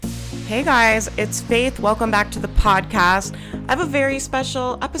Hey guys, it's Faith. Welcome back to the podcast. I have a very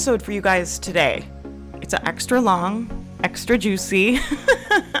special episode for you guys today. It's an extra long, extra juicy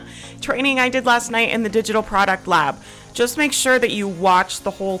training I did last night in the Digital Product Lab. Just make sure that you watch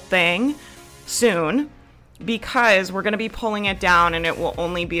the whole thing soon because we're going to be pulling it down and it will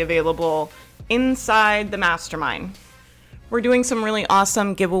only be available inside the mastermind. We're doing some really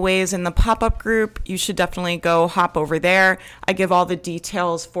awesome giveaways in the pop-up group. You should definitely go hop over there. I give all the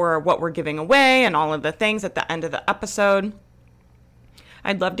details for what we're giving away and all of the things at the end of the episode.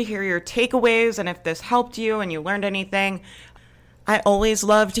 I'd love to hear your takeaways and if this helped you and you learned anything. I always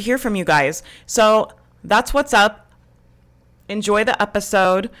love to hear from you guys. So that's what's up. Enjoy the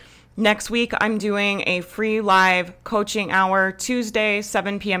episode. Next week, I'm doing a free live coaching hour, Tuesday,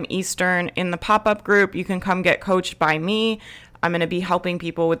 7 p.m. Eastern in the pop-up group. You can come get coached by me. I'm going to be helping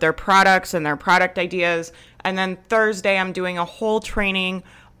people with their products and their product ideas. And then Thursday, I'm doing a whole training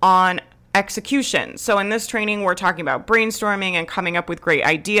on execution. So in this training, we're talking about brainstorming and coming up with great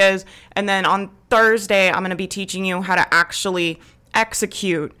ideas. And then on Thursday, I'm going to be teaching you how to actually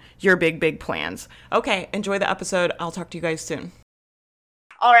execute your big plans. Okay, enjoy the episode. I'll talk to you guys soon.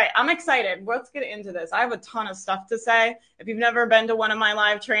 All right, I'm excited. Let's get into this. I have a ton of stuff to say. If you've never been to one of my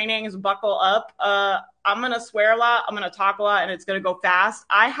live trainings, buckle up. I'm going to swear a lot. I'm going to talk a lot, and it's going to go fast.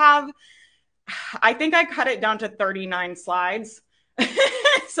 I think I cut it down to 39 slides.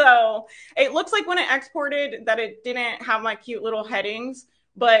 So it looks like when it exported that it didn't have my cute little headings,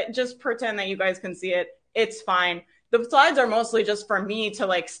 but just pretend that you guys can see it. It's fine. The slides are mostly just for me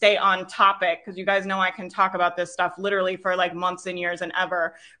to stay on topic because you guys know I can talk about this stuff literally for months and years and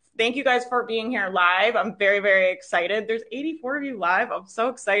ever. Thank you guys for being here live. I'm very, very excited. There's 84 of you live. I'm so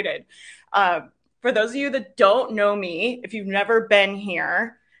excited. For those of you that don't know me, if you've never been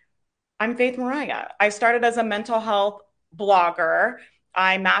here, I'm Faith Mariah. I started as a mental health blogger.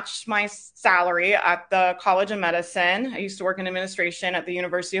 I matched my salary at the College of Medicine. I used to work in administration at the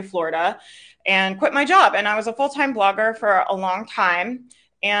University of Florida and quit my job. And I was a full-time blogger for a long time.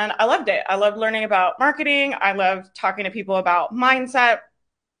 And I loved it. I loved learning about marketing. I loved talking to people about mindset.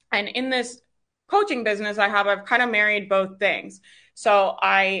 And in this coaching business I've kind of married both things. So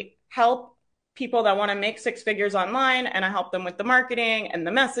I help people that want to make six figures online, and I help them with the marketing and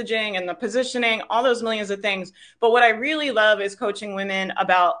the messaging and the positioning, all those millions of things. But what I really love is coaching women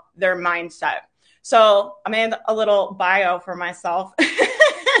about their mindset. So I made a little bio for myself.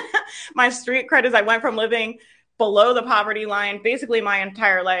 My street cred is I went from living below the poverty line basically my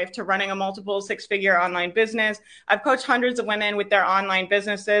entire life to running a multiple six-figure online business. I've coached hundreds of women with their online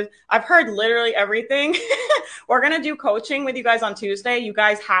businesses. I've heard literally everything. We're going to do coaching with you guys on Tuesday. You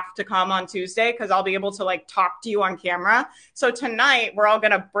guys have to come on Tuesday because I'll be able to talk to you on camera. So tonight we're all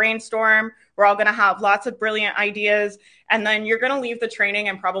going to brainstorm. We're all going to have lots of brilliant ideas. And then you're going to leave the training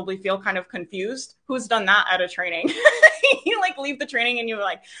and probably feel kind of confused. Who's done that at a training? You leave the training and you're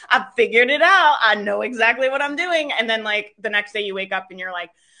like, I figured it out. I know exactly what I'm doing. And then the next day you wake up and you're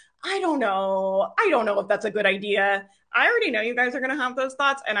like, I don't know if that's a good idea. I already know you guys are going to have those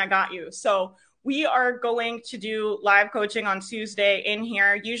thoughts and I got you. So we are going to do live coaching on Tuesday in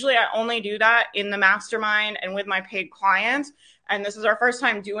here. Usually I only do that in the mastermind and with my paid clients. And this is our first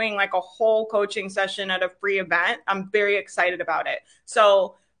time doing a whole coaching session at a free event. I'm very excited about it.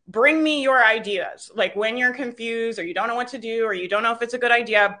 So bring me your ideas. When you're confused or you don't know what to do or you don't know if it's a good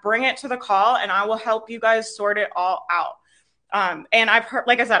idea, bring it to the call and I will help you guys sort it all out. And I've heard,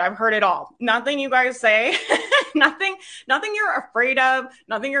 like I said, I've heard it all. Nothing you guys say, nothing you're afraid of,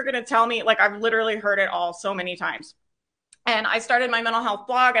 nothing you're going to tell me. I've literally heard it all so many times. And I started my mental health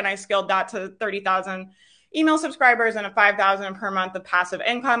blog and I scaled that to 30,000 email subscribers and a 5,000 per month of passive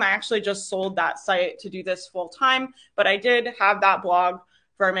income. I actually just sold that site to do this full time, but I did have that blog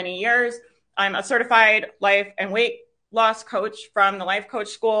for many years. I'm a certified life and weight loss coach from the Life Coach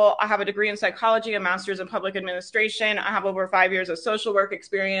School. I have a degree in psychology, a master's in public administration. I have over 5 years of social work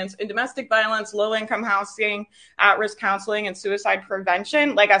experience in domestic violence, low-income housing, at-risk counseling, and suicide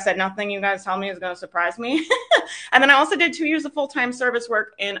prevention. Like I said, nothing you guys tell me is going to surprise me. And then I also did 2 years of full-time service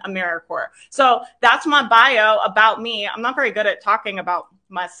work in AmeriCorps. So that's my bio about me. I'm not very good at talking about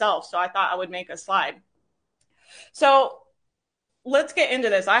myself, so I thought I would make a slide. So let's get into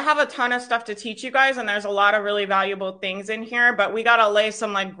this. I have a ton of stuff to teach you guys, and there's a lot of really valuable things in here, but we got to lay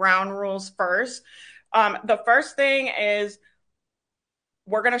some ground rules first. The first thing is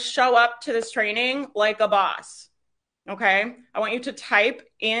we're going to show up to this training like a boss. Okay. I want you to type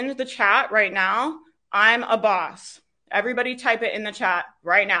in the chat right now. I'm a boss. Everybody type it in the chat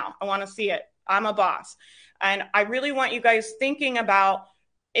right now. I want to see it. I'm a boss. And I really want you guys thinking about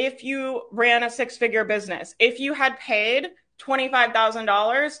if you ran a six-figure business, if you had paid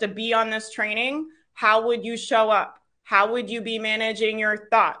 $25,000 to be on this training, how would you show up? How would you be managing your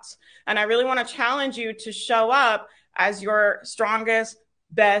thoughts? And I really want to challenge you to show up as your strongest,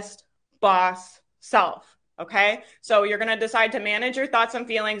 best boss self. Okay. So you're going to decide to manage your thoughts and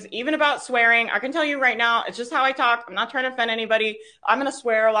feelings, even about swearing. I can tell you right now, it's just how I talk. I'm not trying to offend anybody. I'm going to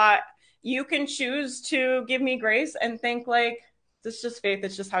swear a lot. You can choose to give me grace and think like, this is just Faith.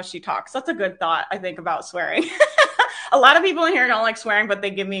 It's just how she talks. That's a good thought, I think, about swearing. A lot of people in here don't like swearing, but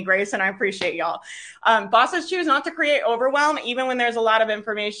they give me grace, and I appreciate y'all. Bosses choose not to create overwhelm, even when there's a lot of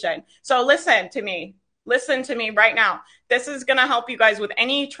information. So listen to me. Listen to me right now. This is going to help you guys with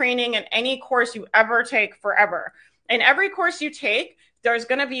any training and any course you ever take forever. In every course you take, there's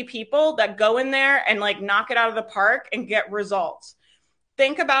going to be people that go in there and like knock it out of the park and get results.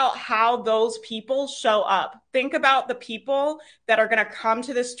 Think about how those people show up. Think about the people that are going to come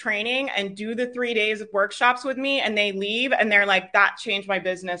to this training and do the 3 days of workshops with me, and they leave and they're like, that changed my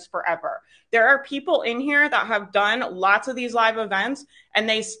business forever. There are people in here that have done lots of these live events, and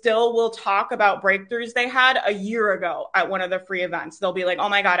they still will talk about breakthroughs they had a year ago at one of the free events. They'll be like, oh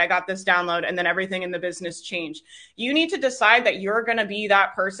my God, I got this download, and then everything in the business changed. You need to decide that you're going to be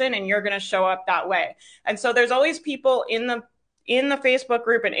that person and you're going to show up that way. And so there's always people in the Facebook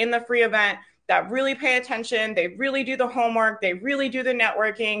group and in the free event that really pay attention. They really do the homework. They really do the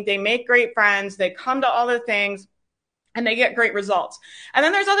networking. They make great friends. They come to all the things and they get great results. And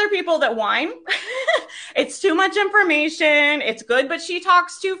then there's other people that whine. It's too much information. It's good, but she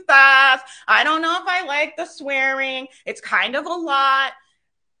talks too fast. I don't know if I like the swearing. It's kind of a lot.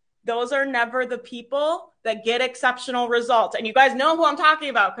 Those are never the people that get exceptional results. And you guys know who I'm talking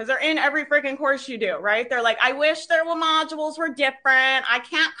about because they're in every freaking course you do, right? They're like, I wish their modules were different. I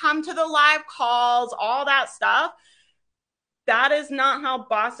can't come to the live calls, all that stuff. That is not how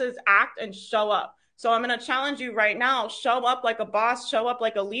bosses act and show up. So I'm going to challenge you right now, show up like a boss, show up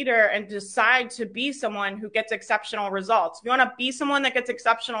like a leader, and decide to be someone who gets exceptional results. If you want to be someone that gets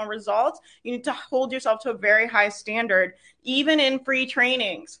exceptional results, you need to hold yourself to a very high standard, even in free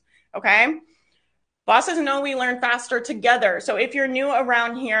trainings. Okay. Bosses know we learn faster together. So if you're new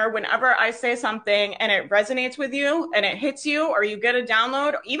around here, whenever I say something and it resonates with you and it hits you, or you get a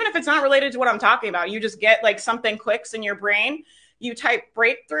download, even if it's not related to what I'm talking about, you just get like something clicks in your brain, you type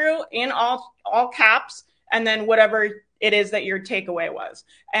breakthrough in all caps, and then whatever it is that your takeaway was.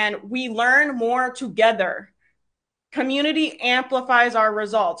 And we learn more together. Community amplifies our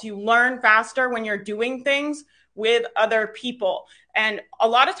results. You learn faster when you're doing things with other people. And a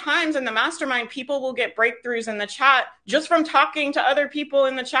lot of times in the mastermind, people will get breakthroughs in the chat just from talking to other people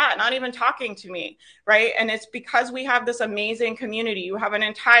in the chat, not even talking to me, right? And it's because we have this amazing community. You have an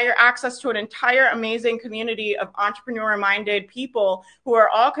entire access to an entire amazing community of entrepreneur-minded people who are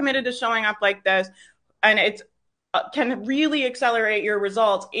all committed to showing up like this. And it's can really accelerate your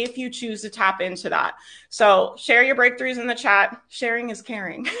results if you choose to tap into that. So share your breakthroughs in the chat. Sharing is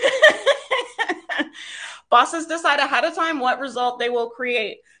caring. Bosses decide ahead of time what result they will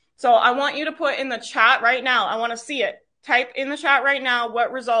create. So I want you to put in the chat right now. I want to see it. Type in the chat right now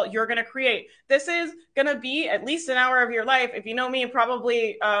what result you're going to create. This is going to be at least an hour of your life. If you know me,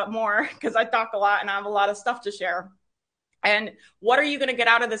 probably more, because I talk a lot and I have a lot of stuff to share. And what are you going to get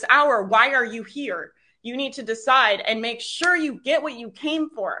out of this hour? Why are you here? You need to decide and make sure you get what you came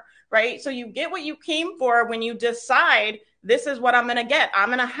for, right? So you get what you came for when you decide, this is what I'm going to get. I'm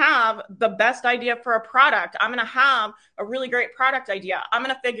going to have the best idea for a product. I'm going to have a really great product idea. I'm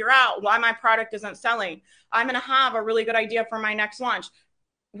going to figure out why my product isn't selling. I'm going to have a really good idea for my next launch.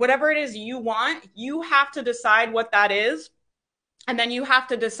 Whatever it is you want, you have to decide what that is. And then you have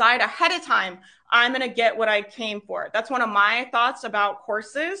to decide ahead of time, I'm going to get what I came for. That's one of my thoughts about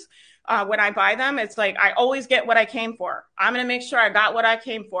courses. When I buy them, it's like, I always get what I came for. I'm going to make sure I got what I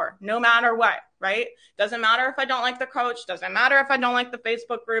came for, no matter what, right? Doesn't matter if I don't like the coach. Doesn't matter if I don't like the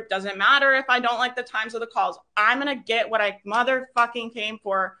Facebook group. Doesn't matter if I don't like the times of the calls. I'm going to get what I motherfucking came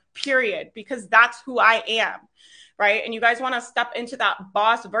for, period, because that's who I am. Right? And you guys want to step into that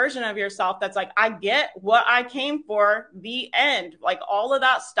boss version of yourself that's like, I get what I came for, the end. Like, all of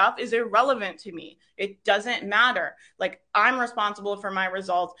that stuff is irrelevant to me. It doesn't matter. Like, I'm responsible for my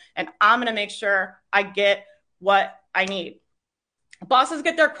results, and I'm going to make sure I get what I need. Bosses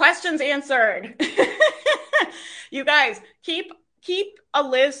get their questions answered. You guys, keep a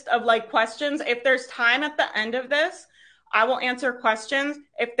list of like questions. If there's time at the end of this, I will answer questions.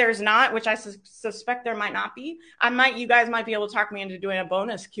 If there's not, which I suspect there might not be, you guys might be able to talk me into doing a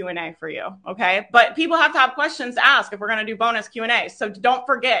bonus Q&A for you. Okay. But people have to have questions to ask if we're going to do bonus Q&A. So don't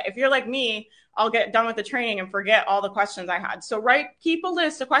forget, if you're like me, I'll get done with the training and forget all the questions I had. So keep a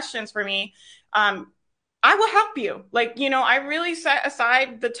list of questions for me. I will help you. Like, I really set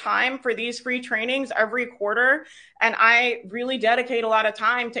aside the time for these free trainings every quarter. And I really dedicate a lot of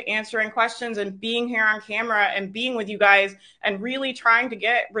time to answering questions and being here on camera and being with you guys and really trying to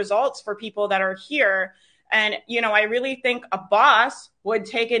get results for people that are here. And, I really think a boss would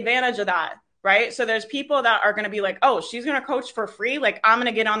take advantage of that. Right. So there's people that are going to be like, oh, she's going to coach for free. Like, I'm going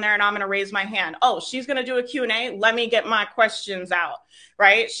to get on there and I'm going to raise my hand. Oh, she's going to do a Q&A. Let me get my questions out.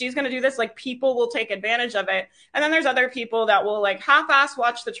 Right. She's going to do this. Like, people will take advantage of it. And then there's other people that will like half-ass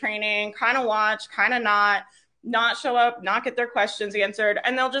watch the training, kind of watch, kind of not show up, not get their questions answered,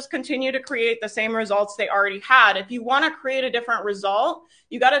 and they'll just continue to create the same results they already had. If you want to create a different result,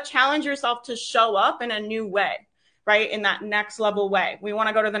 you got to challenge yourself to show up in a new way, right? In that next level way. We want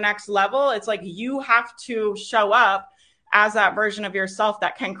to go to the next level. It's like you have to show up as that version of yourself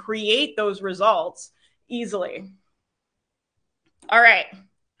that can create those results easily. All right,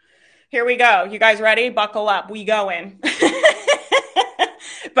 here we go. You guys ready? Buckle up. We going.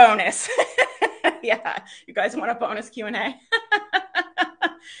 Bonus. Yeah, you guys want a bonus Q&A?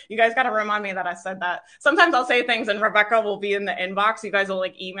 You guys got to remind me that I said that. Sometimes I'll say things and Rebecca will be in the inbox. You guys will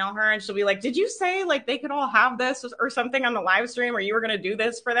like email her and she'll be like, did you say like they could all have this or something on the live stream, or you were going to do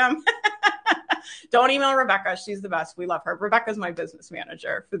this for them? Don't email Rebecca. She's the best. We love her. Rebecca's my business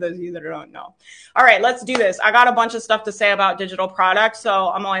manager, for those of you that don't know. All right, let's do this. I got a bunch of stuff to say about digital products. So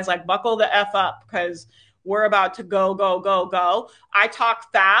I'm always like, buckle the F up because we're about to go, go, go, go. I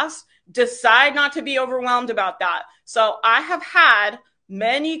talk fast. Decide not to be overwhelmed about that. So I have had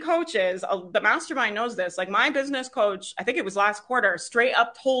many coaches, the mastermind knows this, like my business coach, I think it was last quarter, straight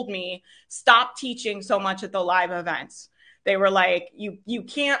up told me, stop teaching so much at the live events. They were like, you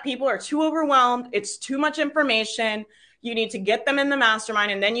can't, people are too overwhelmed. It's too much information. You need to get them in the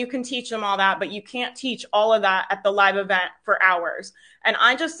mastermind and then you can teach them all that, but you can't teach all of that at the live event for hours. And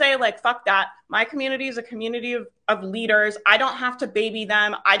I just say like, fuck that. My community is a community of leaders. I don't have to baby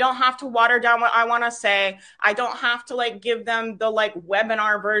them. I don't have to water down what I want to say. I don't have to like give them the like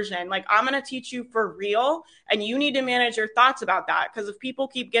webinar version. Like, I'm going to teach you for real. And you need to manage your thoughts about that. Because if people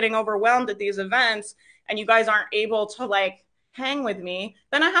keep getting overwhelmed at these events and you guys aren't able to like hang with me,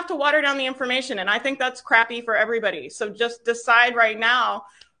 then I have to water down the information. And I think that's crappy for everybody. So just decide right now,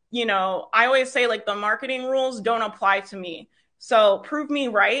 I always say like the marketing rules don't apply to me. So prove me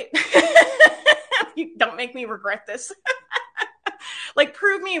right. Don't make me regret this. Like,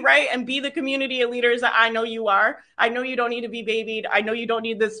 prove me right and be the community of leaders that I know you are. I know you don't need to be babied. I know you don't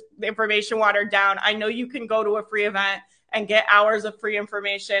need this information watered down. I know you can go to a free event and get hours of free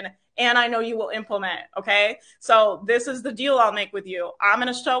information. And I know you will implement. Okay. So this is the deal I'll make with you. I'm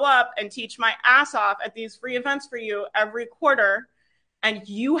going to show up and teach my ass off at these free events for you every quarter. And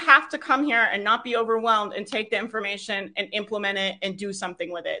you have to come here and not be overwhelmed and take the information and implement it and do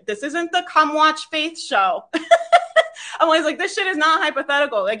something with it. This isn't the come watch faith show. I'm always like, this shit is not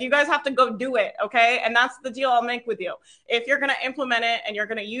hypothetical. Like, you guys have to go do it. Okay. And that's the deal I'll make with you. If you're going to implement it and you're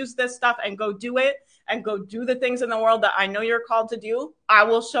going to use this stuff and go do it and go do the things in the world that I know you're called to do, I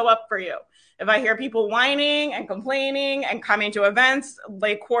will show up for you. If I hear people whining and complaining and coming to events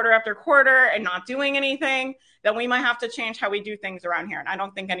like quarter after quarter and not doing anything, then we might have to change how we do things around here. And I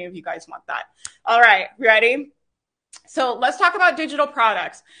don't think any of you guys want that. All right, ready? So let's talk about digital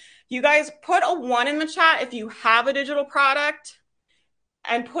products. You guys put a 1 in the chat if you have a digital product,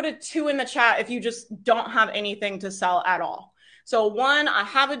 and put a 2 in the chat if you just don't have anything to sell at all. So 1, I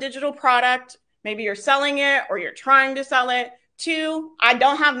have a digital product. Maybe you're selling it or you're trying to sell it. 2, I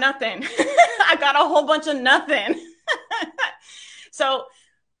don't have nothing. I got a whole bunch of nothing. So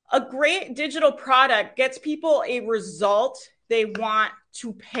a great digital product gets people a result they want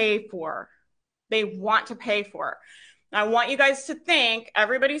to pay for. They want to pay for. I want you guys to think,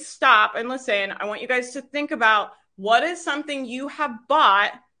 everybody stop and listen. I want you guys to think about, what is something you have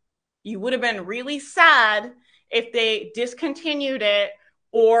bought? You would have been really sad if they discontinued it,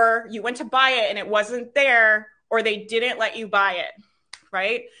 or you went to buy it and it wasn't there, or they didn't let you buy it,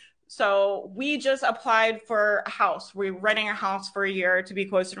 right? So we just applied for a house. We're renting a house for a year to be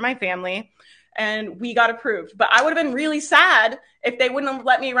closer to my family, and we got approved. But I would have been really sad if they wouldn't have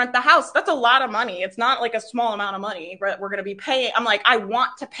let me rent the house. That's a lot of money. It's not like a small amount of money we're going to be paying. I'm like, I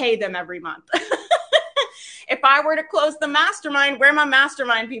want to pay them every month. If I were to close the mastermind, where are my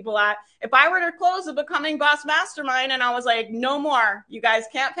mastermind people at? If I were to close the Becoming Boss Mastermind and I was like, no more, you guys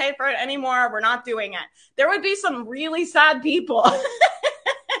can't pay for it anymore, we're not doing it, there would be some really sad people.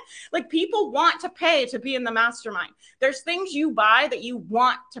 Like, people want to pay to be in the mastermind. There's things you buy that you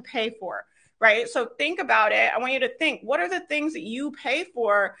want to pay for, right? So think about it. I want you to think, what are the things that you pay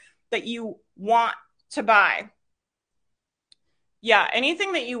for that you want to buy? Yeah,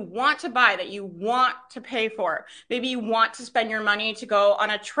 anything that you want to buy, that you want to pay for. Maybe you want to spend your money to go on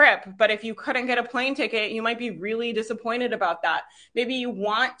a trip, but if you couldn't get a plane ticket, you might be really disappointed about that. Maybe you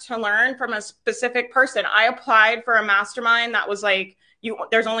want to learn from a specific person. I applied for a mastermind that was like,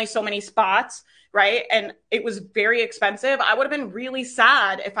 there's only so many spots, right? And it was very expensive. I would have been really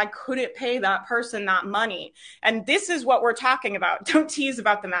sad if I couldn't pay that person that money. And this is what we're talking about. Don't tease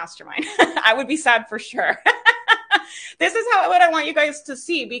about the mastermind. I would be sad for sure. This is what I want you guys to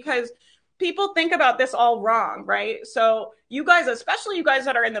see, because people think about this all wrong, right? So you guys, especially you guys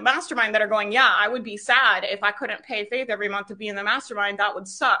that are in the mastermind that are going, yeah, I would be sad if I couldn't pay Faith every month to be in the mastermind. That would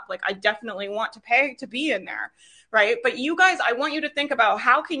suck. Like, I definitely want to pay to be in there, right? But you guys, I want you to think about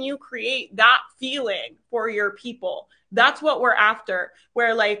how can you create that feeling for your people. That's what we're after.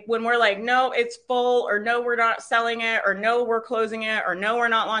 Where like, when we're like, no, it's full, or no, we're not selling it, or no, we're closing it, or no, we're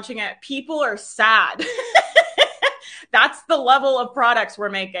not launching it. People are sad. That's the level of products we're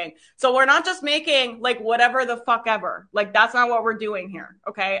making. So we're not just making like whatever the fuck ever. Like, that's not what we're doing here.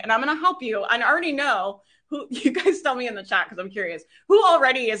 Okay. And I'm going to help you. And I already know who, you guys tell me in the chat, because I'm curious, who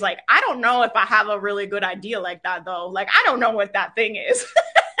already is like, I don't know if I have a really good idea like that though. Like, I don't know what that thing is.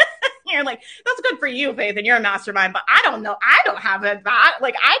 You're like, that's good for you, Faith, and you're a mastermind, but I don't know. I don't have it that.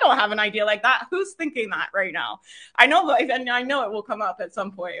 Like, I don't have an idea like that. Who's thinking that right now? I know, and I know it will come up at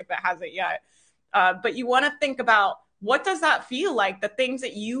some point if it hasn't yet. But you want to think about, what does that feel like? The things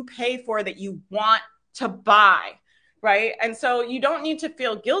that you pay for that you want to buy, right? And so you don't need to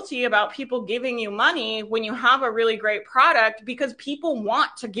feel guilty about people giving you money when you have a really great product, because people want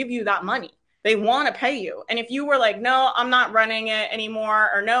to give you that money. They want to pay you. And if you were like, no, I'm not running it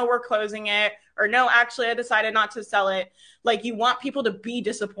anymore, or no, we're closing it, or no, actually, I decided not to sell it. Like, you want people to be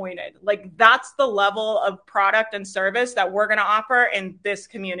disappointed. Like, that's the level of product and service that we're going to offer in this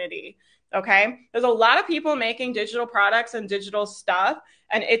community. Okay. There's a lot of people making digital products and digital stuff.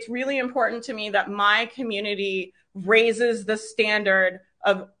 And it's really important to me that my community raises the standard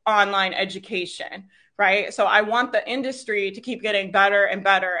of online education, right? So I want the industry to keep getting better and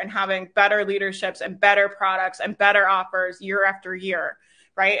better, and having better leaderships and better products and better offers year after year,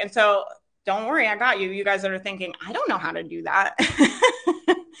 right? And so don't worry, I got you. You guys that are thinking, I don't know how to do that.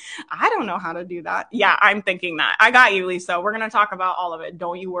 I don't know how to do that. Yeah, I'm thinking that. I got you, Lisa. We're going to talk about all of it.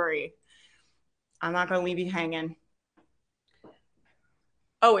 Don't you worry. I'm not going to leave you hanging.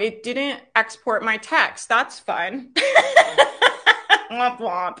 Oh, it didn't export my text. That's fun. Womp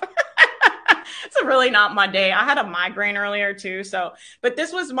womp. It's really not my day. I had a migraine earlier too. So, but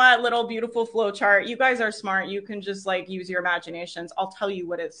this was my little beautiful flow chart. You guys are smart. You can just like use your imaginations. I'll tell you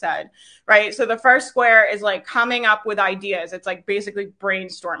what it said, right? So the first square is like coming up with ideas. It's like basically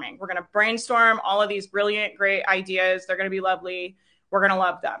brainstorming. We're going to brainstorm all of these brilliant, great ideas. They're going to be lovely. We're going to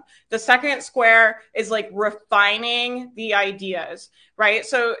love them. The second square is like refining the ideas, right?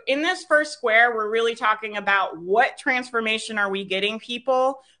 So in this first square, we're really talking about what transformation are we getting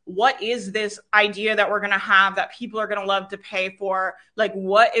people? What is this idea that we're going to have that people are going to love to pay for? Like,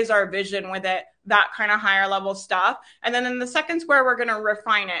 what is our vision with it? That kind of higher level stuff. And then in the second square, we're going to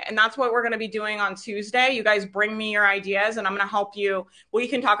refine it. And that's what we're going to be doing on Tuesday. You guys bring me your ideas and I'm going to help you. We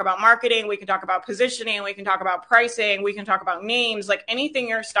can talk about marketing. We can talk about positioning. We can talk about pricing. We can talk about names, like anything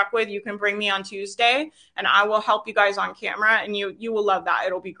you're stuck with, you can bring me on Tuesday and I will help you guys on camera, and you will love that.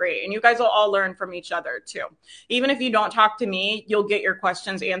 It'll be great. And you guys will all learn from each other too. Even if you don't talk to me, you'll get your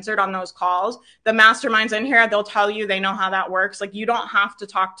questions answered on those calls. The masterminds in here, they'll tell you, they know how that works. Like, you don't have to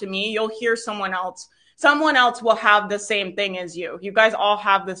talk to me. You'll hear someone else. Someone else will have the same thing as you. You guys all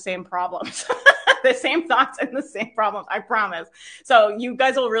have the same problems, the same thoughts and the same problems, I promise. So you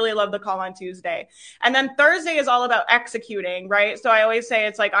guys will really love the call on Tuesday. And then Thursday is all about executing, right? So I always say,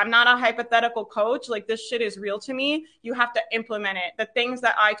 it's like, I'm not a hypothetical coach. Like, this shit is real to me. You have to implement it. The things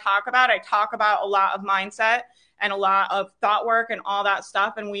that I talk about a lot of mindset and a lot of thought work and all that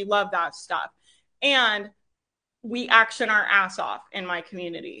stuff. And we love that stuff. And we action our ass off in my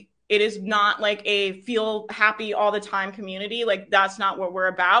community. It is not like a feel happy all the time community. Like, that's not what we're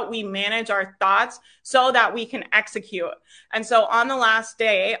about. We manage our thoughts so that we can execute. And so on the last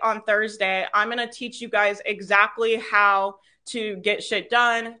day, on Thursday, I'm going to teach you guys exactly how to get shit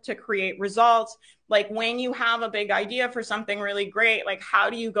done, to create results. Like, when you have a big idea for something really great, like, how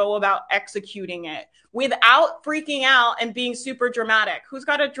do you go about executing it without freaking out and being super dramatic? Who's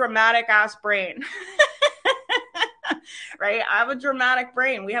got a dramatic ass brain? Right? I have a dramatic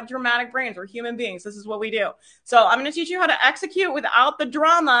brain. We have dramatic brains. We're human beings. This is what we do. So I'm going to teach you how to execute without the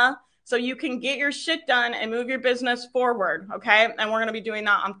drama so you can get your shit done and move your business forward. Okay. And we're going to be doing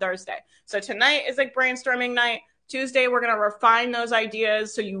that on Thursday. So tonight is like brainstorming night. Tuesday, we're going to refine those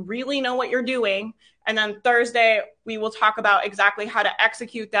ideas so you really know what you're doing. And then Thursday, we will talk about exactly how to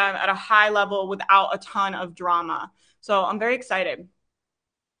execute them at a high level without a ton of drama. So I'm very excited.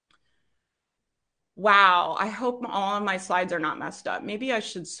 Wow, I hope all of my slides are not messed up. Maybe I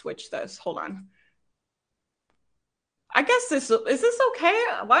should switch this. Hold on. I guess is this okay?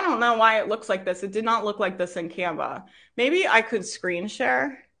 Well, I don't know why it looks like this. It did not look like this in Canva. Maybe I could screen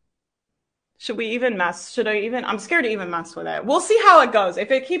share. Should we even mess? Should I even? I'm scared to even mess with it. We'll see how it goes.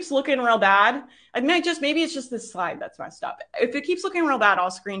 If it keeps looking real bad, maybe it's just this slide that's messed up. If it keeps looking real bad,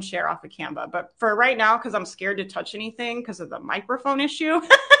 I'll screen share off of Canva. But for right now, because I'm scared to touch anything because of the microphone issue,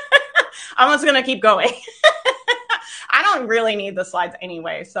 I'm just gonna keep going. I don't really need the slides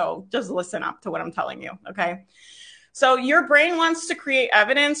anyway, so just listen up to what I'm telling you, okay? So your brain wants to create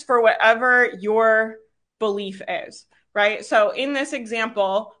evidence for whatever your belief is, right? So in this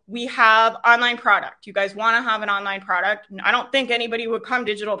example, we have online product. You guys want to have an online product. I don't think anybody would come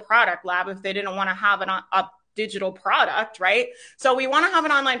Digital Product Lab if they didn't want to have a digital product, right? So we want to have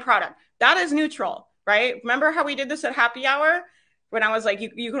an online product. That is neutral, right? Remember how we did this at happy hour? When I was like,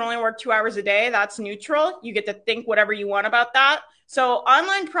 you can only work 2 hours a day, that's neutral. You get to think whatever you want about that. So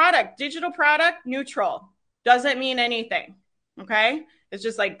online product, digital product, neutral. Doesn't mean anything, okay? It's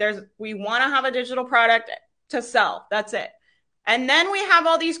just like we want to have a digital product to sell. That's it. And then we have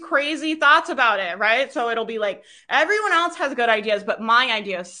all these crazy thoughts about it, right? So it'll be like, everyone else has good ideas, but my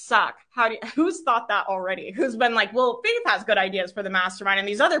ideas suck. Who's thought that already? Who's been like, well, Faith has good ideas for the mastermind and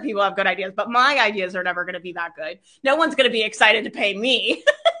these other people have good ideas, but my ideas are never going to be that good. No one's going to be excited to pay me,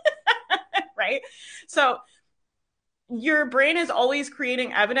 right? So your brain is always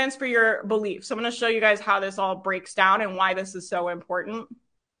creating evidence for your beliefs. So I'm going to show you guys how this all breaks down and why this is so important.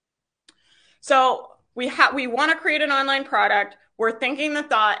 So we want to create an online product. We're thinking the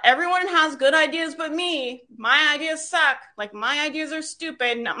thought, everyone has good ideas but me. My ideas suck. Like, my ideas are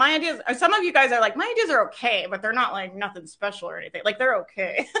stupid. My ideas, some of you guys are like, my ideas are okay, but they're not like nothing special or anything. Like, they're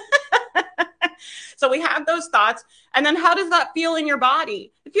okay. So we have those thoughts. And then how does that feel in your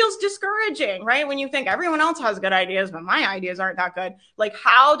body? It feels discouraging, right? When you think everyone else has good ideas, but my ideas aren't that good. Like,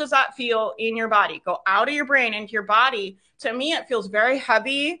 how does that feel in your body? Go out of your brain into your body. To me, it feels very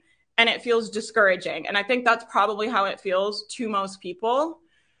heavy and it feels discouraging. And I think that's probably how it feels to most people.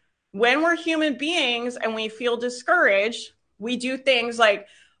 When we're human beings and we feel discouraged, we do things like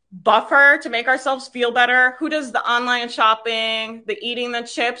buffer to make ourselves feel better. Who does the online shopping, the eating the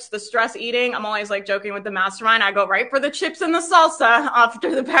chips, the stress eating? I'm always like joking with the mastermind. I go right for the chips and the salsa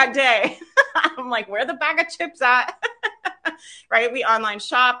after the bad day. I'm like, where the bag of chips at? Right? We online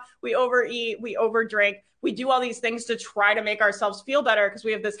shop, we overeat, we overdrink. We do all these things to try to make ourselves feel better because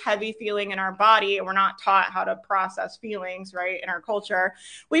we have this heavy feeling in our body and we're not taught how to process feelings, right? In our culture,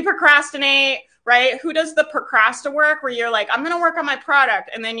 we procrastinate, right? Who does the procrastinate work where you're like, I'm going to work on my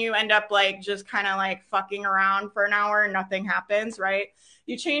product. And then you end up like just kind of like fucking around for an hour and nothing happens, right?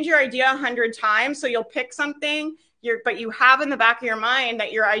 You change your idea 100 times. So you'll pick something, but you have in the back of your mind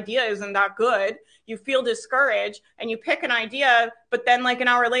that your idea isn't that good. You feel discouraged and you pick an idea, but then like an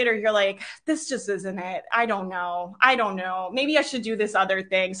hour later, you're like, this just isn't it. I don't know. Maybe I should do this other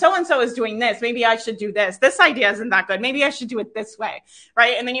thing. So-and-so is doing this. Maybe I should do this. This idea isn't that good. Maybe I should do it this way.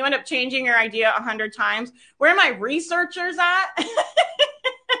 Right. And then you end up changing your idea 100 times. Where are my researchers at?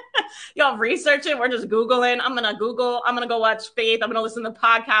 Y'all researching. We're just Googling. I'm going to Google. I'm going to go watch Faith. I'm going to listen to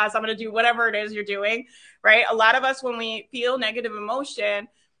podcasts. I'm going to do whatever it is you're doing. Right. A lot of us, when we feel negative emotion,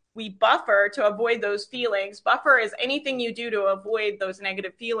 we buffer to avoid those feelings. Buffer is anything you do to avoid those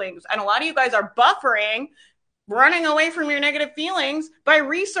negative feelings. And a lot of you guys are buffering, running away from your negative feelings by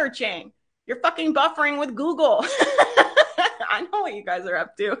researching. You're fucking buffering with Google. I know what you guys are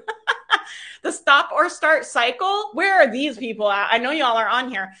up to. The stop or start cycle. Where are these people at? I know y'all are on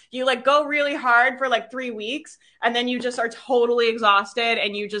here. You like go really hard for like 3 weeks and then you just are totally exhausted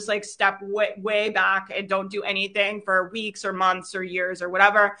and you just like step way back and don't do anything for weeks or months or years or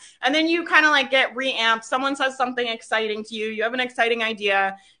whatever. And then you kind of like get reamped. Someone says something exciting to you. You have an exciting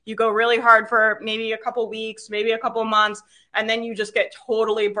idea. You go really hard for maybe a couple weeks, maybe a couple months, and then you just get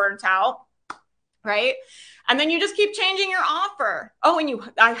totally burnt out. Right? And then you just keep changing your offer. Oh, and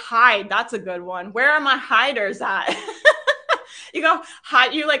I hide. That's a good one. Where are my hiders at? You go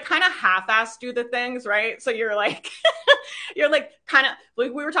hide. You like kind of half-ass do the things, right? So you're like, kind of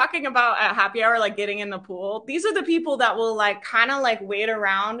like we were talking about at happy hour, like getting in the pool. These are the people that will like kind of like wait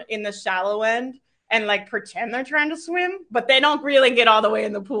around in the shallow end and like pretend they're trying to swim, but they don't really get all the way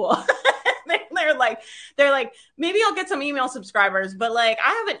in the pool. They're like, maybe I'll get some email subscribers, but like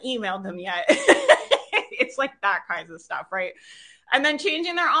I haven't emailed them yet. It's like that kinds of stuff, right? and then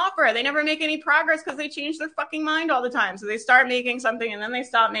changing their offer. They never make any progress because they change their fucking mind all the time. So they start making something and then they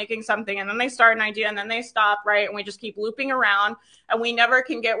stop making something and then they start an idea and then they stop, right? And we just keep looping around and we never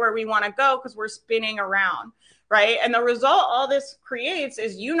can get where we want to go because we're spinning around. Right. And the result all this creates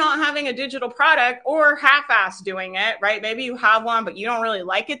is you not having a digital product or half-ass doing it. Right. Maybe you have one, but you don't really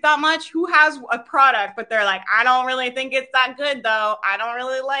like it that much. Who has a product, but they're like, I don't really think it's that good, though. I don't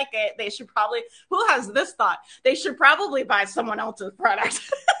really like it. They should probably, who has this thought? They should probably buy someone else's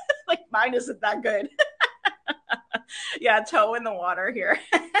product. Like mine isn't that good. Yeah. Toe in the water here.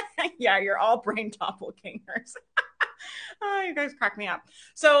 Yeah. You're all brain doppelgangers. Oh, you guys crack me up.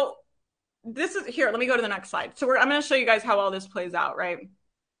 So, this is here. Let me go to the next slide. So I'm going to show you guys how all this plays out, right?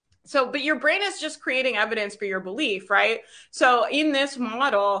 So, but your brain is just creating evidence for your belief, right? So in this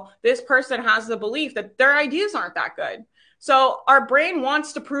model, this person has the belief that their ideas aren't that good. So our brain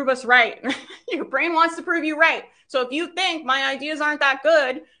wants to prove us right. Your brain wants to prove you right. So if you think my ideas aren't that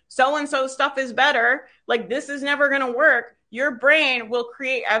good, so-and-so stuff is better, like this is never going to work, your brain will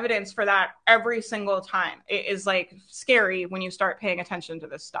create evidence for that every single time. It is like scary when you start paying attention to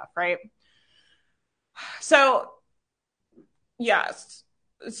this stuff, right? So, yes.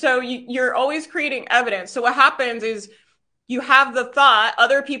 So you're always creating evidence. So what happens is you have the thought,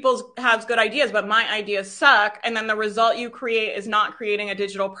 other people have good ideas, but my ideas suck. And then the result you create is not creating a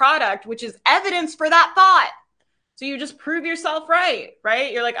digital product, which is evidence for that thought. So you just prove yourself right?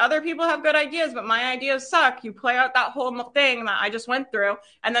 You're like, other people have good ideas, but my ideas suck. You play out that whole thing that I just went through.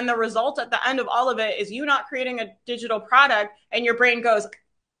 And then the result at the end of all of it is you not creating a digital product, and your brain goes,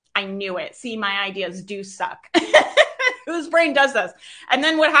 I knew it. See, my ideas do suck. Whose brain does this? And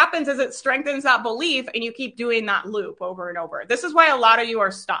then what happens is it strengthens that belief and you keep doing that loop over and over. This is why a lot of you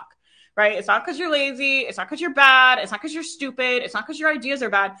are stuck, right? It's not because you're lazy. It's not because you're bad. It's not because you're stupid. It's not because your ideas are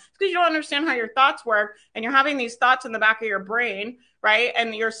bad. It's because you don't understand how your thoughts work and you're having these thoughts in the back of your brain, right?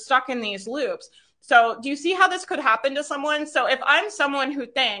 And you're stuck in these loops. So do you see how this could happen to someone? So if I'm someone who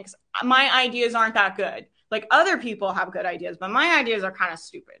thinks my ideas aren't that good, like other people have good ideas, but my ideas are kind of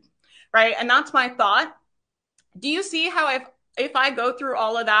stupid, right? And that's my thought. Do you see how if I go through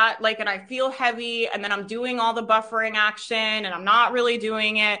all of that, like, and I feel heavy and then I'm doing all the buffering action and I'm not really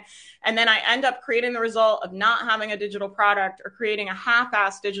doing it, and then I end up creating the result of not having a digital product or creating a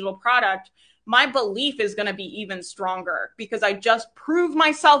half-assed digital product, my belief is going to be even stronger because I just prove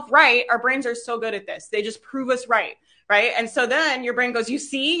myself right. Our brains are so good at this. They just prove us right, right? And so then your brain goes, you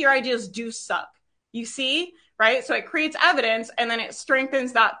see, your ideas do suck. You see, right? So it creates evidence and then it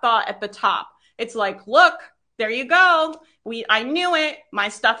strengthens that thought at the top. It's like, look, there you go. I knew it. My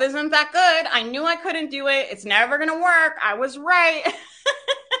stuff isn't that good. I knew I couldn't do it. It's never going to work. I was right.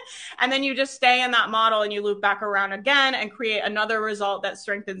 And then you just stay in that model and you loop back around again and create another result that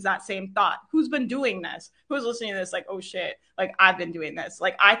strengthens that same thought. Who's been doing this? Who's listening to this? Like, oh shit, like I've been doing this.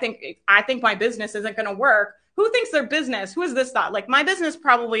 Like, I think my business isn't going to work. Who thinks their business? Who is this thought? Like, my business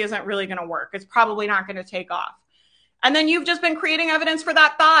probably isn't really going to work. It's probably not going to take off. And then you've just been creating evidence for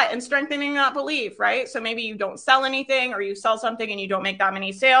that thought and strengthening that belief, right? So maybe you don't sell anything or you sell something and you don't make that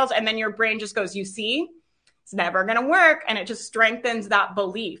many sales. And then your brain just goes, you see, it's never going to work. And it just strengthens that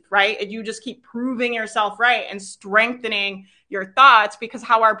belief, right? And you just keep proving yourself right and strengthening your thoughts because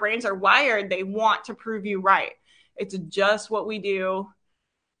how our brains are wired, they want to prove you right. It's just what we do.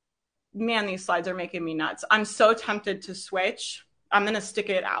 Man, these slides are making me nuts. I'm so tempted to switch. I'm going to stick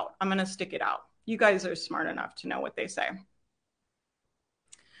it out. You guys are smart enough to know what they say.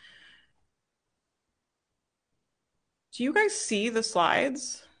 Do you guys see the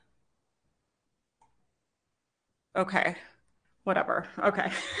slides? Okay, whatever.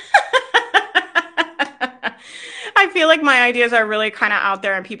 Okay. I feel like my ideas are really kind of out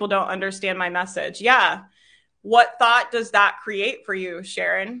there and people don't understand my message. Yeah. What thought does that create for you,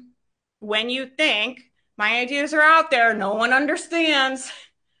 Sharon? When you think my ideas are out there, no one understands,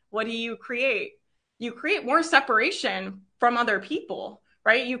 what do you create? You create more separation from other people,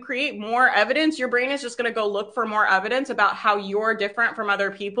 right? You create more evidence. Your brain is just going to go look for more evidence about how you're different from other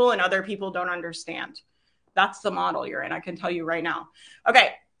people and other people don't understand. That's the model you're in. I can tell you right now.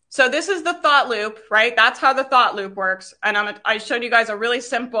 Okay. So this is the thought loop, right? That's how the thought loop works. And I showed you guys a really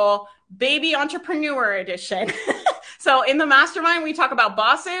simple baby entrepreneur edition. So in the mastermind, we talk about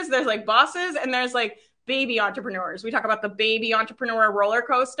bosses. There's like bosses and there's like baby entrepreneurs. We talk about the baby entrepreneur roller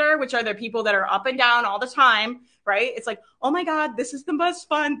coaster, which are the people that are up and down all the time, right? It's like, oh my God, this is the most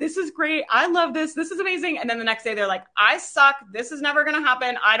fun. This is great. I love this. This is amazing. And then the next day they're like, I suck. This is never going to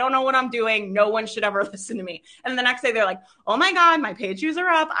happen. I don't know what I'm doing. No one should ever listen to me. And then the next day they're like, oh my God, my page views are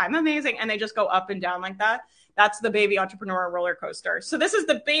up. I'm amazing. And they just go up and down like that. That's the Baby Entrepreneur roller coaster. So this is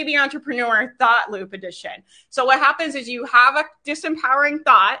the Baby Entrepreneur thought loop edition. So what happens is you have a disempowering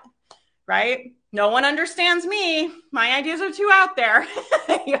thought, right? No one understands me. My ideas are too out there.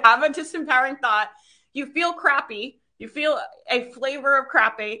 You have a disempowering thought. You feel crappy. You feel a flavor of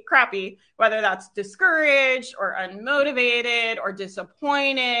crappy, whether that's discouraged or unmotivated or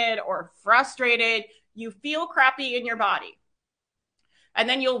disappointed or frustrated. You feel crappy in your body. And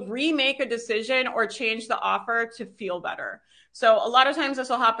then you'll remake a decision or change the offer to feel better. So a lot of times this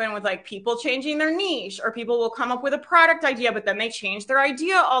will happen with like people changing their niche, or people will come up with a product idea, but then they change their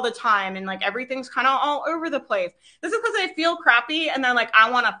idea all the time. And like everything's kind of all over the place. This is because they feel crappy and they're like,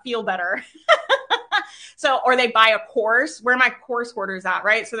 I want to feel better. So, or they buy a course. Where are my course orders at,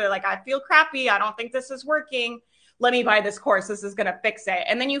 right? So they're like, I feel crappy. I don't think this is working. Let me buy this course. This is going to fix it.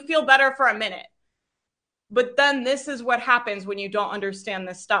 And then you feel better for a minute. But then this is what happens when you don't understand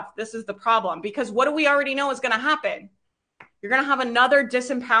this stuff. This is the problem, because what do we already know is going to happen? You're going to have another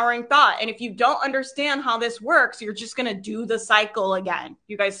disempowering thought. And if you don't understand how this works, you're just going to do the cycle again.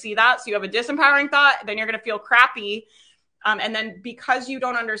 You guys see that? So you have a disempowering thought, then you're going to feel crappy. And then because you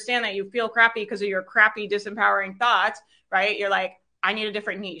don't understand that you feel crappy because of your crappy disempowering thoughts, right? You're like, I need a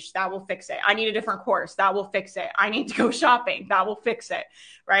different niche. That will fix it. I need a different course. That will fix it. I need to go shopping. That will fix it,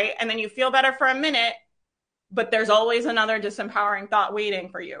 right? And then you feel better for a minute, but there's always another disempowering thought waiting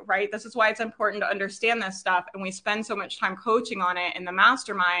for you, right? This is why it's important to understand this stuff. And we spend so much time coaching on it in the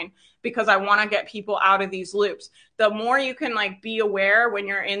mastermind, because I want to get people out of these loops. The more you can like be aware when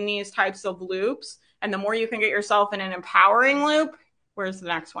you're in these types of loops, and the more you can get yourself in an empowering loop. Where's the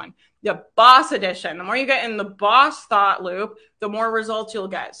next one? The boss edition. The more you get in the boss thought loop, the more results you'll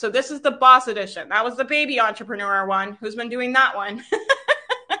get. So this is the boss edition. That was the baby entrepreneur one. Who's been doing that one?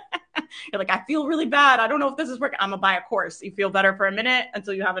 You're like, I feel really bad. I don't know if this is working. I'm going to buy a course. You feel better for a minute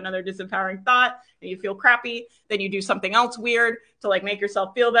until you have another disempowering thought and you feel crappy. Then you do something else weird to like make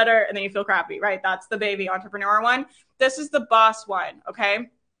yourself feel better. And then you feel crappy, right? That's the baby entrepreneur one. This is the boss one. Okay.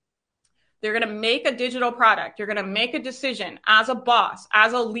 They're going to make a digital product. You're going to make a decision as a boss,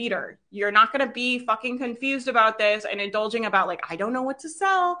 as a leader. You're not going to be fucking confused about this and indulging about like, I don't know what to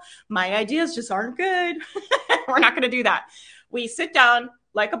sell. My ideas just aren't good. We're not going to do that. We sit down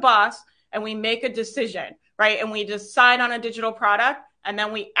like a boss and we make a decision, right? And we decide on a digital product, and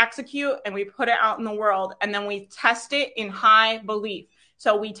then we execute and we put it out in the world, and then we test it in high belief.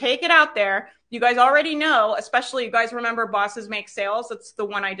 So we take it out there. You guys already know, especially you guys remember Bosses Make Sales. That's the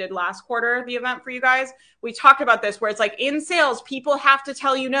one I did last quarter, the event for you guys. We talked about this where it's like in sales, people have to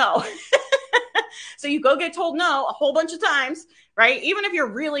tell you no. So you go get told no a whole bunch of times, right? Even if you're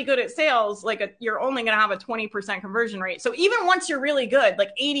really good at sales, you're only going to have a 20% conversion rate. So even once you're really good, like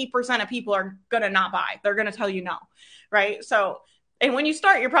 80% of people are going to not buy. They're going to tell you no, right? So, and when you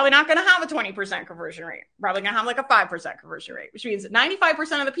start, you're probably not going to have a 20% conversion rate. Probably going to have like a 5% conversion rate, which means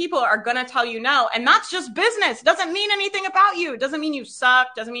 95% of the people are going to tell you no. And that's just business. It doesn't mean anything about you. It doesn't mean you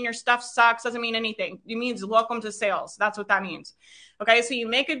suck. Doesn't mean your stuff sucks. Doesn't mean anything. It means welcome to sales. That's what that means. Okay. So you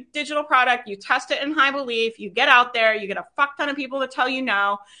make a digital product, you test it in high belief, you get out there, you get a fuck ton of people to tell you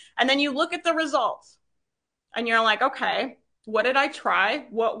no. And then you look at the results and you're like, okay, what did I try?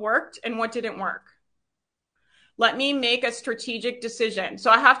 What worked and what didn't work? Let me make a strategic decision. So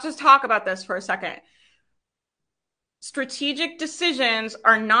I have to talk about this for a second. Strategic decisions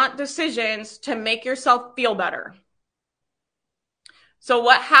are not decisions to make yourself feel better. So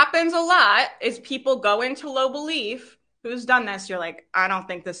what happens a lot is people go into low belief. Who's done this? You're like, I don't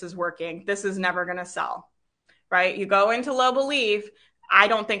think this is working. This is never going to sell, right? You go into low belief. I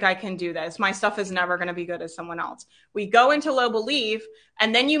don't think I can do this. My stuff is never going to be good as someone else. We go into low belief,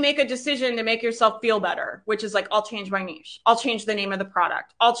 and then you make a decision to make yourself feel better, which is like, I'll change my niche. I'll change the name of the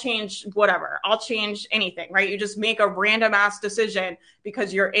product. I'll change whatever. I'll change anything, right? You just make a random ass decision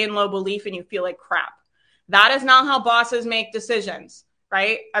because you're in low belief and you feel like crap. That is not how bosses make decisions,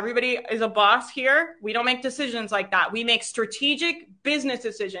 right? Everybody is a boss here. We don't make decisions like that. We make strategic business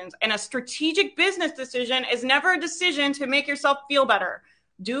decisions. And a strategic business decision is never a decision to make yourself feel better.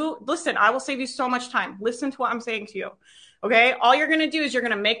 Listen, I will save you so much time. Listen to what I'm saying to you. Okay. All you're going to do is you're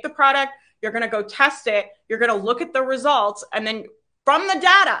going to make the product. You're going to go test it. You're going to look at the results. And then from the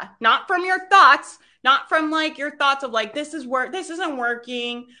data, not from your thoughts, not from like your thoughts of like, this isn't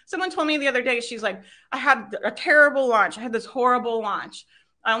working. Someone told me the other day, she's like, I had a terrible launch. I had this horrible launch.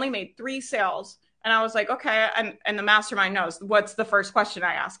 I only made 3 sales. And I was like, okay. And the mastermind knows. What's the first question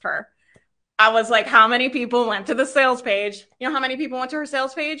I asked her? I was like, how many people went to the sales page? You know how many people went to her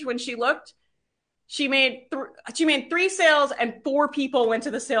sales page when she looked? She made 3 sales and 4 people went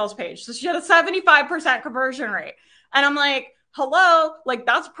to the sales page. So she had a 75% conversion rate. And I'm like, hello, like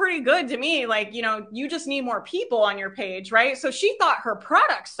that's pretty good to me. Like, you just need more people on your page, right? So she thought her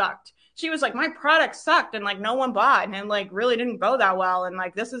product sucked. She was like, my product sucked and like no one bought and like really didn't go that well. And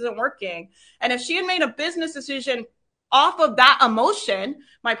like, this isn't working. And if she had made a business decision off of that emotion,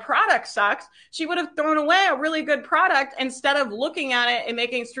 my product sucks, she would have thrown away a really good product instead of looking at it and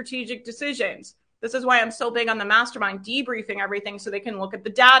making strategic decisions. This is why I'm so big on the mastermind, debriefing everything so they can look at the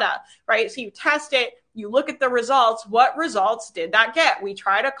data, right? So you test it, you look at the results. What results did that get? We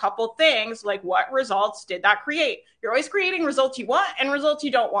tried a couple things, like what results did that create? You're always creating results you want and results you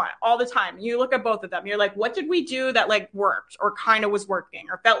don't want all the time. You look at both of them. You're like, what did we do that like worked or kind of was working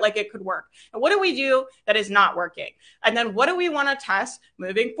or felt like it could work? And what do we do that is not working? And then what do we want to test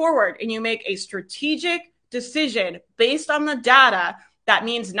moving forward? And you make a strategic decision based on the data that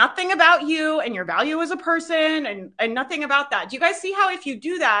means nothing about you and your value as a person and nothing about that. Do you guys see how if you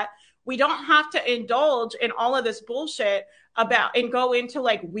do that, we don't have to indulge in all of this bullshit about and go into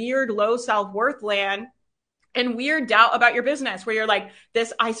like weird low self-worth land and weird doubt about your business where you're like,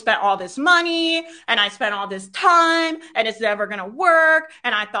 I spent all this money and I spent all this time and it's never going to work.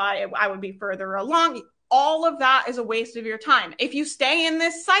 And I thought I would be further along. All of that is a waste of your time. If you stay in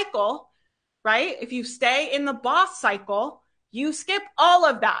this cycle, right? If you stay in the boss cycle, you skip all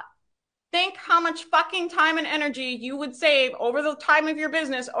of that. Think how much fucking time and energy you would save over the time of your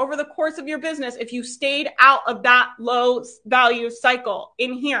business, over the course of your business, if you stayed out of that low value cycle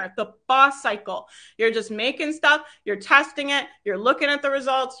in here, the boss cycle. You're just making stuff, you're testing it, you're looking at the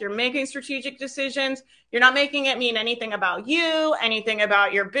results, you're making strategic decisions. You're not making it mean anything about you, anything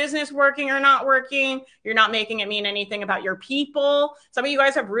about your business working or not working. You're not making it mean anything about your people. Some of you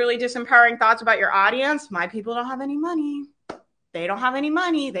guys have really disempowering thoughts about your audience. My people don't have any money. They don't have any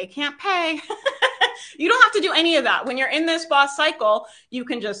money. They can't pay. You don't have to do any of that. When you're in this boss cycle, you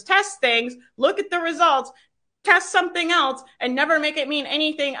can just test things, look at the results, test something else, and never make it mean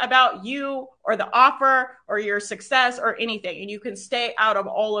anything about you or the offer or your success or anything. And you can stay out of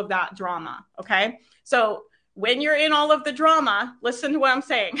all of that drama. Okay. So when you're in all of the drama, listen to what I'm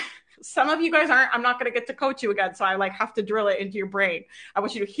saying. Some of you guys aren't, I'm not going to get to coach you again. So I like have to drill it into your brain. I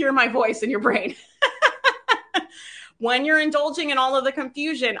want you to hear my voice in your brain. When you're indulging in all of the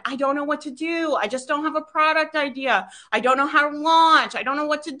confusion, I don't know what to do. I just don't have a product idea. I don't know how to launch. I don't know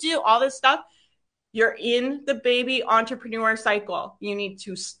what to do. All this stuff. You're in the baby entrepreneur cycle. You need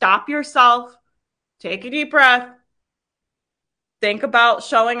to stop yourself, take a deep breath, think about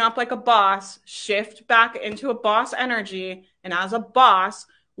showing up like a boss, shift back into a boss energy. And as a boss,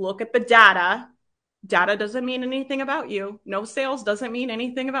 look at the data. Data doesn't mean anything about you. No sales doesn't mean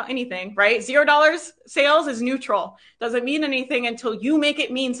anything about anything, right? $0 sales is neutral. Doesn't mean anything until you make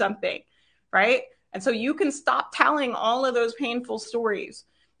it mean something, right? And so you can stop telling all of those painful stories.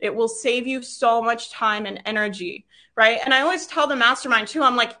 It will save you so much time and energy, right? And I always tell the mastermind too,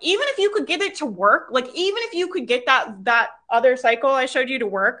 I'm like, even if you could get it to work, like even if you could get that other cycle I showed you to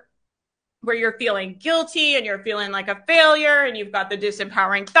work, where you're feeling guilty and you're feeling like a failure and you've got the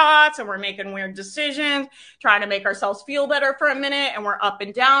disempowering thoughts and we're making weird decisions, trying to make ourselves feel better for a minute and we're up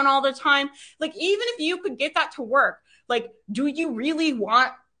and down all the time. Like, even if you could get that to work, like, do you really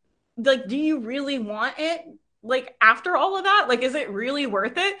want it? Like, after all of that, like, is it really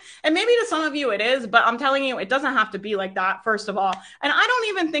worth it? And maybe to some of you it is, but I'm telling you, it doesn't have to be like that, first of all. And I don't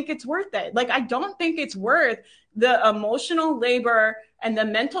even think it's worth it. Like, I don't think it's worth the emotional labor and the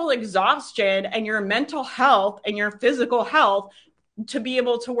mental exhaustion and your mental health and your physical health to be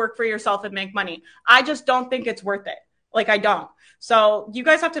able to work for yourself and make money. I just don't think it's worth it. Like, I don't. So you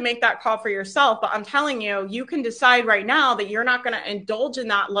guys have to make that call for yourself. But I'm telling you, you can decide right now that you're not going to indulge in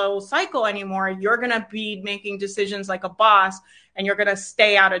that low cycle anymore. You're going to be making decisions like a boss and you're going to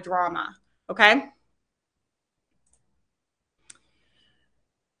stay out of drama. Okay.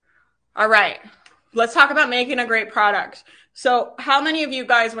 All right. Let's talk about making a great product. So how many of you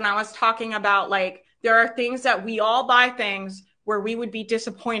guys, when I was talking about like, there are things that we all buy things where we would be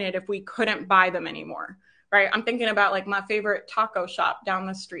disappointed if we couldn't buy them anymore, right? I'm thinking about like my favorite taco shop down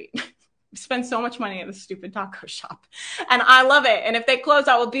the street. Spend so much money at this stupid taco shop and I love it. And if they close,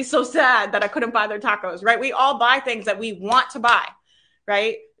 I will be so sad that I couldn't buy their tacos, right? We all buy things that we want to buy,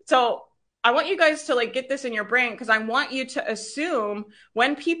 right? So I want you guys to like get this in your brain because I want you to assume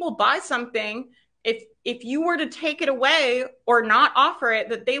when people buy something, if you were to take it away or not offer it,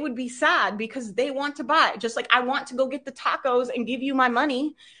 that they would be sad because they want to buy. Just like I want to go get the tacos and give you my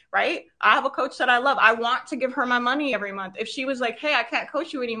money, right? I have a coach that I love. I want to give her my money every month. If she was like, hey, I can't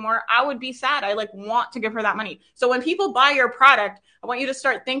coach you anymore, I would be sad. I like want to give her that money. So when people buy your product, I want you to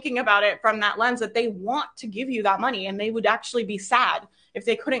start thinking about it from that lens that they want to give you that money and they would actually be sad if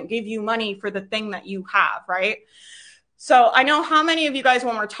they couldn't give you money for the thing that you have, right? So I know how many of you guys,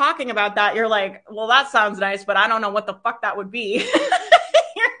 when we're talking about that, you're like, well, that sounds nice, but I don't know what the fuck that would be.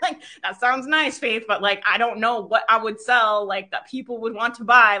 You're like, that sounds nice, Faith, but like, I don't know what I would sell, like that people would want to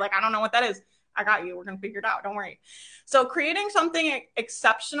buy. Like, I don't know what that is. I got you. We're going to figure it out. Don't worry. So creating something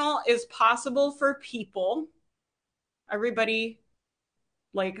exceptional is possible for people. Everybody,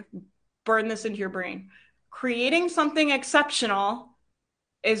 like, burn this into your brain. Creating something exceptional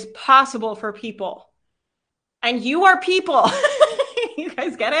is possible for people. And you are people. You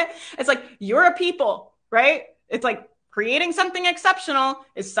guys get it? It's like you're a people, right? It's like creating something exceptional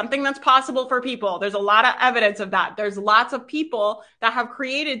is something that's possible for people. There's a lot of evidence of that. There's lots of people that have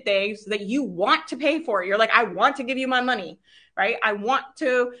created things that you want to pay for. You're like, I want to give you my money, right? I want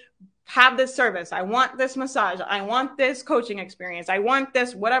to have this service. I want this massage. I want this coaching experience. I want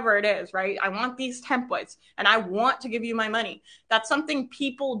this, whatever it is, right? I want these templates and I want to give you my money. That's something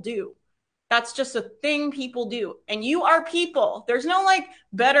people do. That's just a thing people do. And you are people. There's no like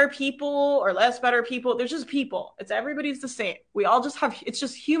better people or less better people. There's just people. It's everybody's the same. We all just have, it's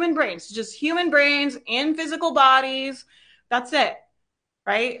just human brains. It's just human brains in physical bodies. That's it,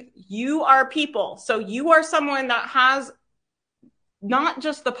 right? You are people. So you are someone that has not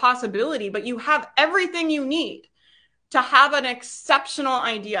just the possibility, but you have everything you need to have an exceptional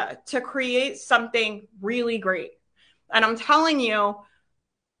idea, to create something really great. And I'm telling you,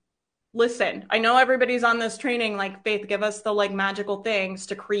 listen, I know everybody's on this training, like, Faith, give us the like magical things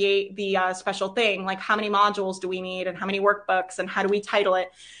to create the special thing. Like, how many modules do we need and how many workbooks and how do we title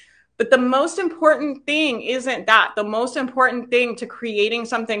it? But the most important thing isn't that. The most important thing to creating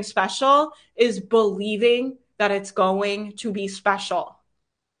something special is believing that it's going to be special.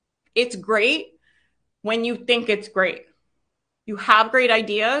 It's great when you think it's great. You have great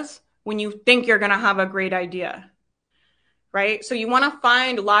ideas when you think you're going to have a great idea. Right? So you want to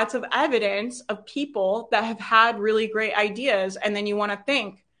find lots of evidence of people that have had really great ideas. And then you want to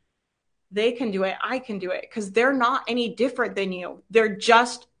think, they can do it. I can do it. Because they're not any different than you. They're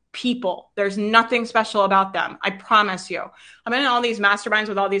just people. There's nothing special about them. I promise you. I'm in all these masterminds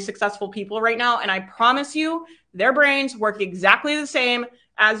with all these successful people right now. And I promise you, their brains work exactly the same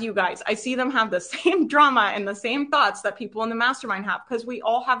as you guys. I see them have the same drama and the same thoughts that people in the mastermind have, because we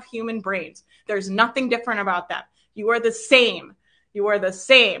all have human brains. There's nothing different about them. You are the same. You are the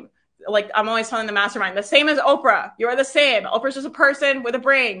same. Like I'm always telling the mastermind, the same as Oprah. You are the same. Oprah's just a person with a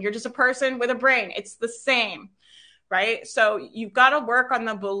brain. You're just a person with a brain. It's the same, right? So you've got to work on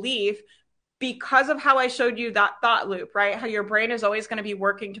the belief because of how I showed you that thought loop, right? How your brain is always going to be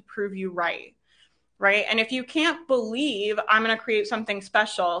working to prove you right, right? And if you can't believe I'm going to create something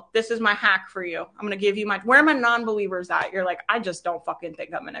special, this is my hack for you. I'm going to give you where are my non-believers at? You're like, I just don't fucking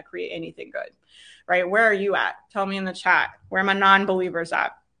think I'm going to create anything good, right? Where are you at? Tell me in the chat. Where are my non-believers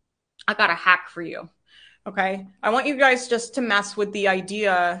at? I got a hack for you, okay? I want you guys just to mess with the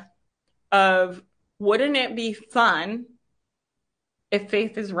idea of, wouldn't it be fun if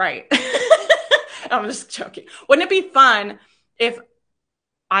Faith is right? I'm just joking. Wouldn't it be fun if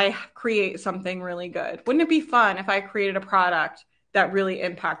I create something really good? Wouldn't it be fun if I created a product that really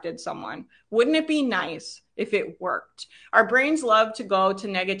impacted someone? Wouldn't it be nice if it worked? Our brains love to go to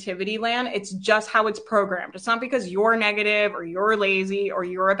negativity land. It's just how it's programmed. It's not because you're negative or you're lazy or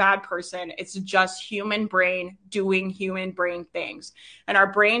you're a bad person. It's just human brain doing human brain things. And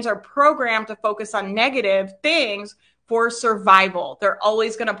our brains are programmed to focus on negative things for survival. They're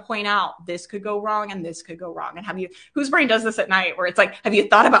always going to point out this could go wrong and this could go wrong. And whose brain does this at night where it's like, have you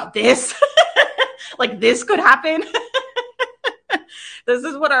thought about this? Like this could happen. This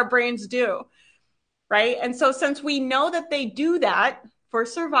is what our brains do, right? And so since we know that they do that for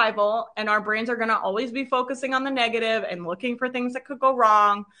survival and our brains are going to always be focusing on the negative and looking for things that could go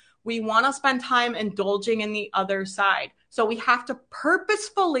wrong, we want to spend time indulging in the other side. So we have to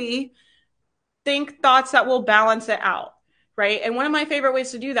purposefully think thoughts that will balance it out, right? And one of my favorite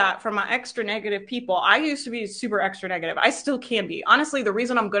ways to do that for my extra negative people, I used to be super extra negative. I still can be. Honestly, the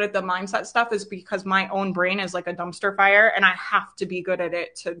reason I'm good at the mindset stuff is because my own brain is like a dumpster fire and I have to be good at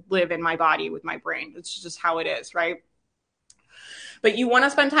it to live in my body with my brain. It's just how it is, right? But you want to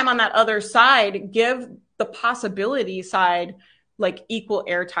spend time on that other side, give the possibility side like equal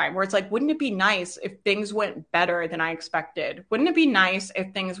airtime, where it's like, wouldn't it be nice if things went better than I expected? Wouldn't it be nice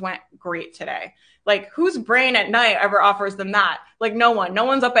if things went great today? Like whose brain at night ever offers them that? Like no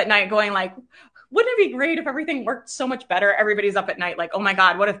one's up at night going like, wouldn't it be great if everything worked so much better? Everybody's up at night like, oh my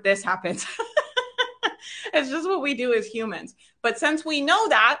God, what if this happens? It's just what we do as humans. But since we know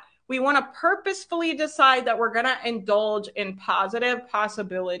that, we want to purposefully decide that we're going to indulge in positive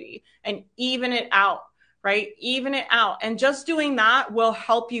possibility and even it out. right? Even it out. And just doing that will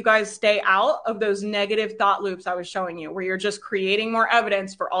help you guys stay out of those negative thought loops I was showing you, where you're just creating more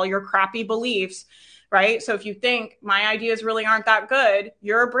evidence for all your crappy beliefs, right? So if you think my ideas really aren't that good,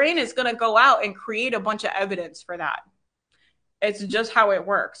 your brain is going to go out and create a bunch of evidence for that. It's just how it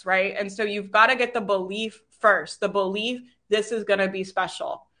works, right? And so you've got to get the belief first. The belief, this is going to be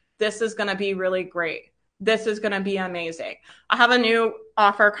special. This is going to be really great. This is going to be amazing. I have a new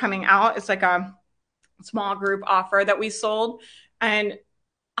offer coming out. It's like a small group offer that we sold. And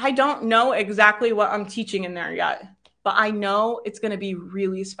I don't know exactly what I'm teaching in there yet, but I know it's going to be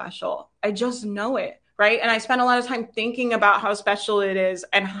really special. I just know it. Right. And I spent a lot of time thinking about how special it is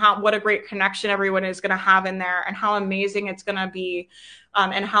and what a great connection everyone is going to have in there and how amazing it's going to be,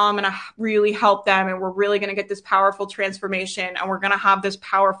 and how I'm going to really help them. And we're really going to get this powerful transformation and we're going to have this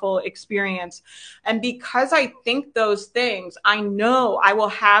powerful experience. And because I think those things, I know I will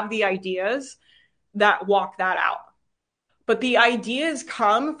have the ideas that walk that out. But the ideas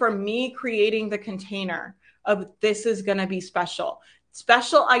come from me creating the container of this is going to be special.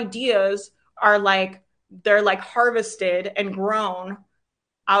 Special ideas are like, they're like harvested and grown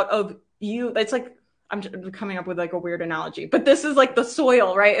out of you. It's like, I'm coming up with like a weird analogy, but this is like the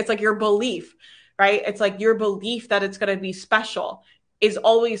soil, right? It's like your belief, right? It's like your belief that it's going to be special is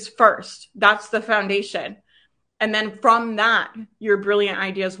always first. That's the foundation. And then from that, your brilliant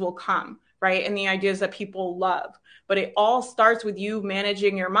ideas will come, right? And the ideas that people love. But it all starts with you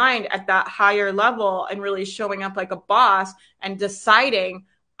managing your mind at that higher level and really showing up like a boss and deciding,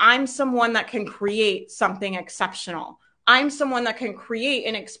 I'm someone that can create something exceptional. I'm someone that can create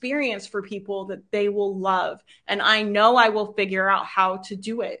an experience for people that they will love. And I know I will figure out how to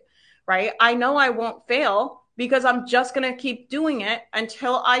do it, right? I know I won't fail because I'm just going to keep doing it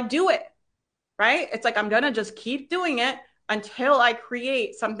until I do it, right? It's like, I'm going to just keep doing it until I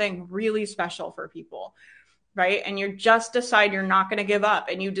create something really special for people, right? And you just decide you're not going to give up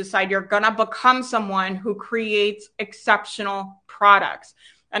and you decide you're going to become someone who creates exceptional products.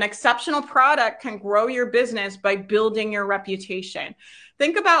 An exceptional product can grow your business by building your reputation.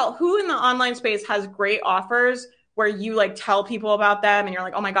 Think about who in the online space has great offers where you like tell people about them and you're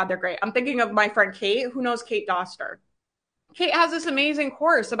like, oh my God, they're great. I'm thinking of my friend Kate. Who knows Kate Doster? Kate has this amazing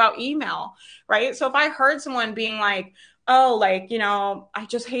course about email, right? So if I heard someone being like, oh, like, you know, I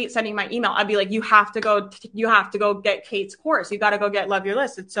just hate sending my email, I'd be like, you have to go get Kate's course. You got to go get Love Your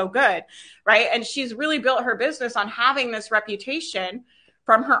List. It's so good, right? And she's really built her business on having this reputation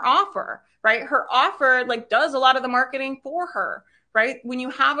from her offer, right? Her offer like does a lot of the marketing for her, right? When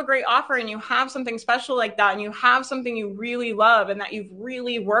you have a great offer and you have something special like that and you have something you really love and that you've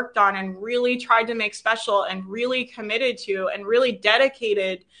really worked on and really tried to make special and really committed to and really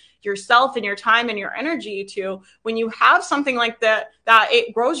dedicated yourself and your time and your energy to, when you have something like that, that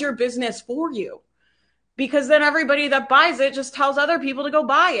it grows your business for you, because then everybody that buys it just tells other people to go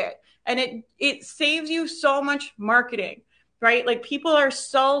buy it. And it saves you so much marketing, right? Like people are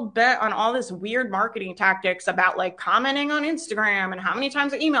so bent on all this weird marketing tactics about like commenting on Instagram and how many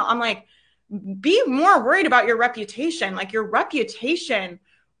times I email. I'm like, be more worried about your reputation. Like your reputation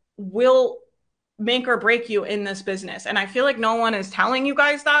will make or break you in this business. And I feel like no one is telling you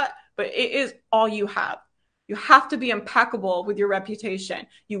guys that, but it is all you have. You have to be impeccable with your reputation.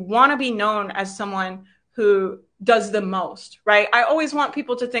 You want to be known as someone who does the most, right? I always want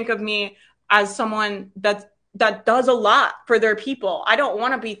people to think of me as someone that does a lot for their people. I don't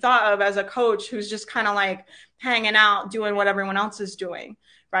want to be thought of as a coach who's just kind of like hanging out, doing what everyone else is doing,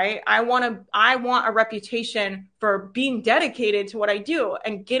 right? I want a reputation for being dedicated to what I do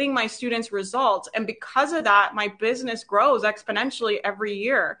and getting my students results. And because of that, my business grows exponentially every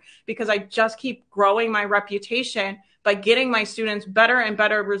year because I just keep growing my reputation by getting my students better and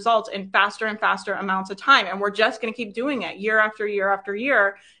better results in faster and faster amounts of time. And we're just going to keep doing it year after year after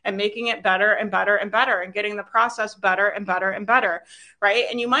year and making it better and better and better and getting the process better and better and better, right?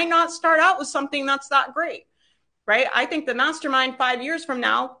 And you might not start out with something that's that great, right? I think the mastermind 5 years from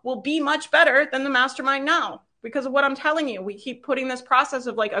now will be much better than the mastermind now because of what I'm telling you. We keep putting this process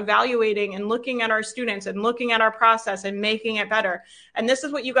of like evaluating and looking at our students and looking at our process and making it better. And this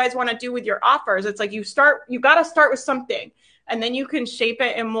is what you guys want to do with your offers. It's like you got to start with something and then you can shape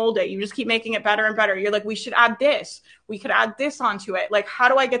it and mold it. You just keep making it better and better. You're like, we should add this. We could add this onto it. Like, how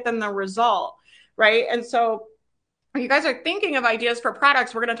do I get them the result? Right. And so you guys are thinking of ideas for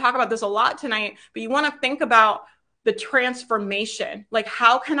products. We're going to talk about this a lot tonight, but you want to think about the transformation. Like,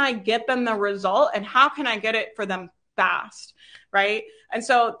 how can I get them the result and how can I get it for them fast? Right. And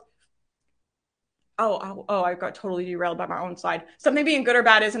so, I got totally derailed by my own slide. Something being good or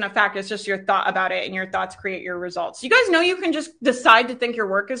bad isn't a fact. It's just your thought about it, and your thoughts create your results. You guys know you can just decide to think your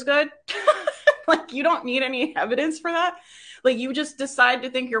work is good. Like, you don't need any evidence for that. Like, you just decide to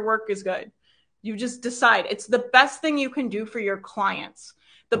think your work is good. You just decide. It's the best thing you can do for your clients.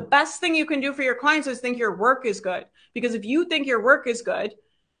 The best thing you can do for your clients is think your work is good. Because if you think your work is good,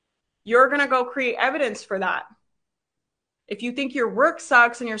 you're going to go create evidence for that. If you think your work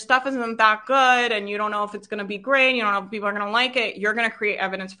sucks and your stuff isn't that good and you don't know if it's going to be great, you don't know if people are going to like it, you're going to create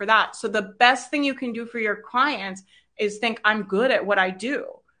evidence for that. So the best thing you can do for your clients is think, I'm good at what I do.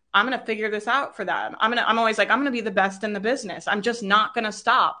 I'm going to figure this out for them. I'm always like, I'm going to be the best in the business. I'm just not going to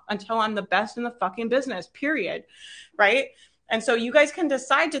stop until I'm the best in the fucking business, period. Right? And so you guys can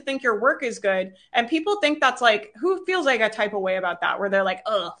decide to think your work is good. And people think that's like, who feels like a type of way about that, where they're like,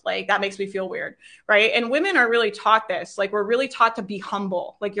 ugh, like that makes me feel weird. Right. And women are really taught this. Like, we're really taught to be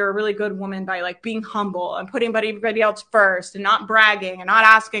humble. Like, you're a really good woman by like being humble and putting everybody else first and not bragging and not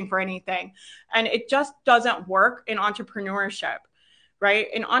asking for anything. And it just doesn't work in entrepreneurship. Right.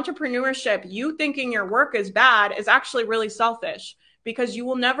 In entrepreneurship, you thinking your work is bad is actually really selfish, because you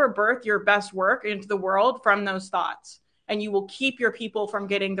will never birth your best work into the world from those thoughts. And you will keep your people from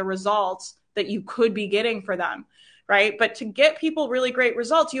getting the results that you could be getting for them, right? But to get people really great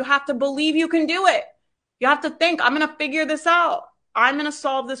results, you have to believe you can do it. You have to think, I'm going to figure this out. I'm going to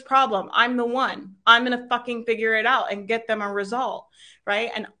solve this problem. I'm the one. I'm going to fucking figure it out and get them a result,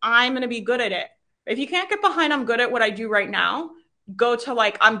 right? And I'm going to be good at it. If you can't get behind I'm good at what I do right now, go to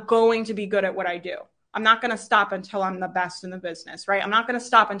like, I'm going to be good at what I do. I'm not going to stop until I'm the best in the business, right? I'm not going to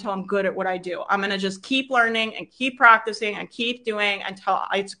stop until I'm good at what I do. I'm going to just keep learning and keep practicing and keep doing until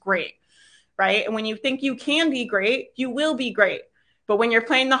it's great, right? And when you think you can be great, you will be great. But when you're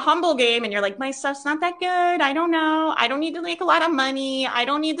playing the humble game and you're like, my stuff's not that good, I don't know, I don't need to make a lot of money, I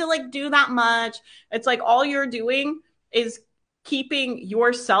don't need to like do that much. It's like all you're doing is keeping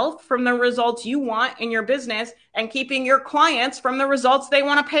yourself from the results you want in your business and keeping your clients from the results they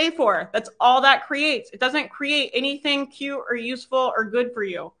want to pay for. That's all that creates. It doesn't create anything cute or useful or good for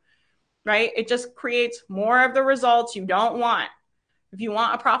you, right? It just creates more of the results you don't want. If you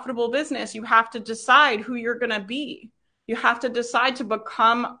want a profitable business, you have to decide who you're going to be. You have to decide to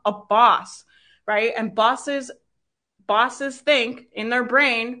become a boss, right? And bosses think in their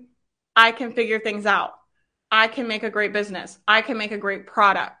brain, I can figure things out. I can make a great business. I can make a great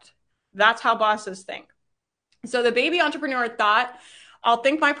product. That's how bosses think. So the baby entrepreneur thought, I'll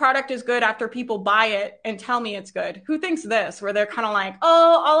think my product is good after people buy it and tell me it's good. Who thinks this? Where they're kind of like,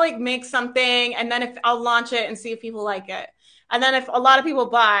 oh, I'll like make something and then if I'll launch it and see if people like it. And then if a lot of people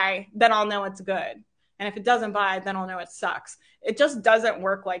buy, then I'll know it's good. And if it doesn't buy, then I'll know it sucks. It just doesn't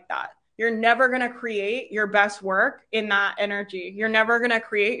work like that. You're never going to create your best work in that energy. You're never going to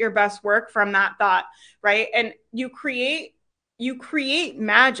create your best work from that thought, right? And you create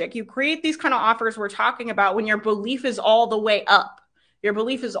magic. You create these kind of offers we're talking about when your belief is all the way up. Your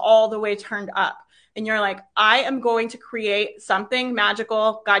belief is all the way turned up. And you're like, I am going to create something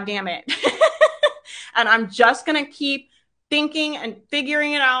magical, God damn it. And I'm just going to keep thinking and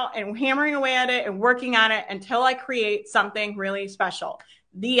figuring it out and hammering away at it and working at it until I create something really special.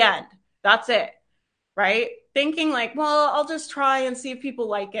 The end. That's it, right? Thinking like, well, I'll just try and see if people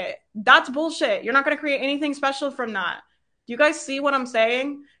like it. That's bullshit. You're not going to create anything special from that. Do you guys see what I'm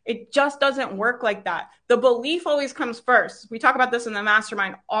saying? It just doesn't work like that. The belief always comes first. We talk about this in the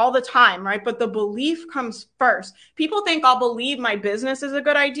mastermind all the time, right? But the belief comes first. People think I'll believe my business is a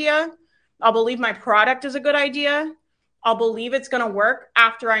good idea. I'll believe my product is a good idea. I'll believe it's going to work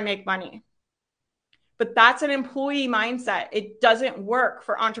after I make money. But that's an employee mindset. It doesn't work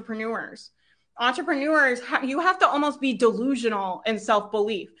for entrepreneurs. Entrepreneurs, you have to almost be delusional in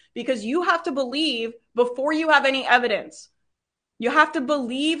self-belief because you have to believe before you have any evidence. You have to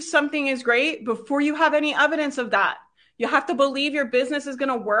believe something is great before you have any evidence of that. You have to believe your business is going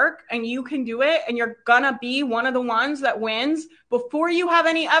to work and you can do it and you're going to be one of the ones that wins before you have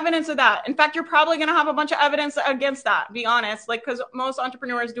any evidence of that. In fact, you're probably going to have a bunch of evidence against that, be honest, like because most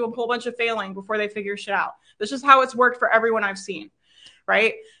entrepreneurs do a whole bunch of failing before they figure shit out. This is how it's worked for everyone I've seen,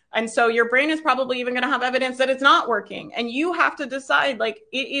 right? And so your brain is probably even going to have evidence that it's not working. And you have to decide, like,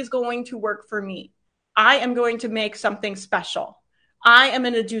 it is going to work for me. I am going to make something special. I am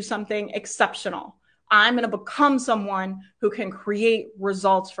going to do something exceptional. I'm going to become someone who can create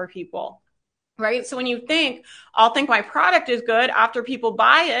results for people, right? So when you think, I'll think my product is good after people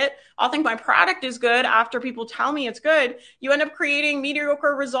buy it, I'll think my product is good after people tell me it's good, you end up creating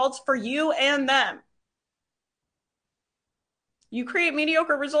mediocre results for you and them. You create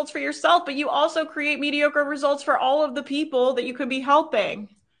mediocre results for yourself, but you also create mediocre results for all of the people that you could be helping.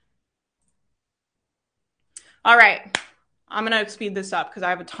 All right. I'm going to speed this up because I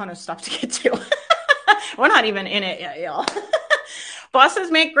have a ton of stuff to get to. We're not even in it yet, y'all.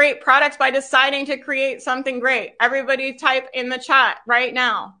 Bosses make great products by deciding to create something great. Everybody type in the chat right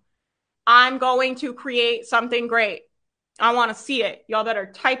now. I'm going to create something great. I want to see it. Y'all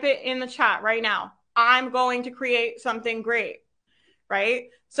better type it in the chat right now. I'm going to create something great, right?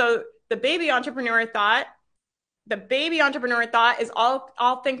 So the baby entrepreneur thought is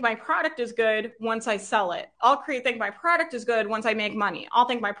I'll think my product is good once I sell it. I'll think my product is good once I make money. I'll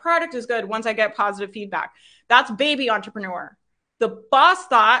think my product is good once I get positive feedback. That's baby entrepreneur. The boss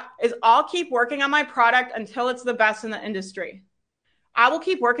thought is I'll keep working on my product until it's the best in the industry. I will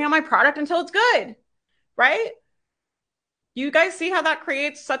keep working on my product until it's good, right? You guys see how that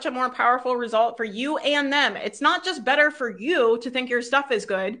creates such a more powerful result for you and them. It's not just better for you to think your stuff is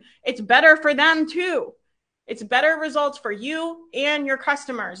good. It's better for them too. It's better results for you and your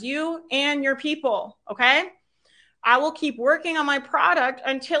customers, you and your people, okay? I will keep working on my product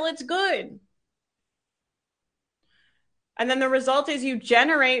until it's good. And then the result is you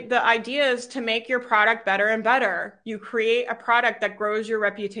generate the ideas to make your product better and better. You create a product that grows your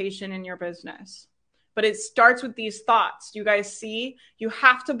reputation in your business. But it starts with these thoughts. You guys see? You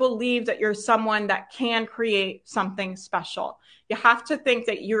have to believe that you're someone that can create something special. You have to think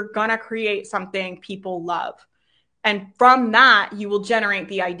that you're going to create something people love. And from that, you will generate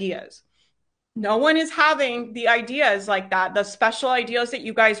the ideas. No one is having the ideas like that, the special ideas that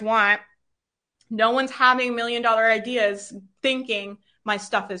you guys want. No one's having $1 million ideas thinking my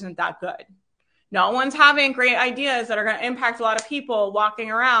stuff isn't that good. No one's having great ideas that are going to impact a lot of people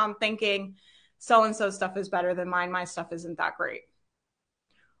walking around thinking so-and-so stuff is better than mine. My stuff isn't that great.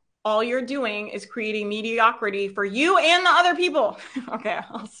 All you're doing is creating mediocrity for you and the other people. Okay,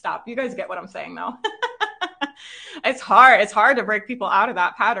 I'll stop. You guys get what I'm saying though. It's hard. It's hard to break people out of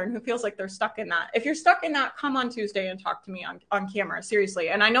that pattern who feels like they're stuck in that. If you're stuck in that, come on Tuesday and talk to me on camera, seriously.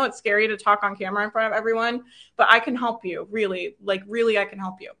 And I know it's scary to talk on camera in front of everyone, but I can help you, really, I can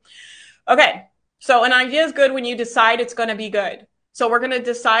help you. Okay, so an idea is good when you decide it's going to be good. So we're going to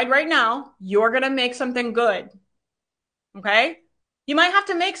decide right now, you're going to make something good, okay? You might have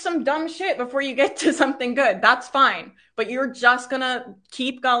to make some dumb shit before you get to something good. That's fine. But you're just going to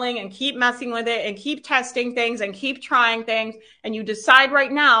keep going and keep messing with it and keep testing things and keep trying things. And you decide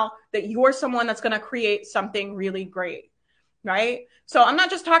right now that you're someone that's going to create something really great, right? So I'm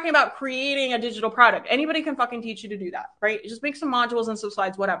not just talking about creating a digital product. Anybody can fucking teach you to do that, right? Just make some modules and some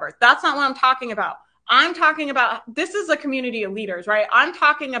slides, whatever. That's not what I'm talking about. I'm talking about, this is a community of leaders, right? I'm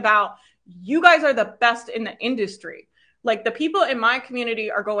talking about you guys are the best in the industry. Like the people in my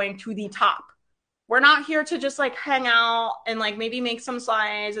community are going to the top. We're not here to just like hang out and like maybe make some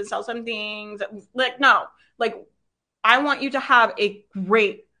slides and sell some things. Like, no, like I want you to have a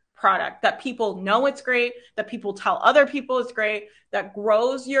great product that people know it's great, that people tell other people it's great, that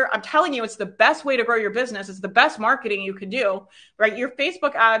grows I'm telling you, it's the best way to grow your business. It's the best marketing you could do, right? Your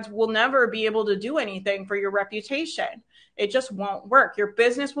Facebook ads will never be able to do anything for your reputation. It just won't work. Your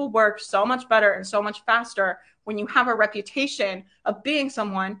business will work so much better and so much faster when you have a reputation of being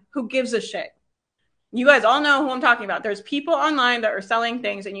someone who gives a shit. You guys all know who I'm talking about. There's people online that are selling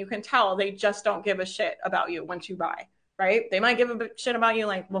things and you can tell they just don't give a shit about you once you buy, right? They might give a shit about you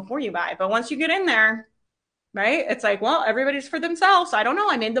like before you buy, but once you get in there, right? It's like, well, everybody's for themselves. I don't know.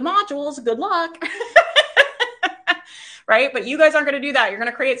 I made the modules. Good luck. Right? But you guys aren't going to do that. You're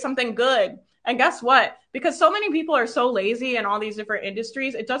going to create something good. And guess what? Because so many people are so lazy in all these different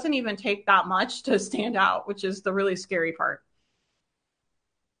industries, it doesn't even take that much to stand out, which is the really scary part.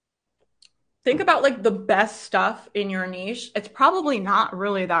 Think about like the best stuff in your niche. It's probably not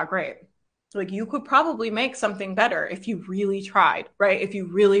really that great. Like you could probably make something better if you really tried, right? If you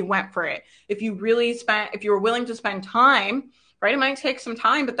really went for it. If you were willing to spend time, right? It might take some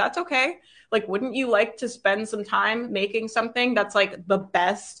time, but that's okay. Like, wouldn't you like to spend some time making something that's like the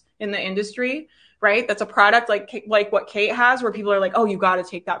best in the industry, right? That's a product like what Kate has, where people are like, oh, you got to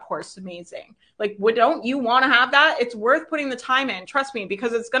take that course. It's amazing. Like, don't you want to have that? It's worth putting the time in. Trust me,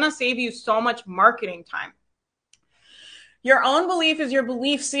 because it's going to save you so much marketing time. Your own belief is your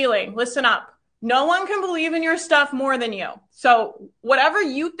belief ceiling. Listen up. No one can believe in your stuff more than you. So whatever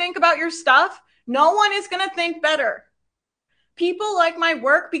you think about your stuff, no one is going to think better. People like my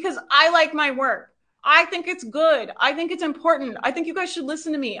work because I like my work. I think it's good. I think it's important. I think you guys should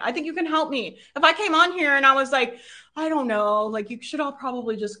listen to me. I think you can help me. If I came on here and I was like, I don't know, like you should all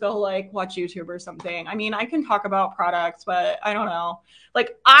probably just go like watch YouTube or something. I mean, I can talk about products, but I don't know.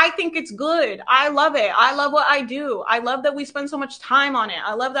 Like, I think it's good. I love it. I love what I do. I love that we spend so much time on it.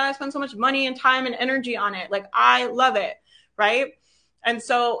 I love that I spend so much money and time and energy on it. Like, I love it. Right? And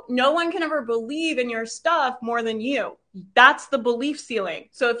so no one can ever believe in your stuff more than you. That's the belief ceiling.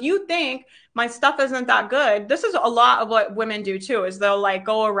 So if you think my stuff isn't that good, this is a lot of what women do too, is they'll like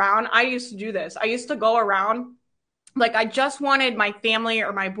go around. I used to do this. I used to go around like I just wanted my family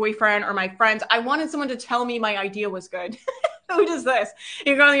or my boyfriend or my friends. I wanted someone to tell me my idea was good. Who does this?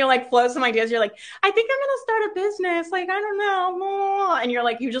 You go and you like float some ideas. You're like, I think I'm gonna start a business. Like, I don't know. And you're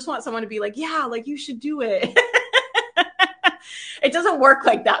like, you just want someone to be like, yeah, like you should do it. It doesn't work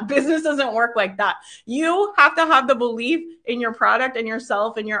like that. Business doesn't work like that. You have to have the belief in your product and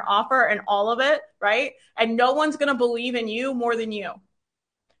yourself and your offer and all of it, right? And no one's gonna believe in you more than you.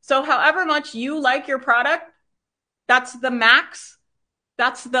 So however much you like your product, that's the max.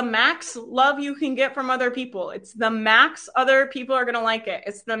 That's the max love you can get from other people. It's the max other people are going to like it.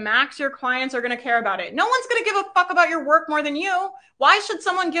 It's the max your clients are going to care about it. No one's going to give a fuck about your work more than you. Why should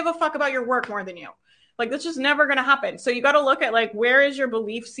someone give a fuck about your work more than you? Like, that's just never going to happen. So you got to look at like, where is your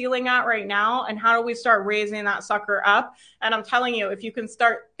belief ceiling at right now? And how do we start raising that sucker up? And I'm telling you, if you can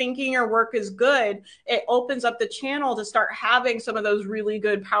start thinking your work is good, it opens up the channel to start having some of those really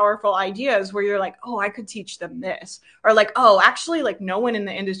good, powerful ideas where you're like, oh, I could teach them this. Or like, oh, actually, like no one in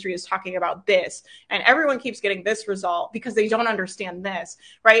the industry is talking about this. And everyone keeps getting this result because they don't understand this,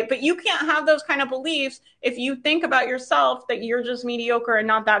 right? But you can't have those kind of beliefs if you think about yourself that you're just mediocre and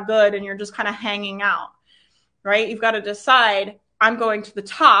not that good and you're just kind of hanging out, right? You've got to decide, I'm going to the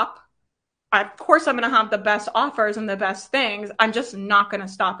top. Of course, I'm going to have the best offers and the best things. I'm just not going to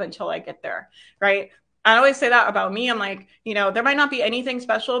stop until I get there, right? I always say that about me. I'm like, you know, there might not be anything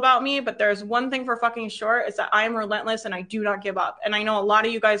special about me, but there's one thing for fucking sure, is that I am relentless and I do not give up. And I know a lot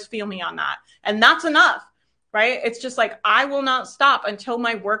of you guys feel me on that. And that's enough, right? It's just like, I will not stop until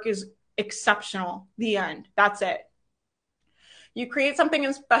my work is exceptional. The end. That's it. You create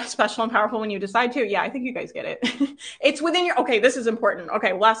something special and powerful when you decide to. Yeah, I think you guys get it. It's within your, okay, this is important.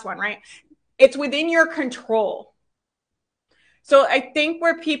 Okay, last one, right? It's within your control. So I think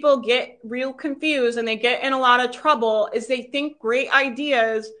where people get real confused and they get in a lot of trouble is they think great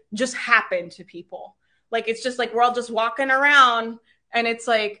ideas just happen to people. Like, it's just like, we're all just walking around and it's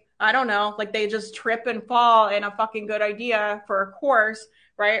like, I don't know, like they just trip and fall in a fucking good idea for a course,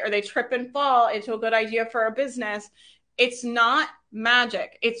 right? Or they trip and fall into a good idea for a business. It's not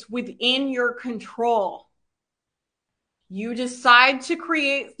magic. It's within your control. You decide to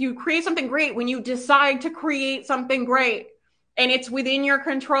create, you create something great when you decide to create something great. And it's within your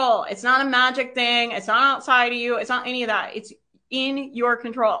control. It's not a magic thing. It's not outside of you. It's not any of that. It's in your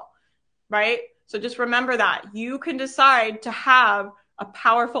control, right? So just remember that. You can decide to have a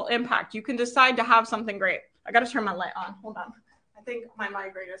powerful impact. You can decide to have something great. I got to turn my light on. Hold on. I think my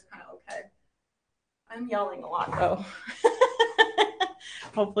migraine is kind of okay. I'm yelling a lot, though.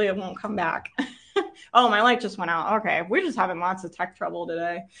 Hopefully it won't come back. Oh, my light just went out. Okay. We're just having lots of tech trouble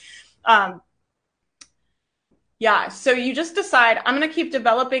today. Yeah, so you just decide, I'm going to keep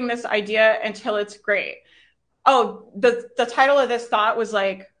developing this idea until it's great. Oh, the title of this thought was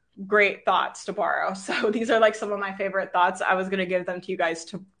like, great thoughts to borrow. So these are like some of my favorite thoughts. I was going to give them to you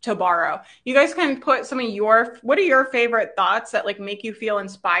guys to borrow. You guys can put some of what are your favorite thoughts that like make you feel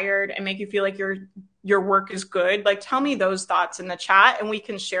inspired and make you feel like your work is good? Like, tell me those thoughts in the chat and we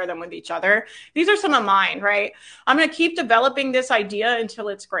can share them with each other. These are some of mine, right? I'm going to keep developing this idea until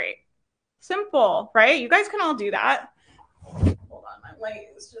it's great. Simple, right? You guys can all do that. Hold on, my light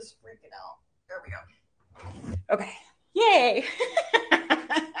is just freaking out. There we go. Okay. Yay.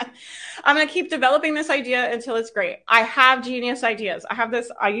 I'm going to keep developing this idea until it's great. I have genius ideas.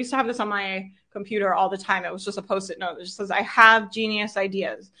 I used to have this on my computer all the time. It was just a post-it note that just says, I have genius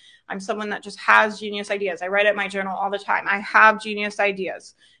ideas. I'm someone that just has genius ideas. I write it in my journal all the time. I have genius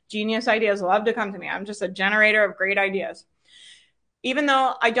ideas. Genius ideas love to come to me. I'm just a generator of great ideas. Even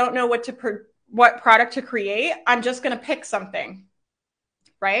though I don't know what product to create, I'm just going to pick something,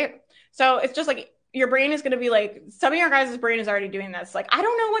 right? So it's just like your brain is going to be like, some of your guys' brain is already doing this. Like, I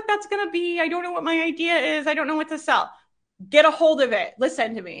don't know what that's going to be. I don't know what my idea is. I don't know what to sell. Get a hold of it.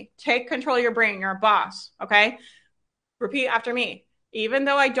 Listen to me. Take control of your brain. You're a boss, okay? Repeat after me. Even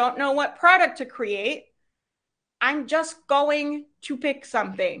though I don't know what product to create, I'm just going to pick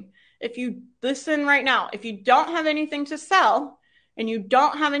something. If you listen right now, if you don't have anything to sell, and you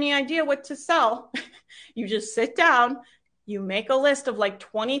don't have any idea what to sell, you just sit down, you make a list of like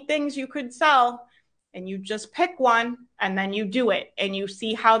 20 things you could sell, and you just pick one, and then you do it, and you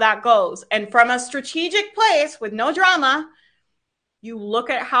see how that goes. And from a strategic place with no drama, you look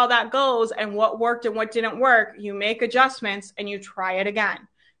at how that goes and what worked and what didn't work. You make adjustments, and you try it again,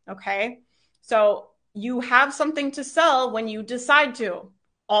 okay? So you have something to sell when you decide to.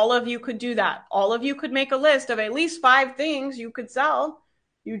 All of you could do that. All of you could make a list of at least 5 things you could sell.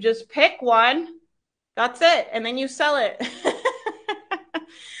 You just pick one. That's it. And then you sell it.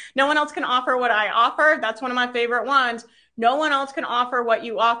 No one else can offer what I offer. That's one of my favorite ones. No one else can offer what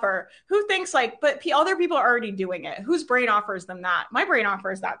you offer. Who thinks like, but other people are already doing it? Whose brain offers them that? My brain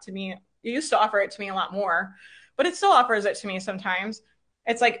offers that to me. It used to offer it to me a lot more, but it still offers it to me sometimes.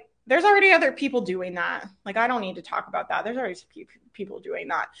 It's like, there's already other people doing that. Like, I don't need to talk about that. There's already people doing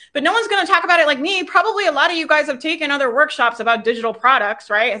that, but no one's going to talk about it like me. Probably a lot of you guys have taken other workshops about digital products,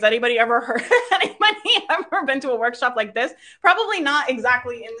 right? Has anybody ever heard, anybody ever been to a workshop like this? Probably not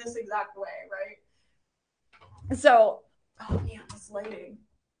exactly in this exact way, right? So, oh man, this lighting.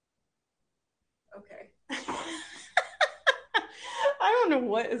 Okay. I don't know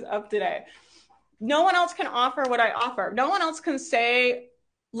what is up today. No one else can offer what I offer. No one else can say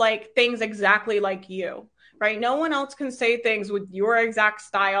like things exactly like you, right? No one else can say things with your exact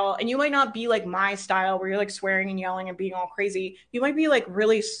style. And you might not be like my style where you're like swearing and yelling and being all crazy. You might be like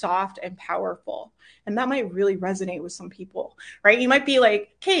really soft and powerful. And that might really resonate with some people, right? You might be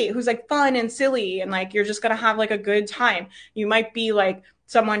like Kate, who's like fun and silly and like you're just going to have like a good time. You might be like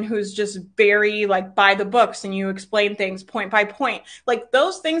someone who's just very like by the books and you explain things point by point. Like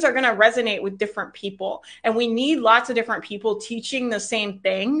those things are going to resonate with different people. And we need lots of different people teaching the same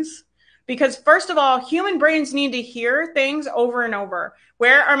things. Because first of all, human brains need to hear things over and over.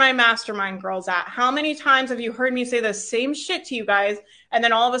 Where are my mastermind girls at? How many times have you heard me say the same shit to you guys? And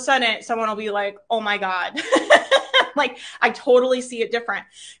then all of a sudden someone will be like, oh my God. Like I totally see it different.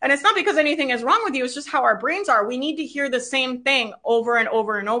 And it's not because anything is wrong with you. It's just how our brains are. We need to hear the same thing over and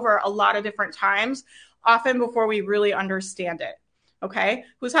over and over a lot of different times, often before we really understand it. Okay.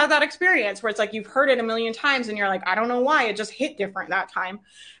 Who's had that experience where it's like you've heard it a million times and you're like, I don't know why it just hit different that time.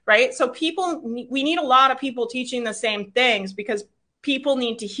 Right. So we need a lot of people teaching the same things because people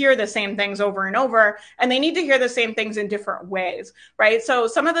need to hear the same things over and over, and they need to hear the same things in different ways, right? So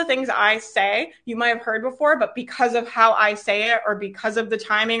some of the things I say, you might have heard before, but because of how I say it or because of the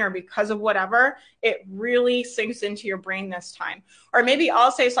timing or because of whatever, it really sinks into your brain this time. Or maybe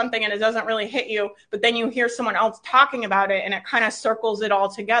I'll say something and it doesn't really hit you, but then you hear someone else talking about it and it kind of circles it all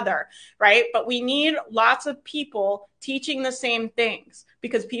together, right? But we need lots of people teaching the same things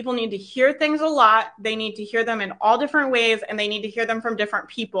because people need to hear things a lot. They need to hear them in all different ways and they need to hear them from different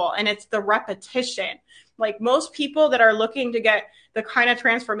people. And it's the repetition. Like most people that are looking to get the kind of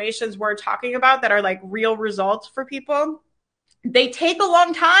transformations we're talking about that are like real results for people, they take a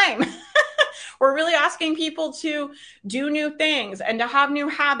long time. We're really asking people to do new things and to have new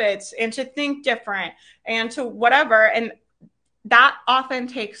habits and to think different and to whatever. And that often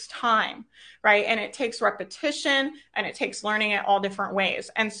takes time, right? And it takes repetition and it takes learning it all different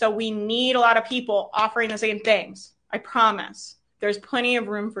ways. And so we need a lot of people offering the same things. I promise. There's plenty of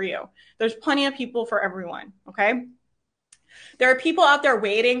room for you. There's plenty of people for everyone, okay? There are people out there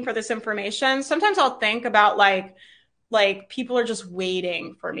waiting for this information. Sometimes I'll think about like people are just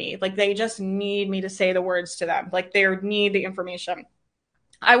waiting for me. Like they just need me to say the words to them. Like they need the information.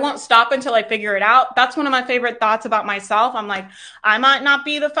 I won't stop until I figure it out. That's one of my favorite thoughts about myself. I'm like, I might not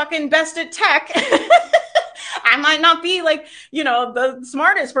be the fucking best at tech. I might not be like, you know, the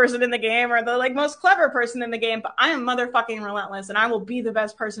smartest person in the game or the like most clever person in the game, but I am motherfucking relentless and I will be the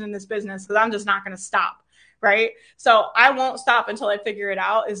best person in this business because I'm just not going to stop. Right. So I won't stop until I figure it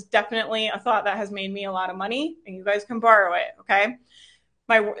out is definitely a thought that has made me a lot of money and you guys can borrow it. Okay.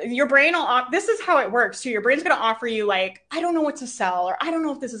 Your brain will, this is how it works too. Your brain's going to offer you like, I don't know what to sell, or I don't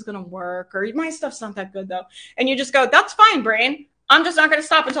know if this is going to work, or my stuff's not that good though. And you just go, that's fine, brain. I'm just not going to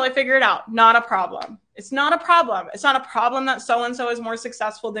stop until I figure it out. Not a problem. It's not a problem. It's not a problem that so-and-so is more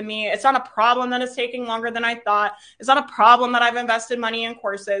successful than me. It's not a problem that it's taking longer than I thought. It's not a problem that I've invested money in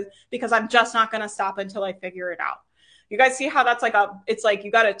courses because I'm just not going to stop until I figure it out. You guys see how that's like it's like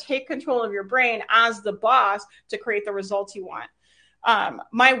you got to take control of your brain as the boss to create the results you want.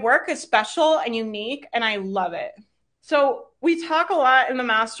 My work is special and unique and I love it. So we talk a lot in the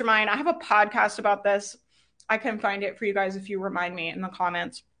mastermind. I have a podcast about this. I can find it for you guys if you remind me in the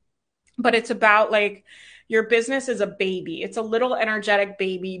comments. But it's about like your business is a baby. It's a little energetic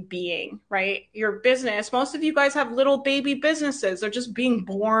baby being, right? Your business, most of you guys have little baby businesses. They're just being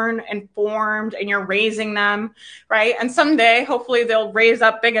born and formed and you're raising them, right? And someday, hopefully they'll raise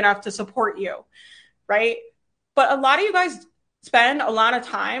up big enough to support you, right? But a lot of you guys spend a lot of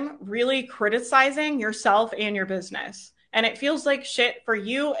time really criticizing yourself and your business. And it feels like shit for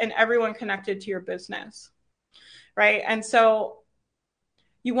you and everyone connected to your business, right? And so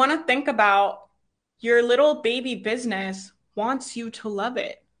you want to think about your little baby business wants you to love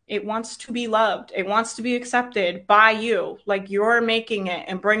it. It wants to be loved. It wants to be accepted by you. Like you're making it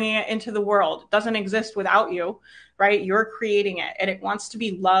and bringing it into the world. It doesn't exist without you, right? You're creating it and it wants to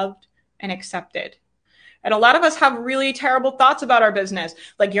be loved and accepted. And a lot of us have really terrible thoughts about our business.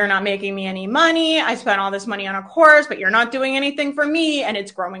 Like, you're not making me any money. I spent all this money on a course, but you're not doing anything for me. And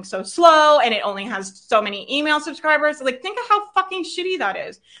it's growing so slow. And it only has so many email subscribers. Like, think of how fucking shitty that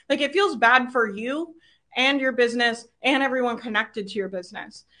is. Like, it feels bad for you and your business and everyone connected to your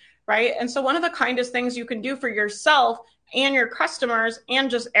business, right? And so one of the kindest things you can do for yourself and your customers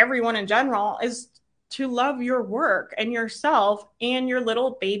and just everyone in general is to love your work and yourself and your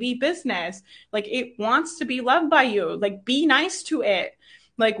little baby business. Like, it wants to be loved by you. Like, be nice to it.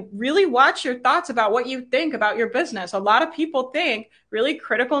 Like, really watch your thoughts about what you think about your business. A lot of people think really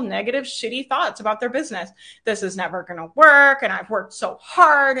critical, negative, shitty thoughts about their business. This is never going to work. And I've worked so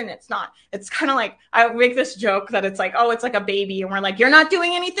hard and it's not. It's kind of like, I make this joke that it's like, oh, it's like a baby. And we're like, you're not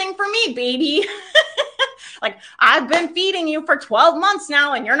doing anything for me, baby. Like, I've been feeding you for 12 months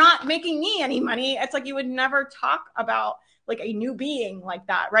now and you're not making me any money. It's like you would never talk about like a new being like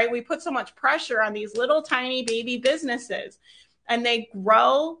that, right? We put so much pressure on these little tiny baby businesses and they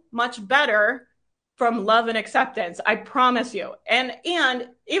grow much better from love and acceptance. I promise you. And even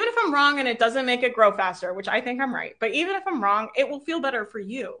if I'm wrong and it doesn't make it grow faster, which I think I'm right, but even if I'm wrong, it will feel better for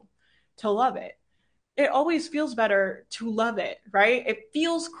you to love it. It always feels better to love it, right? It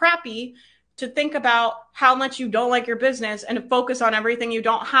feels crappy to think about how much you don't like your business and to focus on everything you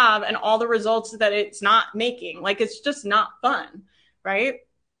don't have and all the results that it's not making. Like, it's just not fun, right?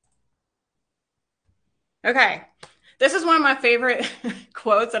 Okay. This is one of my favorite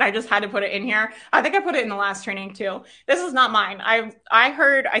quotes and I just had to put it in here. I think I put it in the last training too. This is not mine. I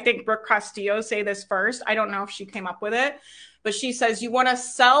heard, I think Brooke Castillo say this first. I don't know if she came up with it, but she says, you want to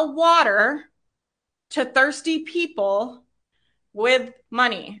sell water to thirsty people with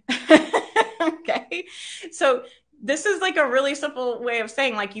money. Okay. So this is like a really simple way of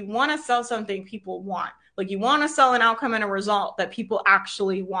saying, like, you want to sell something people want. Like, you want to sell an outcome and a result that people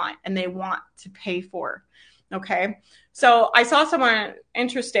actually want and they want to pay for. Okay. So I saw someone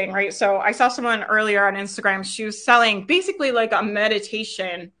interesting, right? So I saw someone earlier on Instagram. She was selling basically like a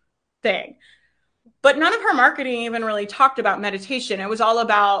meditation thing, but none of her marketing even really talked about meditation. It was all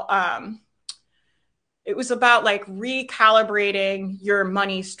about, like recalibrating your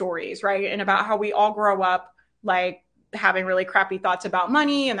money stories, right? And about how we all grow up like having really crappy thoughts about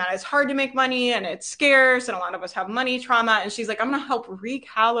money and that it's hard to make money and it's scarce and a lot of us have money trauma. And she's like, I'm going to help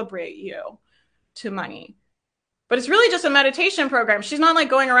recalibrate you to money. But it's really just a meditation program. She's not like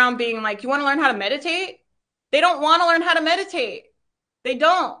going around being like, you want to learn how to meditate? They don't want to learn how to meditate. They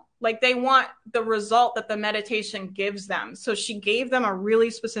don't. Like, they want the result that the meditation gives them. So she gave them a really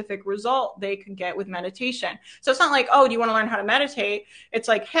specific result they could get with meditation. So it's not like, oh, do you want to learn how to meditate? It's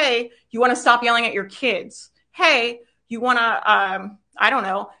like, hey, you want to stop yelling at your kids. Hey, you want to, I don't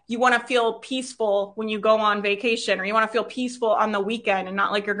know, you want to feel peaceful when you go on vacation, or you want to feel peaceful on the weekend and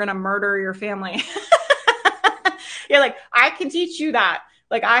not like you're going to murder your family. You're like, I can teach you that.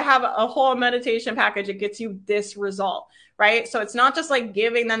 Like, I have a whole meditation package. It gets you this result, right? So it's not just like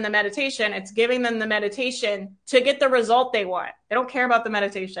giving them the meditation. It's giving them the meditation to get the result they want. They don't care about the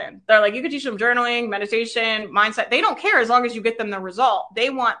meditation. They're like, you could teach them journaling, meditation, mindset. They don't care as long as you get them the result. They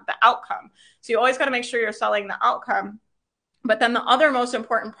want the outcome. So you always got to make sure you're selling the outcome. But then the other most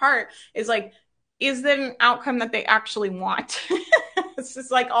important part is like, is that an outcome that they actually want? It's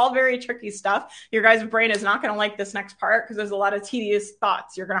just like all very tricky stuff. Your guys' brain is not going to like this next part because there's a lot of tedious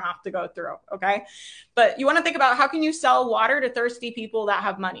thoughts you're going to have to go through. Okay. But you want to think about, how can you sell water to thirsty people that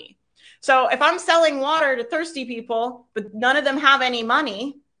have money? So if I'm selling water to thirsty people, but none of them have any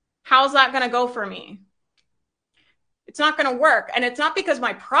money, how's that going to go for me? It's not going to work. And it's not because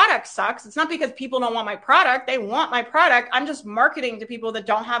my product sucks. It's not because people don't want my product. They want my product. I'm just marketing to people that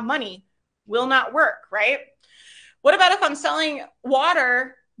don't have money. Will not work, right? What about if I'm selling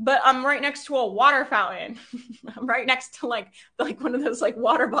water, but I'm right next to a water fountain? I'm right next to like one of those like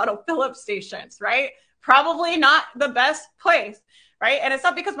water bottle fill-up stations, right? Probably not the best place, right? And it's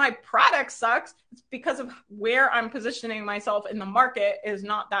not because my product sucks. It's because of where I'm positioning myself in the market is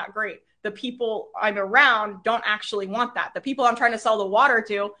not that great. The people I'm around don't actually want that. The people I'm trying to sell the water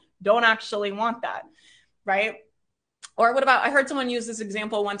to don't actually want that, right? Or what about, I heard someone use this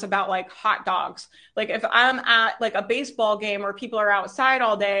example once about like hot dogs. Like, if I'm at like a baseball game where people are outside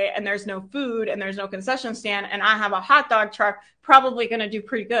all day and there's no food and there's no concession stand and I have a hot dog truck, probably going to do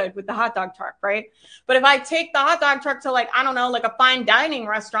pretty good with the hot dog truck, right? But if I take the hot dog truck to like, I don't know, like a fine dining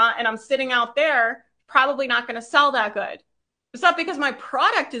restaurant and I'm sitting out there, probably not going to sell that good. It's not because my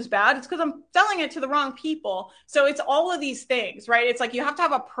product is bad. It's because I'm selling it to the wrong people. So it's all of these things, right? It's like you have to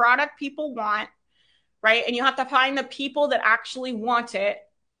have a product people want, right? And you have to find the people that actually want it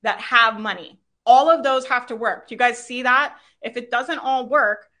that have money. All of those have to work. Do you guys see that? If it doesn't all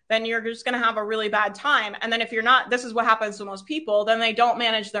work, then you're just going to have a really bad time. And then if you're not, this is what happens to most people, then they don't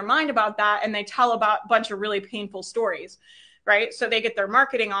manage their mind about that and they tell about a bunch of really painful stories, right? So they get their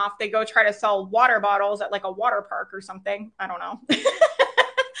marketing off. They go try to sell water bottles at like a water park or something. I don't know.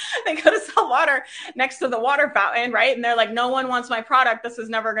 They go to sell water next to the water fountain, right? And they're like, no one wants my product. This is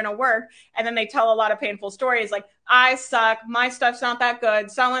never going to work. And then they tell a lot of painful stories like, I suck. My stuff's not that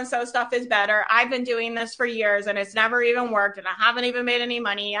good. So-and-so stuff is better. I've been doing this for years and it's never even worked. And I haven't even made any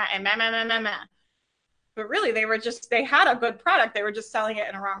money yet. And but really they had a good product. They were just selling it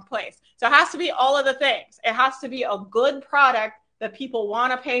in a wrong place. So it has to be all of the things. It has to be a good product that people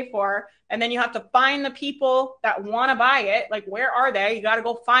want to pay for. And then you have to find the people that want to buy it. Like, where are they? You got to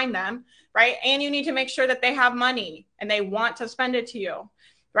go find them, right? And you need to make sure that they have money and they want to spend it to you,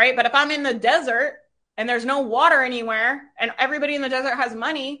 right? But if I'm in the desert and there's no water anywhere and everybody in the desert has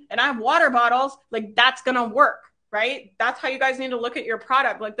money and I have water bottles, like that's going to work, right? That's how you guys need to look at your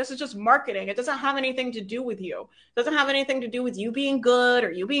product. Like, this is just marketing. It doesn't have anything to do with you. It doesn't have anything to do with you being good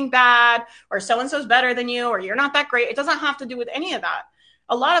or you being bad or so-and-so's better than you or you're not that great. It doesn't have to do with any of that.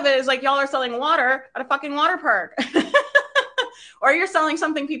 A lot of it is like y'all are selling water at a fucking water park or you're selling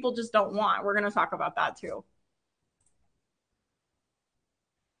something people just don't want. We're going to talk about that too.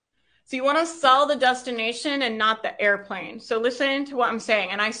 So you want to sell the destination and not the airplane. So listen to what I'm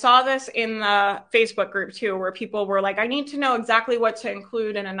saying. And I saw this in the Facebook group too, where people were like, I need to know exactly what to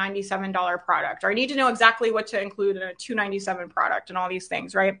include in a $97 product, or I need to know exactly what to include in a $297 product and all these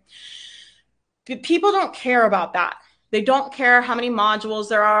things, right? People don't care about that. They don't care how many modules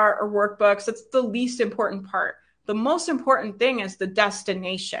there are or workbooks. It's the least important part. The most important thing is the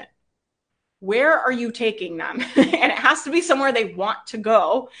destination. Where are you taking them? And it has to be somewhere they want to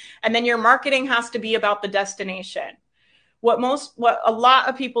go. And then your marketing has to be about the destination. What a lot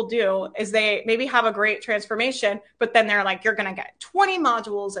of people do is they maybe have a great transformation, but then they're like, you're going to get 20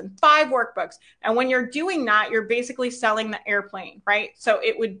 modules and 5 workbooks. And when you're doing that, you're basically selling the airplane, right? So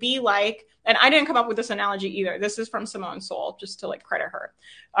it would be like, and I didn't come up with this analogy either. This is from Simone Seol, just to like credit her.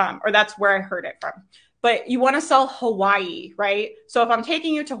 Or that's where I heard it from. But you want to sell Hawaii, right? So if I'm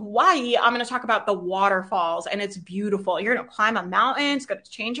taking you to Hawaii, I'm going to talk about the waterfalls and it's beautiful. You're going to climb a mountain. It's going to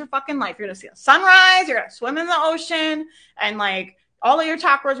change your fucking life. You're going to see a sunrise. You're going to swim in the ocean and like all of your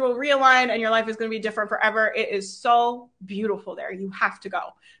chakras will realign and your life is going to be different forever. It is so beautiful there. You have to go,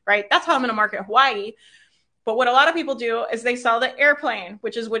 right? That's how I'm going to market Hawaii. But what a lot of people do is they sell the airplane,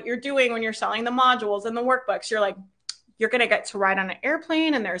 which is what you're doing when you're selling the modules and the workbooks. You're like, you're going to get to ride on an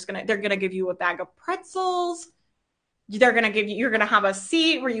airplane and they're going to give you a bag of pretzels. You're going to have a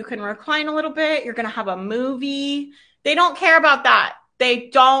seat where you can recline a little bit. You're going to have a movie. They don't care about that. They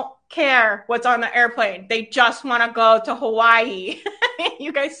don't care what's on the airplane. They just want to go to Hawaii.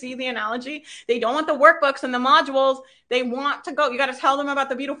 You guys see the analogy? They don't want the workbooks and the modules. They want to go. You got to tell them about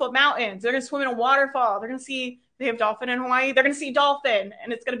the beautiful mountains. They're going to swim in a waterfall. They're going to see, they have dolphin in Hawaii. They're going to see dolphin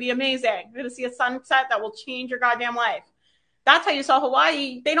and it's going to be amazing. They're going to see a sunset that will change your goddamn life. That's how you sell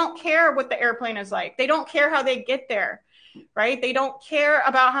Hawaii. They don't care what the airplane is like. They don't care how they get there, right? They don't care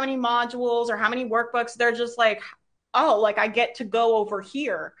about how many modules or how many workbooks. They're just like, oh, like I get to go over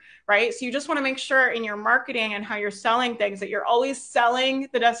here, right? So you just want to make sure in your marketing and how you're selling things that you're always selling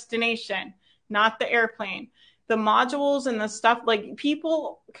the destination, not the airplane. The modules and the stuff, like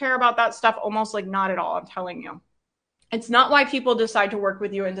people care about that stuff almost like not at all, I'm telling you. It's not why people decide to work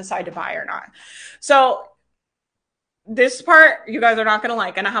with you and decide to buy or not. So this part you guys are not going to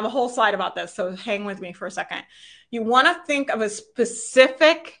like, and I have a whole slide about this, so hang with me for a second. You want to think of a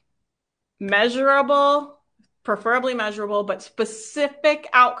specific, measurable, preferably measurable, but specific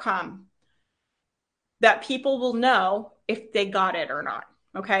outcome that people will know if they got it or not.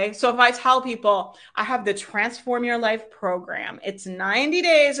 Okay. So if I tell people I have the Transform Your Life program, it's 90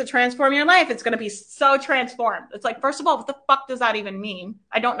 days to transform your life. It's going to be so transformed. It's like, first of all, what the fuck does that even mean?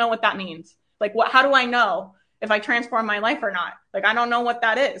 I don't know what that means. Like, how do I know if I transform my life or not? Like, I don't know what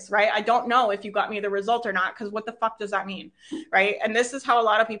that is, right? I don't know if you got me the result or not, because what the fuck does that mean, right? And this is how a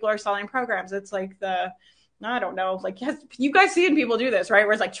lot of people are selling programs. It's like I don't know, like, yes, you guys seeing people do this, right?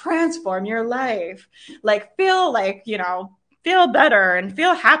 Where it's like, transform your life, like feel like, feel better and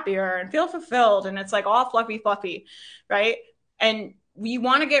feel happier and feel fulfilled. And it's like all fluffy, right? And you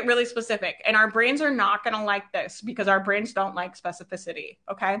want to get really specific, and our brains are not going to like this because our brains don't like specificity.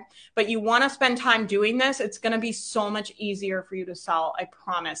 Okay. But you want to spend time doing this. It's going to be so much easier for you to sell. I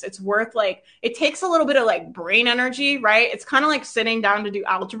promise. It's worth it takes a little bit of brain energy, right? It's kind of like sitting down to do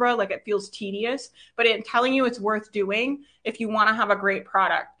algebra. It feels tedious, but telling you it's worth doing if you want to have a great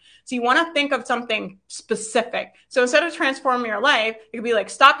product. So you want to think of something specific. So instead of transforming your life, it could be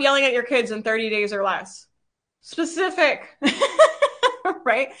stop yelling at your kids in 30 days or less. Specific.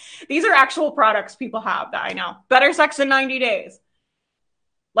 Right? These are actual products people have that I know. Better sex in 90 days.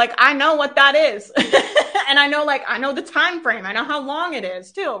 I know what that is. And I know the time frame. I know how long it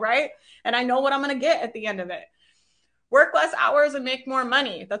is too, right? And I know what I'm going to get at the end of it. Work less hours and make more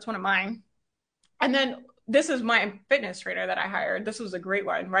money. That's one of mine. And then this is my fitness trainer that I hired. This was a great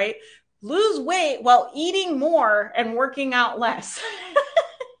one, right? Lose weight while eating more and working out less.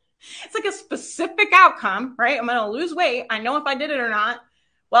 It's a specific outcome, right? I'm going to lose weight. I know if I did it or not,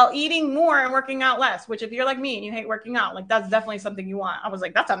 while eating more and working out less, which if you're like me and you hate working out, that's definitely something you want. I was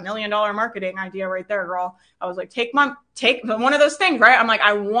that's $1 million marketing idea right there, girl. I was take one of those things, right? I'm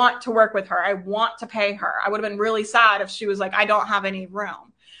I want to work with her. I want to pay her. I would have been really sad if she was I don't have any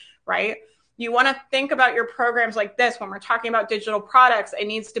room, right? You want to think about your programs like this. When we're talking about digital products, it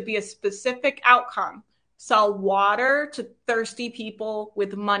needs to be a specific outcome. Sell water to thirsty people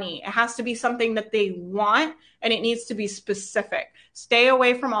with money. It has to be something that they want, and it needs to be specific. Stay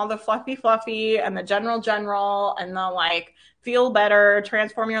away from all the fluffy and the general and the feel better,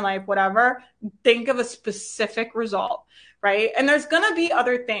 transform your life, whatever. Think of a specific result, right? And there's going to be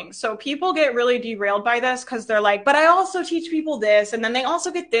other things. So people get really derailed by this because they're but I also teach people this, and then they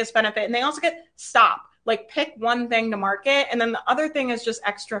also get this benefit, and they also get stop. Pick one thing to market, and then the other thing is just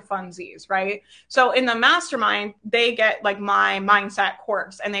extra funsies, right? So in the mastermind, they get my mindset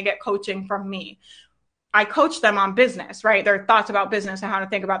course, and they get coaching from me. I coach them on business, right? Their thoughts about business and how to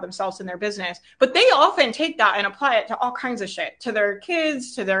think about themselves in their business. But they often take that and apply it to all kinds of shit, to their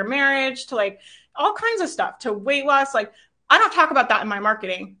kids, to their marriage, to all kinds of stuff, to weight loss. I don't talk about that in my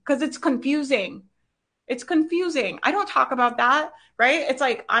marketing because it's confusing. It's confusing. I don't talk about that, right? It's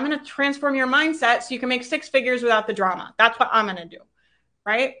I'm going to transform your mindset so you can make 6 figures without the drama. That's what I'm going to do,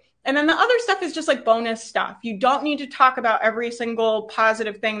 right? And then the other stuff is just bonus stuff. You don't need to talk about every single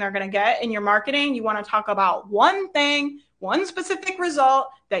positive thing they're going to get in your marketing. You want to talk about one thing, one specific result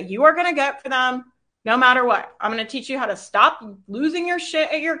that you are going to get for them no matter what. I'm going to teach you how to stop losing your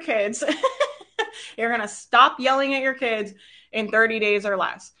shit at your kids. You're going to stop yelling at your kids in 30 days or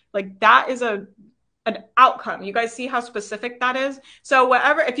less. That is an outcome. You guys see how specific that is? So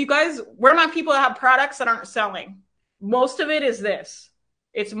if you guys, we're not people that have products that aren't selling. Most of it is this.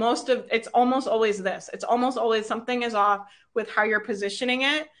 It's almost always this. It's almost always something is off with how you're positioning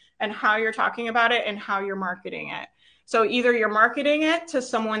it and how you're talking about it and how you're marketing it. So either you're marketing it to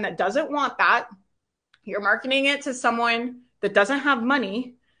someone that doesn't want that, you're marketing it to someone that doesn't have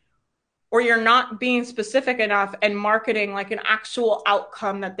money, or you're not being specific enough and marketing an actual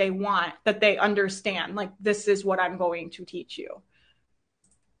outcome that they want, that they understand. This is what I'm going to teach you.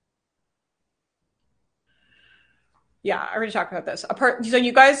 Yeah, I already talked about this. So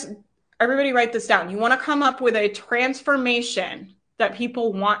you guys, everybody write this down. You want to come up with a transformation that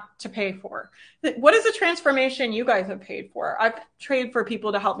people want to pay for. What is the transformation you guys have paid for? I've paid for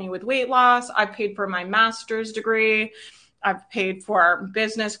people to help me with weight loss. I've paid for my master's degree. I've paid for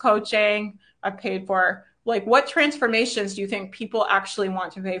business coaching. I've paid for what transformations do you think people actually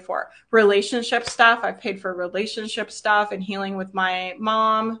want to pay for? Relationship stuff. I've paid for relationship stuff and healing with my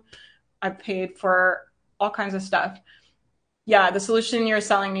mom. I've paid for all kinds of stuff. Yeah, the solution you're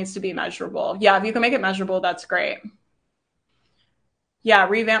selling needs to be measurable. Yeah, if you can make it measurable, that's great. Yeah,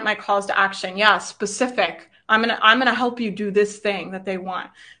 revamp my calls to action. Yeah, specific. I'm gonna help you do this thing that they want.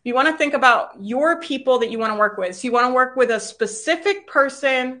 You want to think about your people that you want to work with. So you want to work with a specific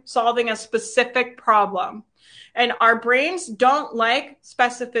person solving a specific problem. And our brains don't like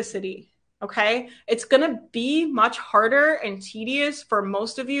specificity. Okay. It's going to be much harder and tedious for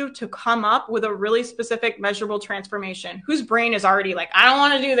most of you to come up with a really specific measurable transformation. Whose brain is already I don't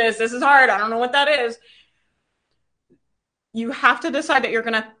want to do this. This is hard. I don't know what that is. You have to decide that you're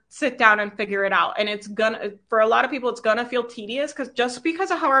going to sit down and figure it out. And for a lot of people, it's going to feel tedious because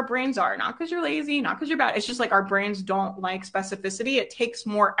of how our brains are, not because you're lazy, not because you're bad. It's just our brains don't like specificity. It takes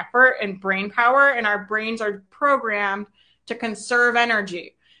more effort and brain power, and our brains are programmed to conserve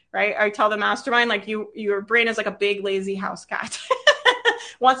energy, right? I tell the mastermind, your brain is a big lazy house cat.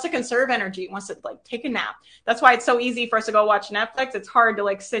 Wants to conserve energy, wants to take a nap. That's why it's so easy for us to go watch Netflix. It's hard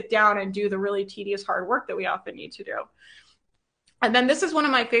to sit down and do the really tedious hard work that we often need to do. And then this is one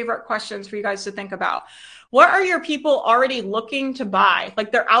of my favorite questions for you guys to think about. What are your people already looking to buy?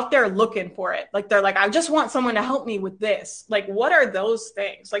 Like they're out there looking for it. Like they're like, I just want someone to help me with this. Like, what are those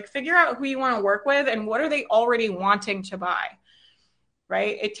things? Like figure out who you want to work with and what are they already wanting to buy,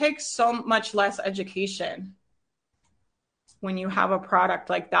 right? It takes so much less education when you have a product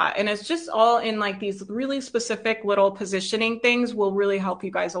like that. And it's just all in like these really specific little positioning things will really help you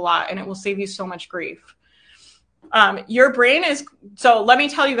guys a lot and it will save you so much grief. Your brain is, so let me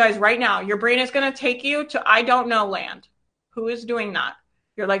tell you guys right now, your brain is going to take you to I don't know land. Who is doing that?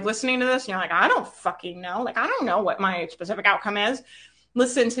 You're like listening to this and you're like, I don't fucking know. Like, I don't know what my specific outcome is.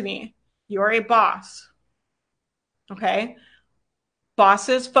 Listen to me. You're a boss. Okay.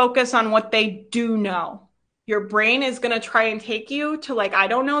 Bosses focus on what they do know. Your brain is going to try and take you to like, I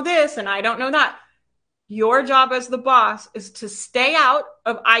don't know this and I don't know that. Your job as the boss is to stay out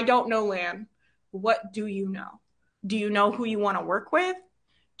of I don't know land. What do you know? Do you know who you want to work with?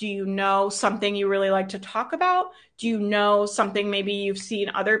 Do you know something you really like to talk about? Do you know something maybe you've seen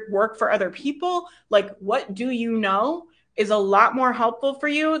other work for other people? Like, what do you know is a lot more helpful for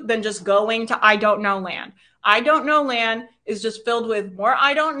you than just going to I don't know land. I don't know land is just filled with more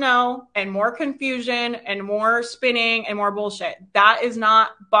I don't know and more confusion and more spinning and more bullshit. That is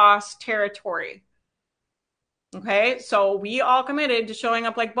not boss territory. Okay, so we all committed to showing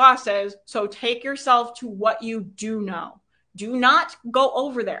up like bosses. So take yourself to what you do know. Do not go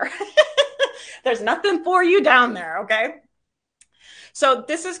over there. There's nothing for you down there, okay? So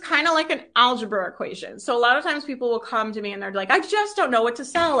this is kind of like an algebra equation. So a lot of times people will come to me and they're like, I just don't know what to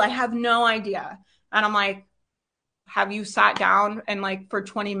sell. I have no idea. And I'm like, have you sat down and like for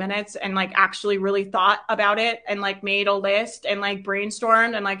 20 minutes and like actually really thought about it and like made a list and like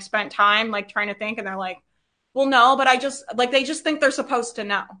brainstormed and like spent time like trying to think? And they're like, well, no, but I just like, they just think they're supposed to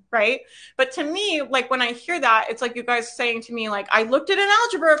know. Right. But to me, like when I hear that, it's like you guys saying to me, like, I looked at an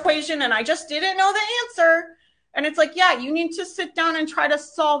algebra equation and I just didn't know the answer. And it's like, yeah, you need to sit down and try to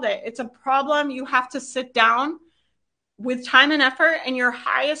solve it. It's a problem. You have to sit down with time and effort and your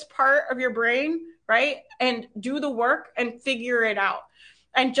highest part of your brain, right? And do the work and figure it out.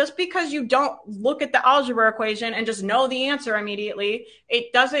 And just because you don't look at the algebra equation and just know the answer immediately,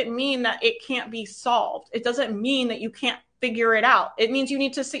 it doesn't mean that it can't be solved. It doesn't mean that you can't figure it out. It means you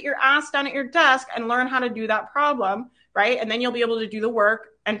need to sit your ass down at your desk and learn how to do that problem, right? And then you'll be able to do the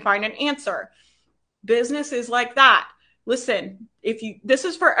work and find an answer. Business is like that. Listen, this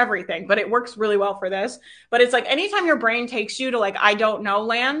is for everything, but it works really well for this. But it's like anytime your brain takes you to like, I don't know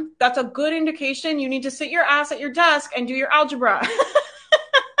land, that's a good indication you need to sit your ass at your desk and do your algebra.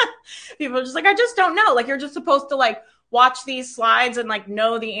 People are just like, I just don't know. Like, you're just supposed to like watch these slides and like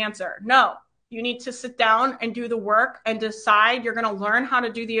know the answer. No, you need to sit down and do the work and decide you're going to learn how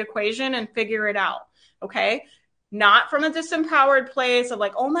to do the equation and figure it out. Okay. Not from a disempowered place of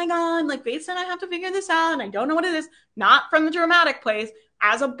like, oh my God, like Faith said, I have to figure this out and I don't know what it is. Not from the dramatic place.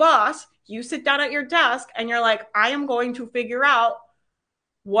 As a boss, you sit down at your desk and you're like, I am going to figure out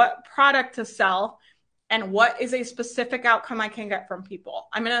what product to sell and what is a specific outcome I can get from people.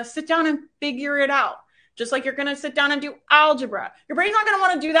 I'm going to sit down and figure it out. Just like you're going to sit down and do algebra. Your brain's not going to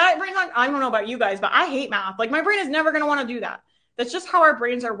want to do that. I don't know about you guys, but I hate math. Like my brain is never going to want to do that. That's just how our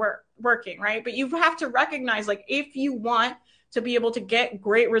brains are working, right? But you have to recognize, like, if you want to be able to get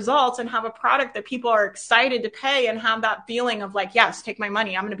great results and have a product that people are excited to pay and have that feeling of like, yes, take my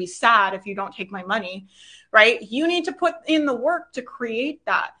money. I'm going to be sad if you don't take my money, right? You need to put in the work to create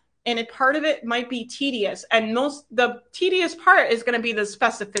that. And a part of it might be tedious. And the tedious part is going to be the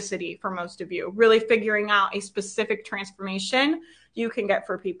specificity for most of you, really figuring out a specific transformation you can get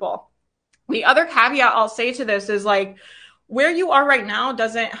for people. The other caveat I'll say to this is like, where you are right now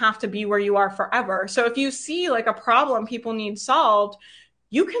doesn't have to be where you are forever. So if you see like a problem people need solved,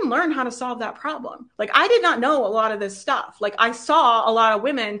 you can learn how to solve that problem. Like I did not know a lot of this stuff. Like I saw a lot of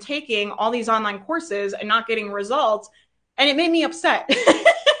women taking all these online courses and not getting results, and it made me upset.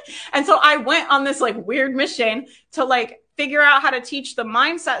 And so I went on this like weird mission to like figure out how to teach the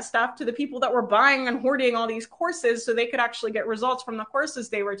mindset stuff to the people that were buying and hoarding all these courses so they could actually get results from the courses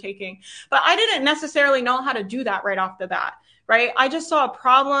they were taking. But I didn't necessarily know how to do that right off the bat, right? I just saw a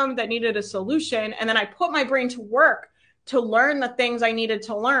problem that needed a solution. And then I put my brain to work to learn the things I needed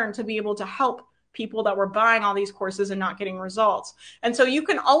to learn to be able to help people that were buying all these courses and not getting results. And so you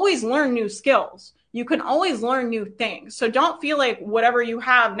can always learn new skills. You can always learn new things. So don't feel like whatever you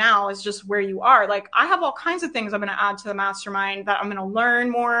have now is just where you are. Like I have all kinds of things I'm going to add to the mastermind that I'm going to learn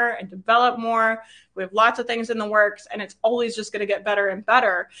more and develop more. We have lots of things in the works and it's always just going to get better and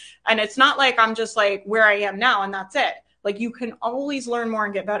better. And it's not like I'm just like where I am now and that's it. Like you can always learn more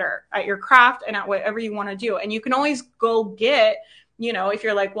and get better at your craft and at whatever you want to do. And you can always go get, if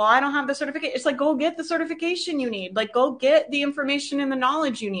you're like, well, I don't have the certificate, it's like, go get the certification you need. Like, go get the information and the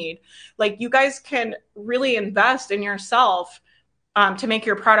knowledge you need. Like, you guys can really invest in yourself to make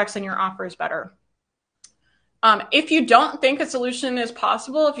your products and your offers better. If you don't think a solution is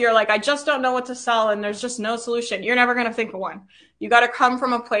possible, if you're like, I just don't know what to sell and there's just no solution, you're never going to think of one. You got to come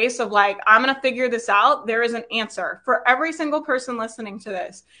from a place of like, I'm going to figure this out. There is an answer for every single person listening to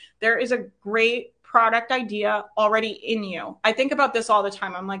this. There is a great product idea already in you. I think about this all the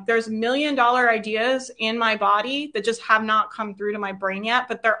time. I'm like, there's $1 million ideas in my body that just have not come through to my brain yet,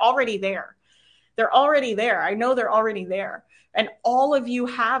 but they're already there. They're already there. I know they're already there. And all of you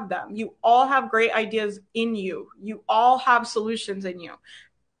have them. You all have great ideas in you. You all have solutions in you.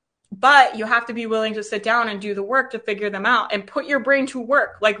 But you have to be willing to sit down and do the work to figure them out and put your brain to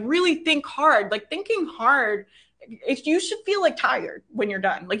work. Like, really think hard. Like, thinking hard, if you should feel like tired when you're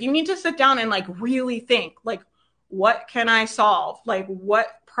done. Like, you need to sit down and like really think, like, what can I solve? Like, what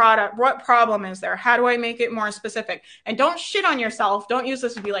problem is there? How do I make it more specific? And don't shit on yourself. Don't use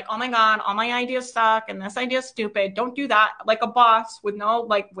this to be like, oh my God, all my ideas suck and this idea is stupid. Don't do that. Like a boss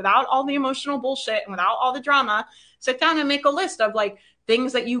without all the emotional bullshit and without all the drama, sit down and make a list of like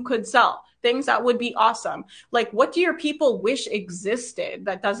things that you could sell, things that would be awesome. Like, what do your people wish existed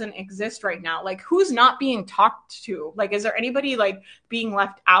that doesn't exist right now? Like, who's not being talked to? Like, is there anybody like being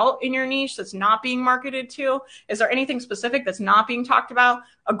left out in your niche that's not being marketed to? Is there anything specific that's not being talked about?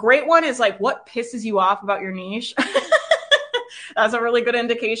 A great one is like, what pisses you off about your niche? That's a really good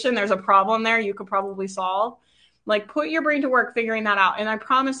indication. There's a problem there you could probably solve. Like, put your brain to work figuring that out. And I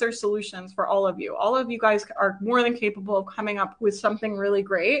promise there's solutions for all of you. All of you guys are more than capable of coming up with something really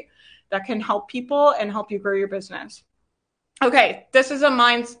great that can help people and help you grow your business. Okay, this is a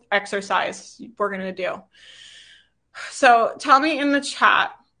mind exercise we're going to do. So tell me in the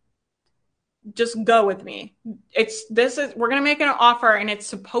chat, just go with me. We're going to make an offer and it's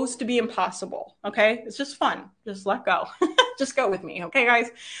supposed to be impossible. Okay. It's just fun. Just let go. Just go with me. Okay,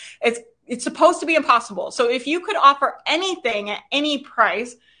 guys. It's supposed to be impossible. So if you could offer anything at any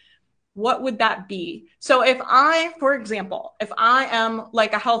price, what would that be? So for example, if I am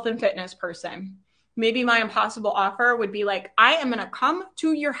like a health and fitness person, maybe my impossible offer would be like, I am going to come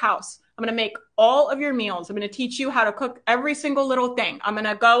to your house. I'm going to make all of your meals. I'm going to teach you how to cook every single little thing. I'm going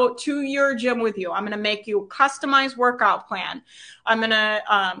to go to your gym with you. I'm going to make you a customized workout plan. I'm going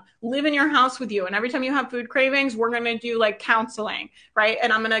to live in your house with you. And every time you have food cravings, we're going to do like counseling, right?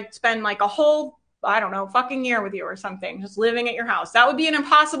 And I'm going to spend like a whole, I don't know, fucking year with you or something, just living at your house. That would be an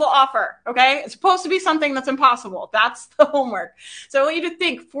impossible offer. Okay. It's supposed to be something that's impossible. That's the homework. So I want you to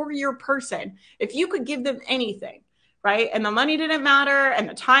think for your person, if you could give them anything, right? And the money didn't matter and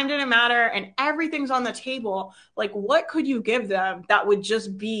the time didn't matter and everything's on the table. Like, what could you give them that would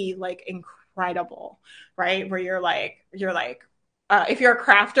just be like incredible, right? Where you're like, if you're a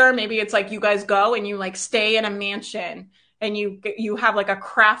crafter, maybe it's like you guys go and you like stay in a mansion and you have like a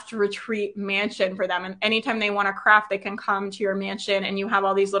craft retreat mansion for them. And anytime they want to craft, they can come to your mansion and you have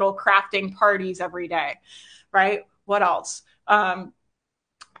all these little crafting parties every day, right? What else?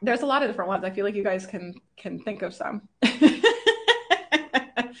 There's a lot of different ones. I feel like you guys can think of some.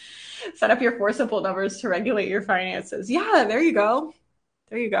 Set up your 4 simple numbers to regulate your finances. Yeah, there you go.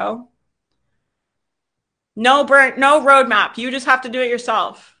 There you go. No roadmap. You just have to do it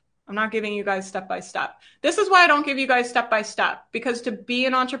yourself. I'm not giving you guys step by step. This is why I don't give you guys step by step, because to be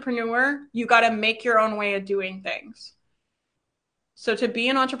an entrepreneur, you got to make your own way of doing things. So to be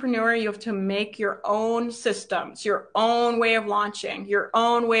an entrepreneur, you have to make your own systems, your own way of launching, your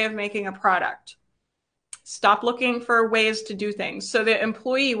own way of making a product. Stop looking for ways to do things. So the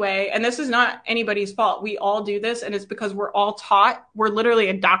employee way, and this is not anybody's fault. We all do this, and it's because we're all taught, we're literally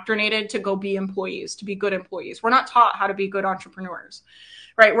indoctrinated to go be employees, to be good employees. We're not taught how to be good entrepreneurs,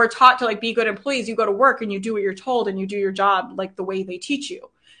 right? We're taught to like be good employees. You go to work and you do what you're told and you do your job like the way they teach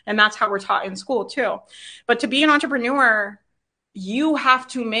you. And that's how we're taught in school too. But to be an entrepreneur, you have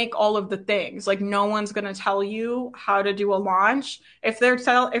to make all of the things. Like, no one's going to tell you how to do a launch. If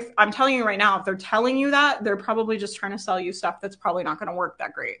I'm telling you right now, if they're telling you that, they're probably just trying to sell you stuff that's probably not going to work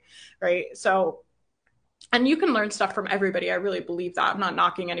that great, right? So, and you can learn stuff from everybody. I really believe that. I'm not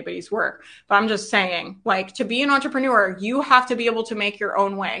knocking anybody's work, but I'm just saying, like, to be an entrepreneur, you have to be able to make your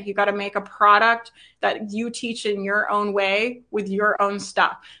own way. You got to make a product that you teach in your own way with your own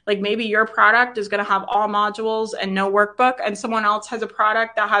stuff. Like, maybe your product is going to have all modules and no workbook, and someone else has a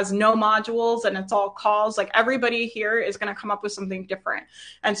product that has no modules and it's all calls. Like, everybody here is going to come up with something different.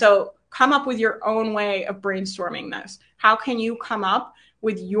 And so come up with your own way of brainstorming this. How can you come up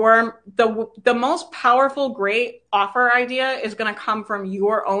with the most powerful, great offer idea is going to come from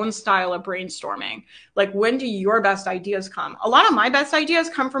your own style of brainstorming. Like, when do your best ideas come? A lot of my best ideas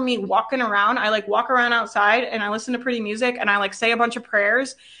come from me walking around. I like walk around outside and I listen to pretty music and I like say a bunch of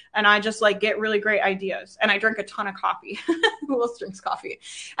prayers and I just like get really great ideas and I drink a ton of coffee. Who else drinks coffee?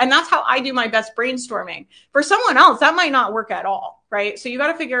 And that's how I do my best brainstorming. For someone else, that might not work at all, right? So you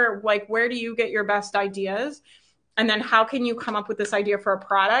got to figure, like, where do you get your best ideas? And then how can you come up with this idea for a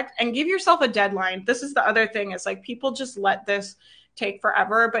product and give yourself a deadline? This is the other thing, is like, people just let this take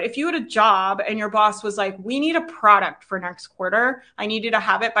forever. But if you had a job and your boss was like, we need a product for next quarter, I need you to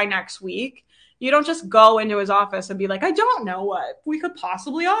have it by next week. You don't just go into his office and be like, I don't know what we could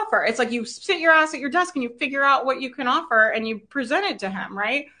possibly offer. It's like, you sit your ass at your desk and you figure out what you can offer and you present it to him,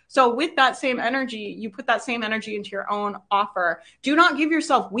 right? So with that same energy, you put that same energy into your own offer. Do not give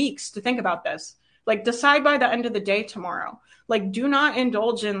yourself weeks to think about this. Like, decide by the end of the day tomorrow. Like, do not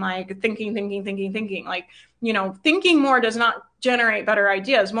indulge in like thinking. Like, you know, thinking more does not generate better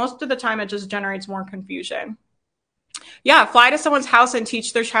ideas. Most of the time it just generates more confusion. Yeah, fly to someone's house and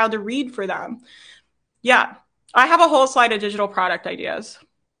teach their child to read for them. Yeah, I have a whole slide of digital product ideas.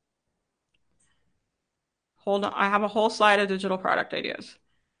 Hold on, I have a whole slide of digital product ideas.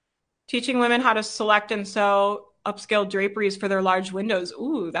 Teaching women how to select and sew upscale draperies for their large windows.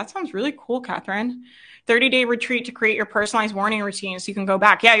 Ooh, that sounds really cool, Catherine. 30-day retreat to create your personalized morning routine so you can go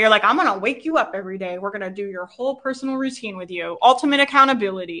back. Yeah, you're like, I'm going to wake you up every day. We're going to do your whole personal routine with you. Ultimate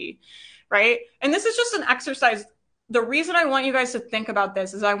accountability, right? And this is just an exercise. The reason I want you guys to think about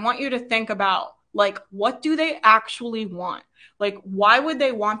this is I want you to think about, like, what do they actually want? Like, why would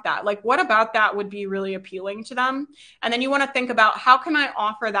they want that? Like, what about that would be really appealing to them? And then you want to think about, how can I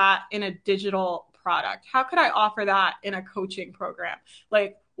offer that in a digital product? How could I offer that in a coaching program?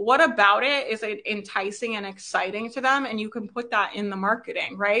 Like, what about it is it enticing and exciting to them? And you can put that in the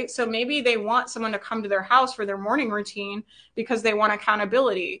marketing, right? So maybe they want someone to come to their house for their morning routine because they want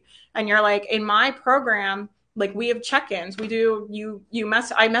accountability. And you're like, in my program, like, we have check-ins. We do,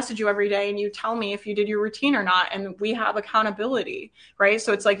 I message you every day and you tell me if you did your routine or not. And we have accountability, right?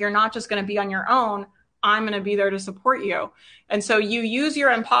 So it's like, you're not just going to be on your own. I'm going to be there to support you. And so you use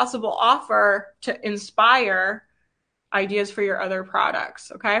your impossible offer to inspire ideas for your other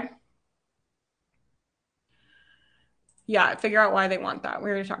products. Okay. Yeah. Figure out why they want that. We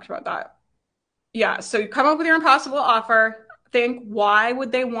already talked about that. Yeah. So you come up with your impossible offer. Think, why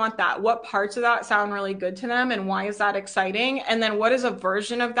would they want that? What parts of that sound really good to them? And why is that exciting? And then what is a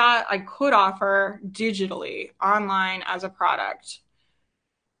version of that I could offer digitally online as a product?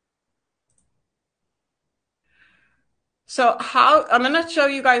 So I'm going to show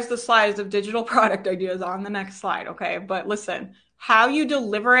you guys the slides of digital product ideas on the next slide. Okay. But listen, how you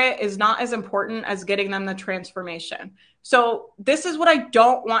deliver it is not as important as getting them the transformation. So this is what I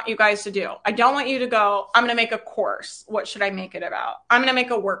don't want you guys to do. I don't want you to go, I'm going to make a course. What should I make it about? I'm going to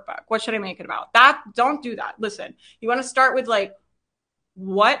make a workbook. What should I make it about? Don't do that. Listen, you want to start with, like,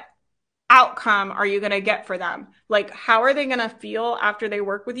 what outcome are you going to get for them? Like, how are they going to feel after they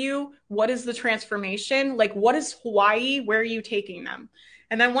work with you? What is the transformation? Like, what is Hawaii? Where are you taking them?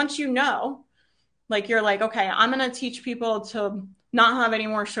 And then once you know, like, you're like, okay, I'm going to teach people to not have any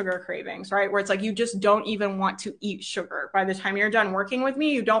more sugar cravings, right? Where it's like, you just don't even want to eat sugar. By the time you're done working with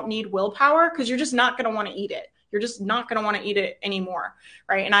me, you don't need willpower because you're just not going to want to eat it. You're just not going to want to eat it anymore,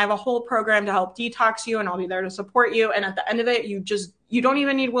 right? And I have a whole program to help detox you, and I'll be there to support you. And at the end of it, you don't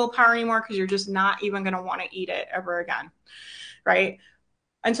even need willpower anymore because you're just not even going to want to eat it ever again, right?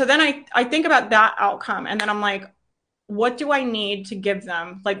 And so then I think about that outcome, and then I'm like, what do I need to give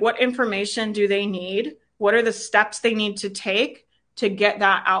them? Like, what information do they need? What are the steps they need to take to get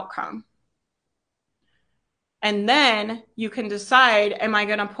that outcome? And then you can decide, am I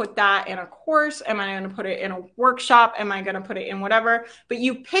going to put that in a course? Am I going to put it in a workshop? Am I going to put it in whatever? But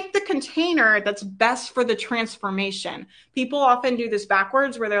you pick the container that's best for the transformation. People often do this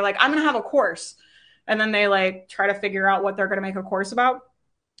backwards, where they're like, I'm going to have a course. And then they like try to figure out what they're going to make a course about.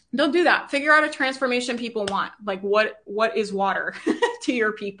 Don't do that. Figure out a transformation people want. Like, what is water to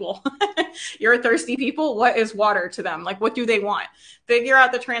your people? You're thirsty people. What is water to them? Like, what do they want? Figure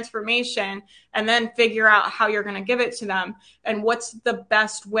out the transformation, and then figure out how you're going to give it to them and what's the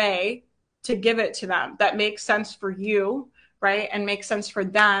best way to give it to them that makes sense for you, right? And make sense for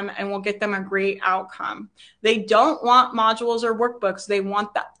them and will get them a great outcome. They don't want modules or workbooks. They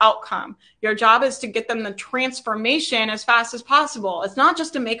want the outcome. Your job is to get them the transformation as fast as possible. It's not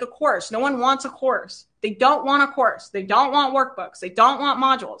just to make a course. No one wants a course. They don't want a course. They don't want workbooks. They don't want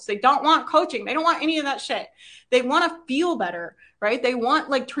modules. They don't want coaching. They don't want any of that shit. They want to feel better, right? They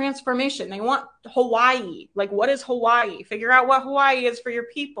want like transformation. They want Hawaii. Like, what is Hawaii? Figure out what Hawaii is for your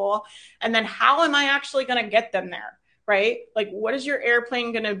people. And then how am I actually going to get them there? Right? Like, what is your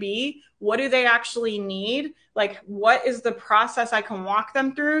airplane going to be? What do they actually need? Like, what is the process I can walk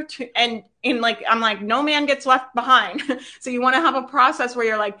them through to, and in like, I'm like, no man gets left behind. So you want to have a process where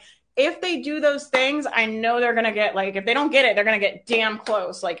you're like, if they do those things, I know they're going to get like, if they don't get it, they're going to get damn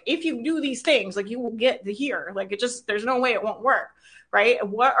close. Like, if you do these things, like you will get to here. Like, it just, there's no way it won't work. Right?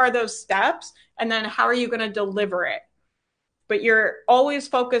 What are those steps? And then how are you going to deliver it? But you're always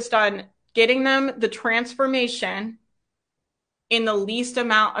focused on getting them the transformation in the least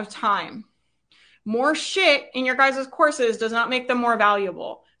amount of time. More shit in your guys' courses does not make them more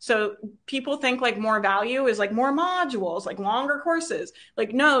valuable. So people think like more value is like more modules, like longer courses.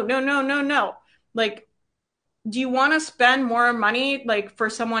 Like, no. Like, do you want to spend more money like for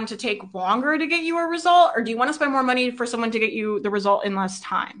someone to take longer to get you a result? Or do you want to spend more money for someone to get you the result in less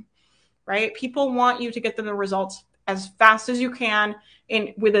time? Right? People want you to get them the results as fast as you can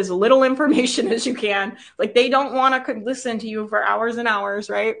and with as little information as you can. Like, they don't want to listen to you for hours and hours,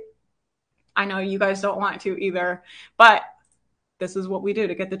 right? I know you guys don't want to either, but this is what we do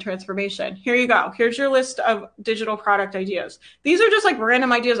to get the transformation. Here you go. Here's your list of digital product ideas. These are just like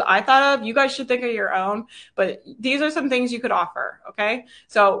random ideas I thought of. You guys should think of your own, but these are some things you could offer. Okay.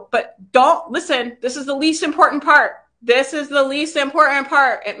 So, but don't listen. This is the least important part. This is the least important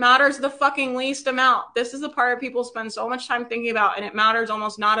part. It matters the fucking least amount. This is the part people spend so much time thinking about, and it matters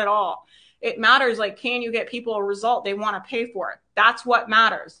almost not at all. It matters like, can you get people a result they want to pay for it? That's what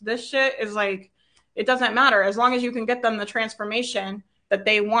matters. This shit is like, it doesn't matter. As long as you can get them the transformation that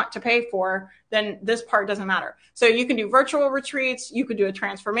they want to pay for, then this part doesn't matter. So you can do virtual retreats. You could do a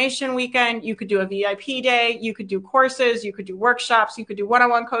transformation weekend. You could do a VIP day. You could do courses. You could do workshops. You could do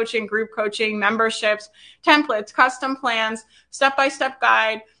one-on-one coaching, group coaching, memberships, templates, custom plans, step-by-step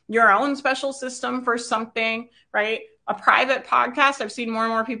guide, your own special system for something, right? A private podcast. I've seen more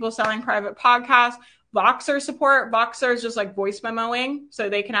and more people selling private podcasts. Voxer support. Voxer is just like voice memoing. So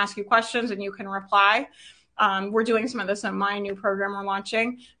they can ask you questions and you can reply. We're doing some of this in my new program we're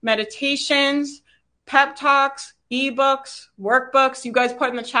launching. Meditations, pep talks, ebooks, workbooks. You guys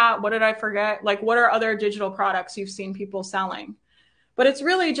put in the chat, what did I forget? Like, what are other digital products you've seen people selling? But it's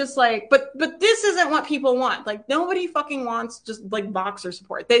really just like, but this isn't what people want. Like, nobody fucking wants just like Voxer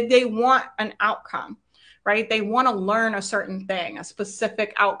support. They want an outcome, right? They want to learn a certain thing, a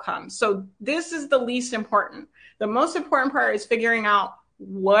specific outcome. So this is the least important. The most important part is figuring out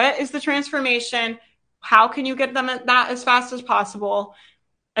what is the transformation. How can you get them at that as fast as possible?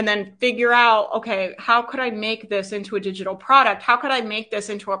 And then figure out, okay, how could I make this into a digital product? How could I make this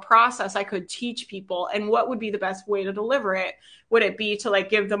into a process I could teach people? And what would be the best way to deliver it? Would it be to like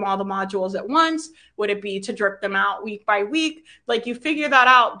give them all the modules at once? Would it be to drip them out week by week? Like, you figure that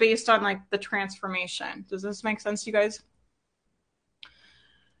out based on like the transformation. Does this make sense to you guys?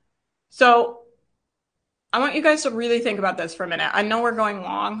 So I want you guys to really think about this for a minute. I know we're going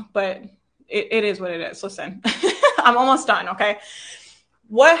long, but it is what it is. Listen, I'm almost done. Okay.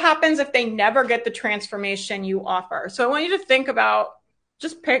 What happens if they never get the transformation you offer? So I want you to think about,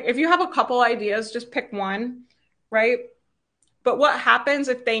 just pick, if you have a couple ideas, just pick one, right? But what happens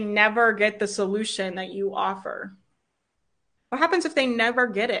if they never get the solution that you offer? What happens if they never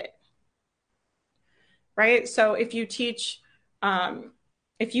get it? Right? So if you teach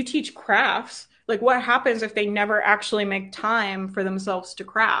crafts, like, what happens if they never actually make time for themselves to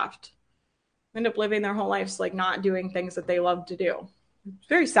craft? End up living their whole lives like not doing things that they love to do. It's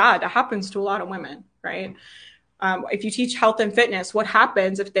very sad. That happens to a lot of women, right? If you teach health and fitness, what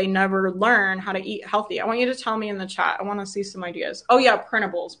happens if they never learn how to eat healthy? I want you to tell me in the chat. I want to see some ideas. Oh yeah,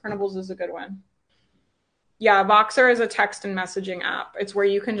 Printables. Printables is a good one. Yeah, Voxer is a text and messaging app. It's where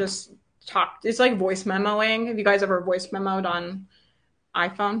you can just talk. It's like voice memoing. Have you guys ever voice memoed on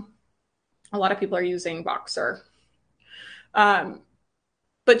iPhone? A lot of people are using Voxer.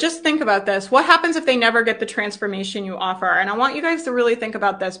 But just think about this. What happens if they never get the transformation you offer? And I want you guys to really think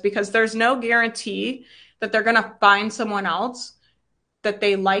about this, because there's no guarantee that they're going to find someone else that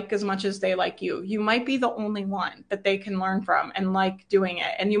they like as much as they like you. You might be the only one that they can learn from and like doing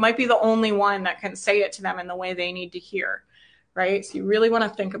it. And you might be the only one that can say it to them in the way they need to hear, right? So you really want to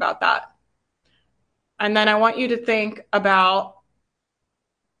think about that. And then I want you to think about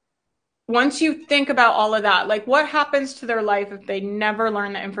once you think about all of that, like what happens to their life if they never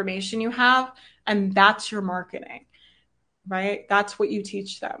learn the information you have? And that's your marketing, right? That's what you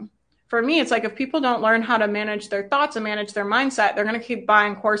teach them. For me, it's like if people don't learn how to manage their thoughts and manage their mindset, they're going to keep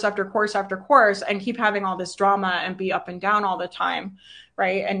buying course after course after course and keep having all this drama and be up and down all the time,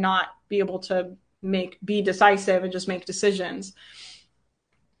 right? And not be able to be decisive and just make decisions.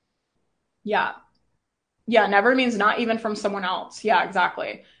 Yeah. Yeah. Never means not even from someone else. Yeah,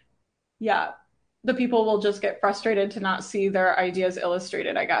 exactly. Yeah. The people will just get frustrated to not see their ideas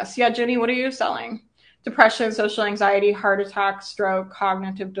illustrated, I guess. Yeah, Jenny, what are you selling? Depression, social anxiety, heart attack, stroke,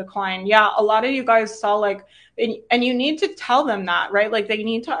 cognitive decline. Yeah, a lot of you guys sell like, and you need to tell them that, right? Like they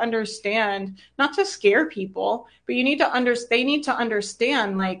need to understand, not to scare people, but they need to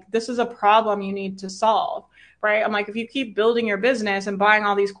understand like this is a problem you need to solve, right? I'm like, if you keep building your business and buying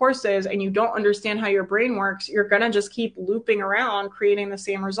all these courses and you don't understand how your brain works, you're going to just keep looping around creating the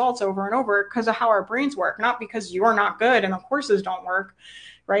same results over and over because of how our brains work, not because you're not good and the courses don't work,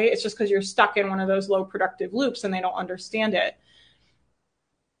 right? It's just because you're stuck in one of those low productive loops and they don't understand it.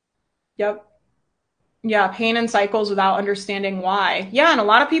 Yep. Yeah, pain and cycles without understanding why. Yeah, and a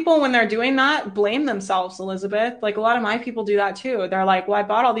lot of people, when they're doing that, blame themselves, Elizabeth. Like a lot of my people do that too. They're like, well, I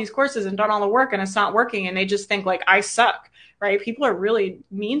bought all these courses and done all the work and it's not working. And they just think like, I suck, right? People are really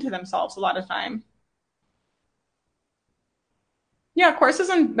mean to themselves a lot of time. Yeah, courses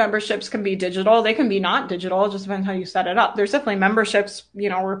and memberships can be digital. They can be not digital. It just depends how you set it up. There's definitely memberships,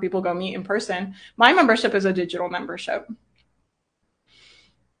 where people go meet in person. My membership is a digital membership.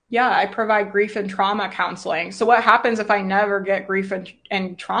 Yeah, I provide grief and trauma counseling. So what happens if I never get grief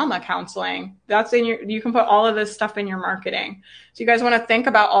and trauma counseling? You can put all of this stuff in your marketing. So you guys want to think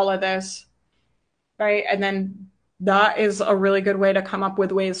about all of this, right? And then that is a really good way to come up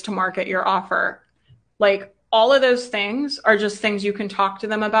with ways to market your offer. Like all of those things are just things you can talk to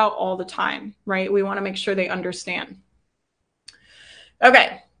them about all the time, right? We want to make sure they understand.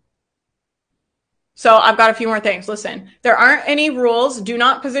 Okay. So I've got a few more things. Listen, there aren't any rules. Do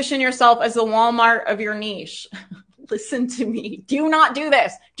not position yourself as the Walmart of your niche. Listen to me. Do not do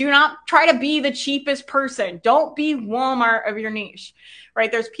this. Do not try to be the cheapest person. Don't be Walmart of your niche,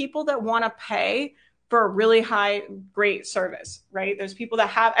 right? There's people that want to pay for a really high, great service, right? There's people that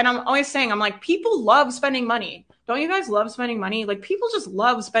have, and I'm always saying, I'm like, people love spending money. Don't you guys love spending money? Like people just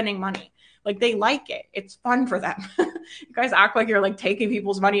love spending money. Like they like it. It's fun for them. You guys act like you're like taking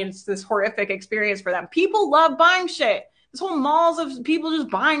people's money and it's this horrific experience for them. People love buying shit. This whole malls of people just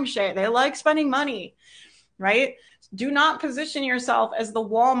buying shit. They like spending money, right? Do not position yourself as the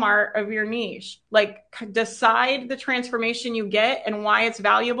Walmart of your niche. Like decide the transformation you get and why it's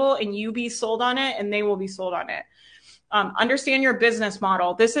valuable and you be sold on it and they will be sold on it. Understand your business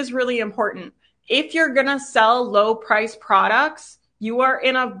model. This is really important. If you're going to sell low price products, you are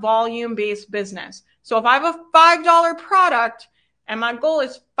in a volume-based business. So if I have a $5 product and my goal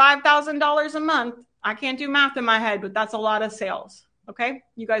is $5,000 a month, I can't do math in my head, but that's a lot of sales. Okay.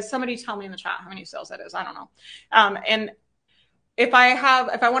 You guys, somebody tell me in the chat how many sales that is. I don't know. And if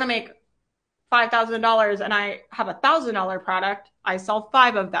I want to make $5,000 and I have $1,000 product, I sell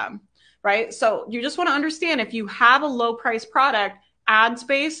 5 of them. Right. So you just want to understand if you have a low price product, ad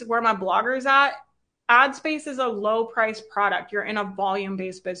space, where my blogger is at, ad space is a low price product. You're in a volume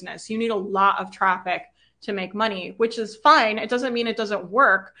based business. You need a lot of traffic to make money, which is fine. It doesn't mean it doesn't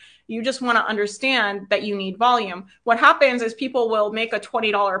work. You just want to understand that you need volume. What happens is people will make a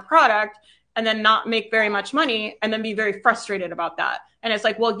 $20 product and then not make very much money and then be very frustrated about that. And it's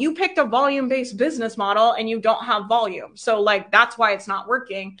like, well, you picked a volume-based business model and you don't have volume. So like, that's why it's not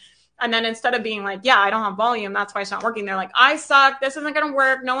working. And then instead of being like, yeah, I don't have volume, that's why it's not working, they're like, I suck, this isn't going to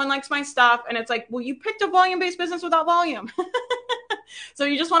work, no one likes my stuff. And it's like, well, you picked a volume-based business without volume. So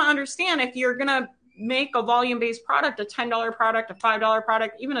you just want to understand if you're going to make a volume-based product, a $10 product, a $5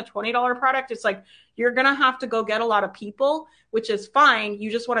 product, even a $20 product, it's like, you're going to have to go get a lot of people, which is fine. You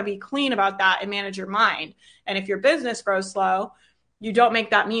just want to be clean about that and manage your mind. And if your business grows slow, you don't make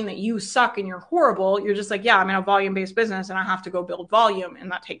that mean that you suck and you're horrible. You're just like, yeah, I'm in a volume-based business and I have to go build volume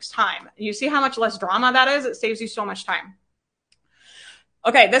and that takes time. You see how much less drama that is? It saves you so much time.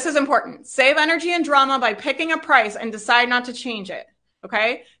 Okay, this is important. Save energy and drama by picking a price and decide not to change it.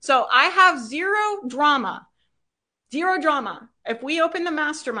 Okay, so I have zero drama. Zero drama. If we open the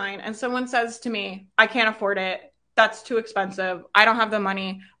mastermind and someone says to me, I can't afford it, that's too expensive, I don't have the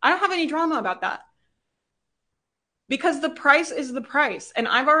money, I don't have any drama about that. Because the price is the price. And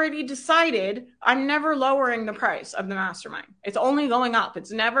I've already decided I'm never lowering the price of the mastermind. It's only going up.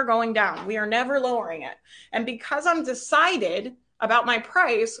 It's never going down. We are never lowering it. And because I'm decided, about my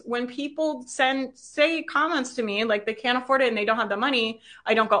price, when people say comments to me like they can't afford it and they don't have the money,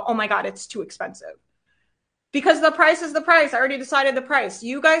 I don't go, oh my God, it's too expensive. Because the price is the price. I already decided the price.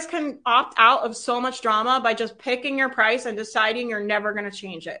 You guys can opt out of so much drama by just picking your price and deciding you're never going to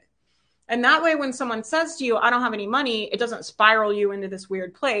change it. And that way, when someone says to you, I don't have any money, it doesn't spiral you into this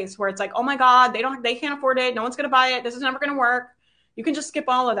weird place where it's like, oh my God, they can't afford it. No one's going to buy it. This is never going to work. You can just skip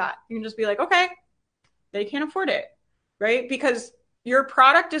all of that. You can just be like, okay, they can't afford it, right? Because your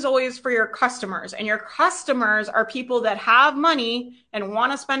product is always for your customers, and your customers are people that have money and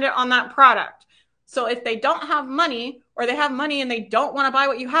want to spend it on that product. So if they don't have money, or they have money and they don't want to buy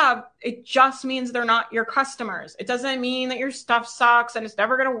what you have, it just means they're not your customers. It doesn't mean that your stuff sucks and it's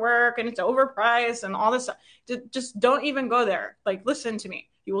never going to work and it's overpriced and all this stuff. Just don't even go there. Like, listen to me.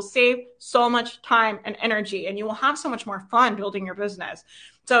 You will save so much time and energy, and you will have so much more fun building your business.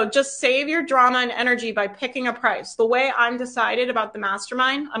 So just save your drama and energy by picking a price. The way I'm decided about the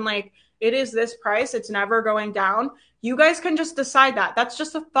mastermind, I'm like, it is this price. It's never going down. You guys can just decide that. That's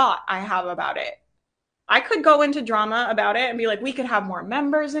just a thought I have about it. I could go into drama about it and be like, we could have more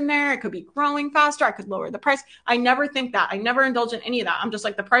members in there. It could be growing faster. I could lower the price. I never think that. I never indulge in any of that. I'm just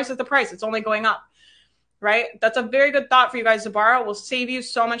like, the price is the price. It's only going up, right? That's a very good thought for you guys to borrow. It will save you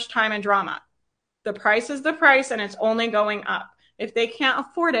so much time and drama. The price is the price, and it's only going up. If they can't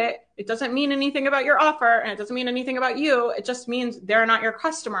afford it, it doesn't mean anything about your offer, and it doesn't mean anything about you. It just means they're not your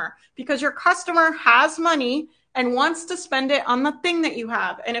customer, because your customer has money and wants to spend it on the thing that you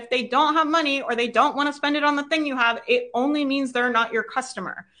have. And if they don't have money, or they don't want to spend it on the thing you have, it only means they're not your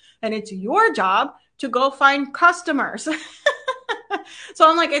customer. And it's your job to go find customers. So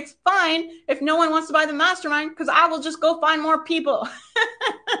I'm like, it's fine if no one wants to buy the mastermind, because I will just go find more people.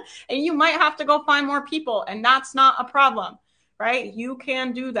 And you might have to go find more people, and that's not a problem, right? You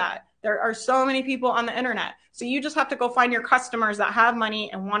can do that. There are so many people on the internet. So you just have to go find your customers that have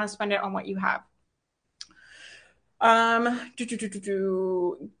money and want to spend it on what you have.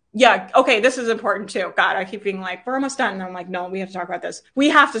 Yeah. Okay. This is important too. God, I keep being like, we're almost done. And I'm like, no, we have to talk about this. We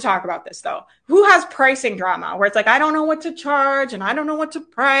have to talk about this though. Who has pricing drama where it's like, I don't know what to charge and I don't know what to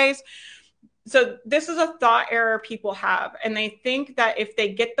price. So this is a thought error people have. And they think that if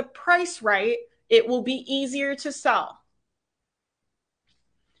they get the price right, it will be easier to sell.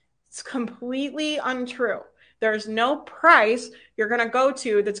 It's completely untrue. There's no price you're going to go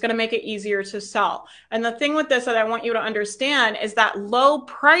to that's going to make it easier to sell. And the thing with this that I want you to understand is that low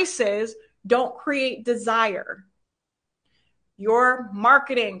prices don't create desire. Your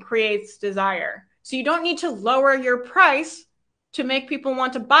marketing creates desire. So you don't need to lower your price to make people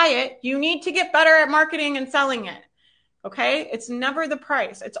want to buy it. You need to get better at marketing and selling it. Okay. It's never the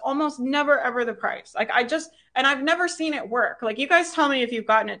price. It's almost never, ever the price. Like and I've never seen it work. Like, you guys tell me if you've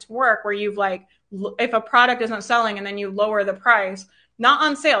gotten it to work where you've like, if a product isn't selling and then you lower the price, not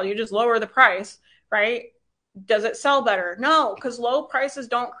on sale, you just lower the price, right? Does it sell better? No, because low prices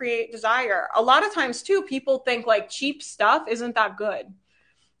don't create desire. A lot of times too, people think like cheap stuff isn't that good,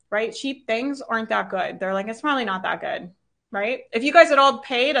 right? Cheap things aren't that good. They're like, it's probably not that good, right? If you guys had all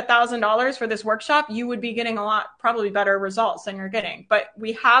paid $1,000 for this workshop, you would be getting a lot, probably better results than you're getting. But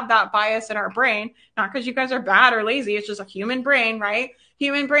we have that bias in our brain, not because you guys are bad or lazy. It's just a human brain, right?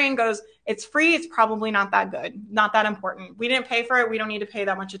 Human brain goes, it's free. It's probably not that good, not that important. We didn't pay for it. We don't need to pay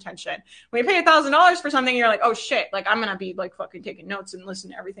that much attention. When you pay $1,000 for something, you're like, oh shit, like I'm going to be like fucking taking notes and listen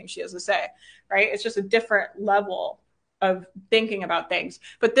to everything she has to say, right? It's just a different level of thinking about things.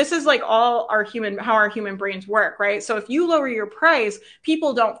 But this is like how our human brains work, right? So if you lower your price,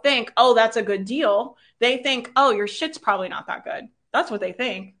 people don't think, oh, that's a good deal. They think, oh, your shit's probably not that good. That's what they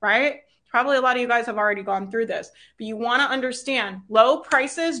think, right? Probably a lot of you guys have already gone through this, but you want to understand low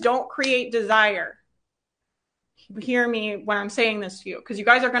prices don't create desire. Hear me when I'm saying this to you, because you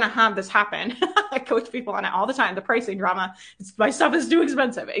guys are going to have this happen. I coach people on it all the time. The pricing drama. My stuff is too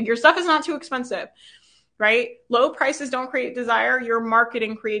expensive. Your stuff is not too expensive, right? Low prices don't create desire. Your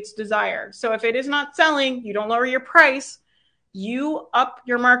marketing creates desire. So if it is not selling, you don't lower your price. You up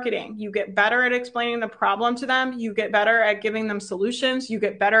your marketing. You get better at explaining the problem to them. You get better at giving them solutions. You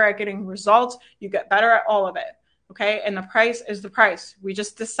get better at getting results. You get better at all of it. Okay. And the price is the price. We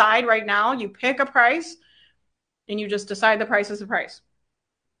just decide right now, you pick a price and you just decide the price is the price.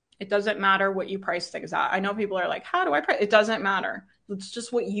 It doesn't matter what you price things at. I know people are like, how do I price? It doesn't matter. It's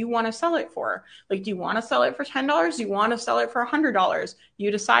just what you want to sell it for. Like, do you want to sell it for $10? Do you want to sell it for $100?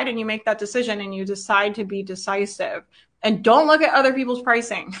 You decide and you make that decision, and you decide to be decisive. And don't look at other people's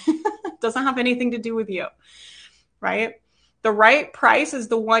pricing. It doesn't have anything to do with you, right? The right price is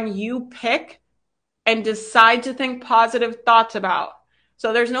the one you pick and decide to think positive thoughts about.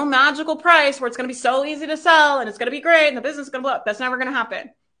 So there's no magical price where it's going to be so easy to sell and it's going to be great and the business is going to blow up. That's never going to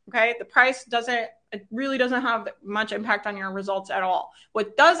happen. Okay. The price it really doesn't have much impact on your results at all.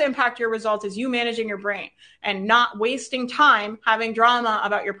 What does impact your results is you managing your brain and not wasting time having drama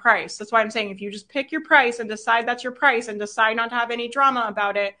about your price. That's why I'm saying if you just pick your price and decide that's your price and decide not to have any drama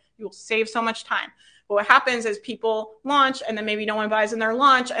about it, you'll save so much time. But what happens is people launch and then maybe no one buys in their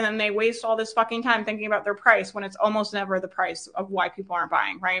launch and then they waste all this fucking time thinking about their price when it's almost never the price of why people aren't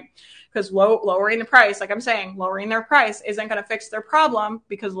buying, right? Because lowering the price, like I'm saying, lowering their price isn't going to fix their problem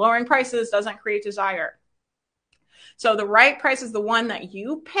because lowering prices doesn't create desire. So the right price is the one that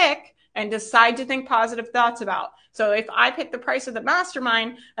you pick and decide to think positive thoughts about. So if I pick the price of the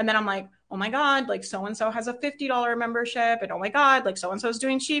mastermind and then I'm like, oh my God, like so-and-so has a $50 membership and oh my God, like so-and-so is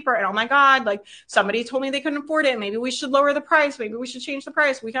doing cheaper and oh my God, like somebody told me they couldn't afford it. Maybe we should lower the price. Maybe we should change the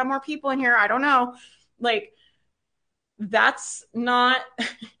price. We got more people in here. I don't know. Like that's not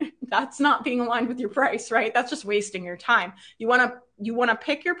being aligned with your price, right? That's just wasting your time. You want to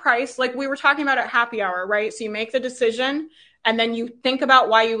pick your price like we were talking about at happy hour, right? So you make the decision and then you think about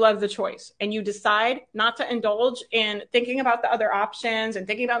why you love the choice and you decide not to indulge in thinking about the other options and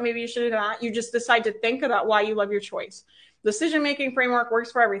thinking about maybe you should do that. You just decide to think about why you love your choice. Decision-making framework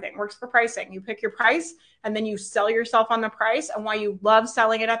works for everything, works for pricing. You pick your price and then you sell yourself on the price and why you love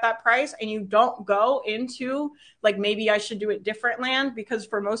selling it at that price. And you don't go into like, maybe I should do it different land, because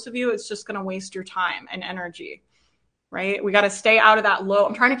for most of you, it's just going to waste your time and energy. Right? We got to stay out of that low.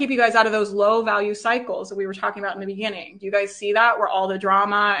 I'm trying to keep you guys out of those low value cycles that we were talking about in the beginning. Do you guys see that where all the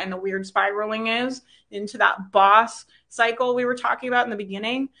drama and the weird spiraling is into that boss cycle we were talking about in the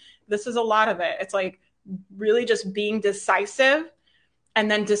beginning? This is a lot of it. It's like really just being decisive and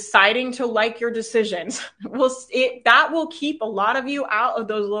then deciding to like your decisions. That will keep a lot of you out of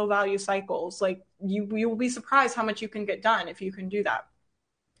those low value cycles. Like you will be surprised how much you can get done if you can do that.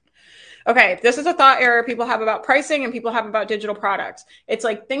 Okay, this is a thought error people have about pricing and people have about digital products. It's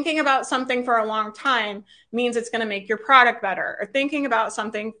like thinking about something for a long time means it's going to make your product better, or thinking about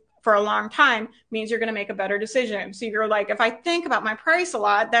something for a long time means you're going to make a better decision. So you're like, if I think about my price a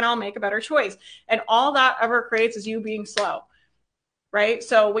lot, then I'll make a better choice. And all that ever creates is you being slow, right?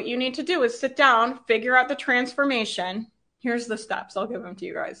 So what you need to do is sit down, figure out the transformation. Here's the steps. I'll give them to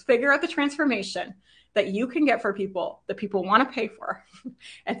you guys. Figure out the transformation that you can get for people that people want to pay for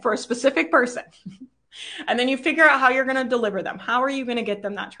and for a specific person. And then you figure out how you're going to deliver them. How are you going to get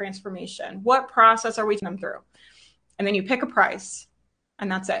them that transformation? What process are we taking them through? And then you pick a price and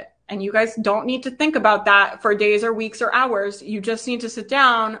that's it. And you guys don't need to think about that for days or weeks or hours. You just need to sit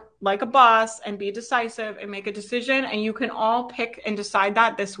down like a boss and be decisive and make a decision. And you can all pick and decide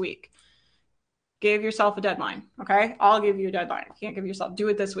that this week. Give yourself a deadline. Okay. I'll give you a deadline. You can't give yourself, do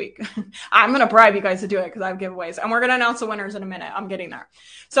it this week. I'm going to bribe you guys to do it because I have giveaways and we're going to announce the winners in a minute. I'm getting there.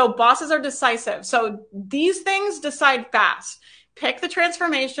 So bosses are decisive. So these things decide fast. Pick the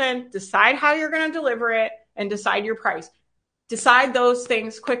transformation, decide how you're going to deliver it, and decide your price. Decide those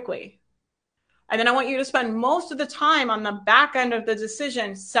things quickly. And then I want you to spend most of the time on the back end of the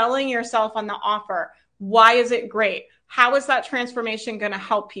decision, selling yourself on the offer. Why is it great? How is that transformation going to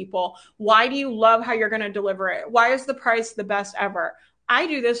help people? Why do you love how you're going to deliver it? Why is the price the best ever? I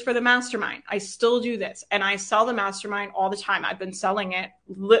do this for the mastermind. I still do this. And I sell the mastermind all the time. I've been selling it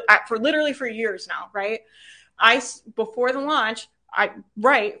for literally for years now, right? Before the launch, I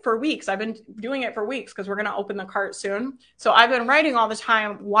write for weeks. I've been doing it for weeks because we're going to open the cart soon. So I've been writing all the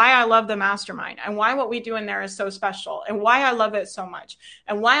time why I love the mastermind and why what we do in there is so special and why I love it so much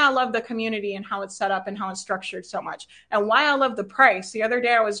and why I love the community and how it's set up and how it's structured so much and why I love the price. The other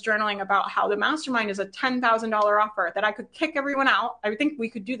day I was journaling about how the mastermind is a $10,000 offer that I could kick everyone out. I think we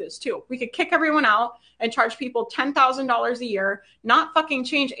could do this too. We could kick everyone out and charge people $10,000 a year, not fucking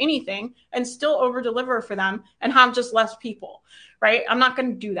change anything and still over deliver for them and have just less people. Right? I'm not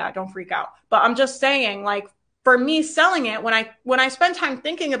going to do that. Don't freak out. But I'm just saying, like, for me selling it, when I spend time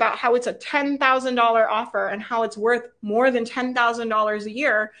thinking about how it's a $10,000 offer and how it's worth more than $10,000 a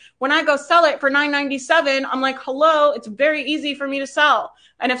year, when I go sell it for $997, I'm like, hello, it's very easy for me to sell.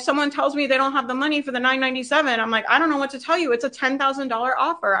 And if someone tells me they don't have the money for the $997, I'm like, I don't know what to tell you. It's a $10,000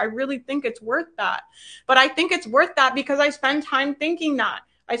 offer. I really think it's worth that. But I think it's worth that because I spend time thinking that.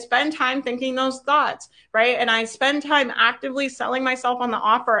 I spend time thinking those thoughts, right? And I spend time actively selling myself on the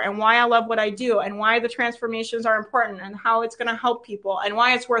offer and why I love what I do and why the transformations are important and how it's going to help people and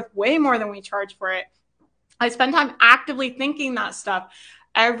why it's worth way more than we charge for it. I spend time actively thinking that stuff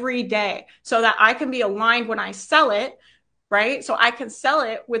every day so that I can be aligned when I sell it right? So I can sell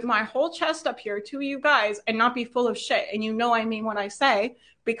it with my whole chest up here to you guys and not be full of shit. And you know I mean what I say,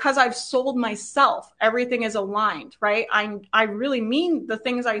 because I've sold myself. Everything is aligned, right? I really mean the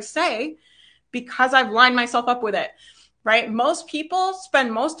things I say because I've lined myself up with it, right? Most people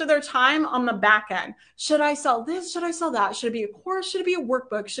spend most of their time on the back end. Should I sell this? Should I sell that? Should it be a course? Should it be a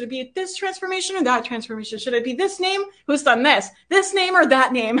workbook? Should it be this transformation or that transformation? Should it be this name? Who's done this name or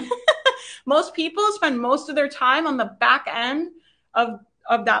that name? Most people spend most of their time on the back end of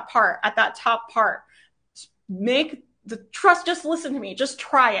that part, at that top part. Make the trust, just listen to me, just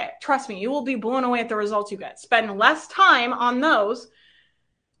try it. Trust me, you will be blown away at the results you get. Spend less time on those,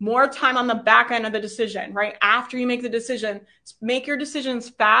 more time on the back end of the decision, right? After you make the decision, make your decisions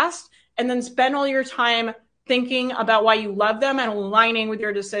fast, and then spend all your time thinking about why you love them and aligning with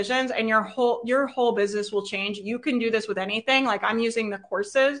your decisions, and your whole business will change. You can do this with anything. Like, I'm using the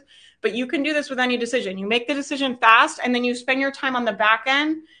courses, but you can do this with any decision. You make the decision fast, and then you spend your time on the back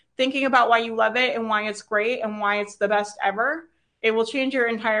end thinking about why you love it and why it's great and why it's the best ever. It will change your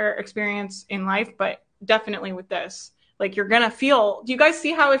entire experience in life, but definitely with this. Like, you're going to feel, do you guys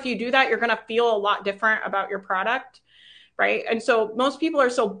see how if you do that, you're going to feel a lot different about your product, right? And so most people are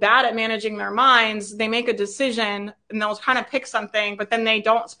so bad at managing their minds, they make a decision and they'll kind of pick something, but then they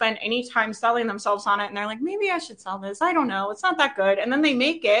don't spend any time selling themselves on it. And they're like, maybe I should sell this. I don't know. It's not that good. And then they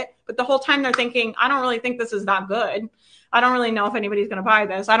make it, but the whole time they're thinking, I don't really think this is that good. I don't really know if anybody's going to buy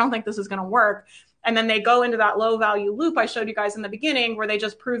this. I don't think this is going to work. And then they go into that low value loop I showed you guys in the beginning, where they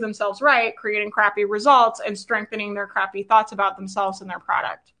just prove themselves right, creating crappy results and strengthening their crappy thoughts about themselves and their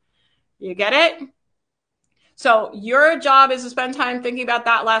product. You get it? So your job is to spend time thinking about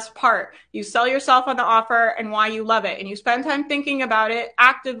that last part. You sell yourself on the offer and why you love it. And you spend time thinking about it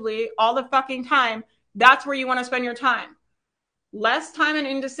actively all the fucking time. That's where you want to spend your time. Less time in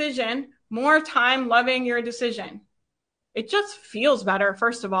indecision, more time loving your decision. It just feels better,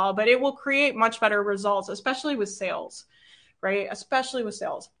 first of all, but it will create much better results, especially with sales, right? Especially with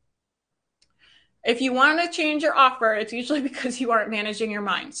sales. If you want to change your offer, it's usually because you aren't managing your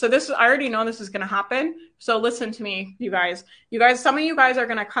mind. So I already know this is going to happen. So listen to me, you guys. Some of you guys are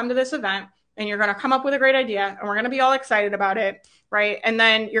going to come to this event and you're going to come up with a great idea and we're going to be all excited about it, right? And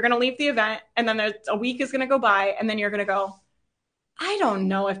then you're going to leave the event and then a week is going to go by and then you're going to go, I don't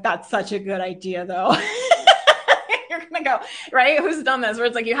know if that's such a good idea though. You're going to go, right? Who's done this? Where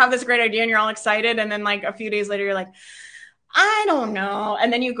it's like you have this great idea and you're all excited. And then like a few days later, you're like, I don't know.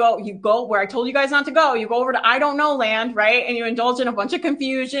 And then you go where I told you guys not to go. You go over to I don't know land, right? And you indulge in a bunch of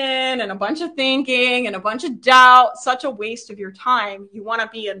confusion and a bunch of thinking and a bunch of doubt. Such a waste of your time. You want to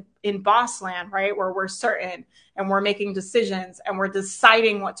be in boss land, right? Where we're certain and we're making decisions and we're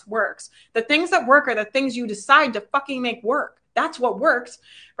deciding what works. The things that work are the things you decide to fucking make work. That's what works,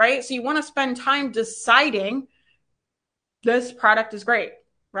 right? So you want to spend time deciding this product is great,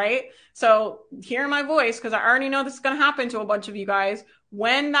 right? So hear my voice, because I already know this is going to happen to a bunch of you guys.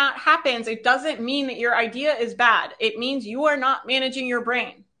 When that happens, it doesn't mean that your idea is bad. It means you are not managing your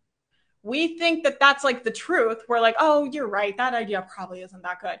brain. We think that that's like the truth. We're like, oh, you're right. That idea probably isn't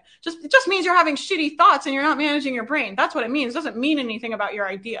that good. It just means you're having shitty thoughts and you're not managing your brain. That's what it means. It doesn't mean anything about your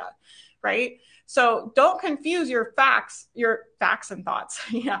idea, right? So don't confuse your facts and thoughts.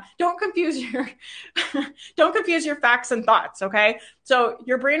 Yeah. Don't confuse your facts and thoughts. Okay. So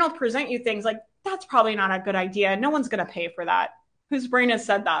your brain will present you things like, that's probably not a good idea. No one's going to pay for that. Whose brain has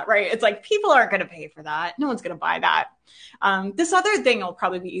said that, right? It's like, people aren't going to pay for that. No one's going to buy that. This other thing will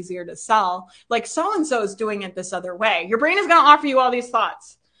probably be easier to sell. Like, so-and-so is doing it this other way. Your brain is going to offer you all these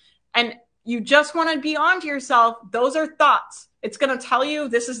thoughts. And you just want to be onto yourself. Those are thoughts. It's going to tell you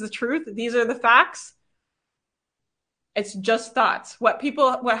this is the truth. These are the facts. It's just thoughts. What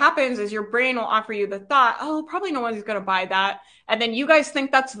happens is your brain will offer you the thought, oh, probably no one's going to buy that. And then you guys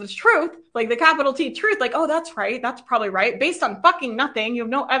think that's the truth, like the capital T truth, like, oh, that's right. That's probably right. Based on fucking nothing. You have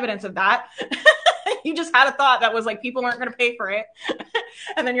no evidence of that. You just had a thought that was like, people aren't going to pay for it.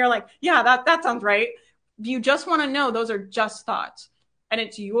 And then you're like, yeah, that sounds right. You just want to know those are just thoughts. And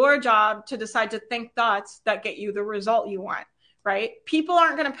it's your job to decide to think thoughts that get you the result you want, right? People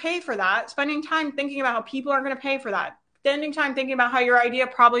aren't going to pay for that. Spending time thinking about how people aren't going to pay for that. Spending time thinking about how your idea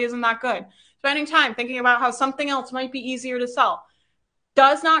probably isn't that good. Spending time thinking about how something else might be easier to sell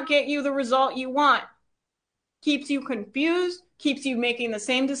does not get you the result you want. Keeps you confused, keeps you making the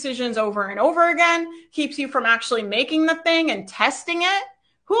same decisions over and over again, keeps you from actually making the thing and testing it.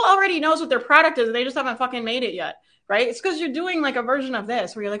 Who already knows what their product is? They just haven't fucking made it yet, right? It's because you're doing like a version of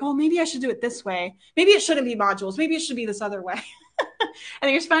this where you're like, oh, maybe I should do it this way. Maybe it shouldn't be modules. Maybe it should be this other way. And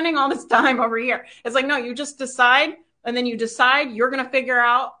you're spending all this time over here. It's like, no, you just decide. And then you decide you're going to figure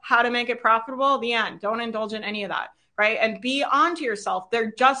out how to make it profitable. The end. Don't indulge in any of that, right? And be onto yourself.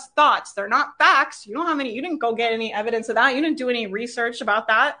 They're just thoughts. They're not facts. You didn't go get any evidence of that. You didn't do any research about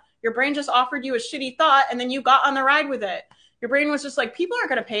that. Your brain just offered you a shitty thought and then you got on the ride with it. Your brain was just like, people aren't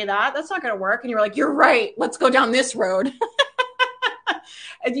going to pay that. That's not going to work. And you were like, you're right. Let's go down this road.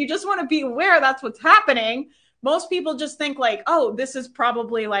 And you just want to be aware that's what's happening. Most people just think like, oh, this is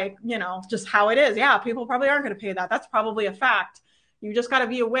probably like, just how it is. Yeah, people probably aren't going to pay that. That's probably a fact. You just got to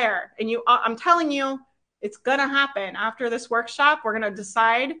be aware. And I'm telling you, it's going to happen. After this workshop, we're going to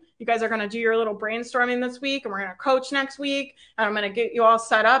decide. You guys are going to do your little brainstorming this week, and we're going to coach next week. And I'm going to get you all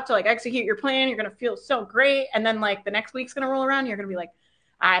set up to like execute your plan. You're going to feel so great. And then like the next week's going to roll around. And you're going to be like,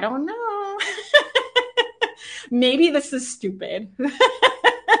 I don't know. Maybe this is stupid.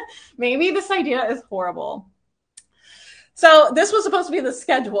 Maybe this idea is horrible. So this was supposed to be the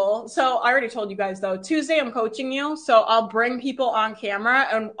schedule. So I already told you guys though, Tuesday I'm coaching you. So I'll bring people on camera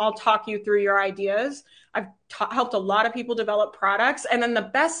and I'll talk you through your ideas. I've helped a lot of people develop products. And then the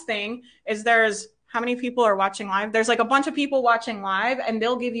best thing is how many people are watching live? There's like a bunch of people watching live and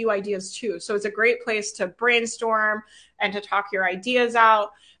they'll give you ideas too. So it's a great place to brainstorm and to talk your ideas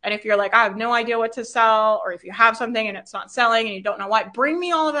out. And if you're like, I have no idea what to sell, or if you have something and it's not selling and you don't know why, bring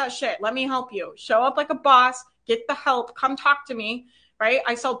me all of that shit. Let me help you. Show up like a boss, get the help, come talk to me, right?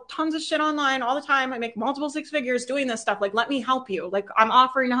 I sell tons of shit online all the time. I make multiple six figures doing this stuff. Like, let me help you. Like, I'm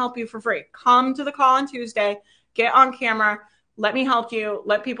offering to help you for free. Come to the call on Tuesday, get on camera. Let me help you.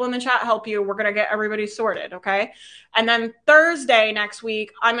 Let people in the chat help you. We're going to get everybody sorted. Okay. And then Thursday next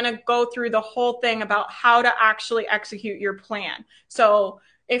week, I'm going to go through the whole thing about how to actually execute your plan. So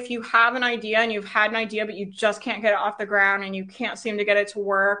if you have an idea and you've had an idea, but you just can't get it off the ground and you can't seem to get it to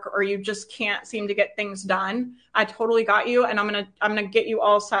work, or you just can't seem to get things done, I totally got you. And I'm going to get you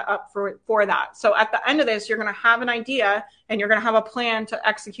all set up for that. So at the end of this, you're going to have an idea and you're going to have a plan to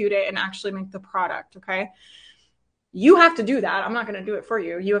execute it and actually make the product. Okay. You have to do that. I'm not going to do it for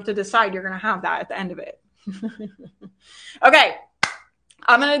you. You have to decide you're going to have that at the end of it. Okay.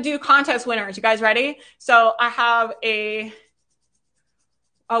 I'm going to do contest winners. You guys ready? So I have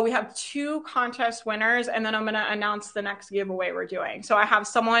we have 2 contest winners, and then I'm going to announce the next giveaway we're doing. So I have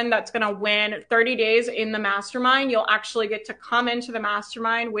someone that's going to win 30 days in the mastermind. You'll actually get to come into the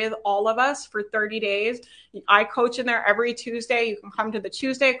mastermind with all of us for 30 days. I coach in there every Tuesday. You can come to the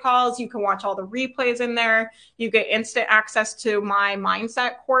Tuesday calls. You can watch all the replays in there. You get instant access to my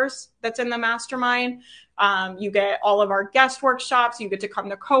mindset course that's in the mastermind. You get all of our guest workshops. You get to come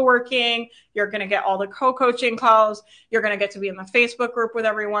to co-working. You're going to get all the co-coaching calls. You're going to get to be in the Facebook group with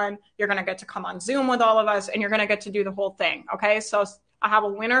everyone. You're going to get to come on Zoom with all of us, and you're going to get to do the whole thing. Okay. So I have a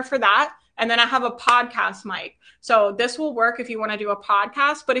winner for that. And then I have a podcast mic. So this will work if you want to do a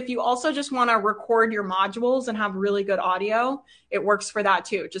podcast, but if you also just want to record your modules and have really good audio, it works for that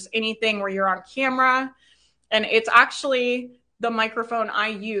too. Just anything where you're on camera. And it's actually the microphone I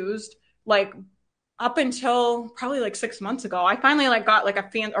used like up until probably like 6 months ago. I finally like got like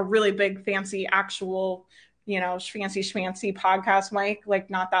a really big fancy actual, fancy schmancy podcast mic like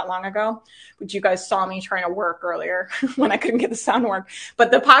not that long ago, which you guys saw me trying to work earlier when I couldn't get the sound to work.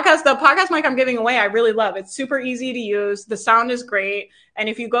 But the podcast mic I'm giving away, I really love. It's super easy to use. The sound is great. And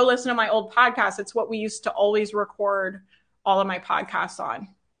if you go listen to my old podcast, it's what we used to always record all of my podcasts on.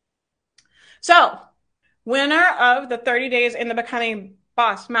 So winner of the 30 days in the Becoming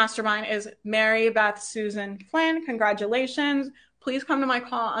Boss Mastermind is Mary Beth Susan Flynn. Congratulations. Please come to my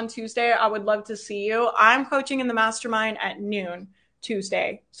call on Tuesday. I would love to see you. I'm coaching in the mastermind at noon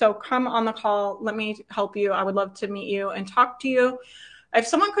Tuesday. So come on the call. Let me help you. I would love to meet you and talk to you. If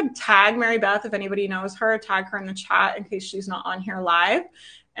someone could tag Mary Beth, if anybody knows her, tag her in the chat in case she's not on here live,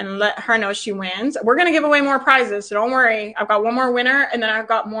 and let her know she wins. We're going to give away more prizes, so don't worry. I've got one more winner, and then I've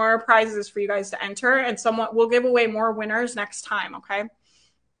got more prizes for you guys to enter, and we'll give away more winners next time, okay?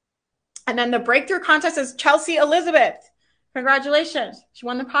 And then the breakthrough contest is Chelsea Elizabeth. Congratulations. She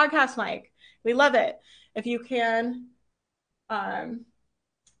won the podcast mic. We love it. If you can,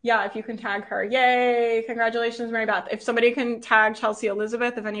 if you can tag her. Yay. Congratulations, Mary Beth. If somebody can tag Chelsea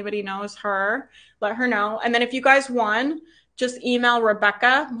Elizabeth, if anybody knows her, let her know. And then if you guys won, just email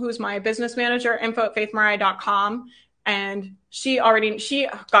Rebecca, who's my business manager, info@faithmariah.com. And she's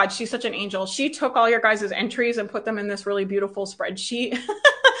such an angel. She took all your guys' entries and put them in this really beautiful spreadsheet.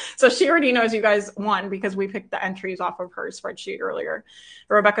 So she already knows you guys won because we picked the entries off of her spreadsheet earlier.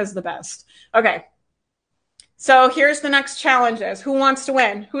 Rebecca's the best. Okay. So here's the next challenges. Who wants to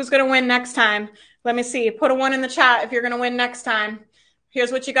win? Who's going to win next time? Let me see. Put a 1 in the chat if you're going to win next time.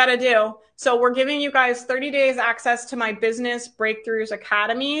 Here's what you got to do. So we're giving you guys 30 days access to my Business Breakthroughs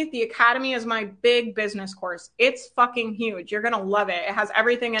Academy. The Academy is my big business course. It's fucking huge. You're going to love it. It has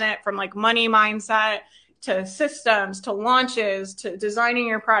everything in it from like money mindset to systems, to launches, to designing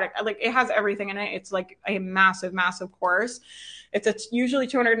your product. Like, it has everything in it. It's like a massive, massive course. It's usually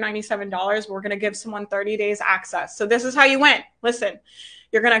 $297. We're going to give someone 30 days access. So this is how you win. Listen,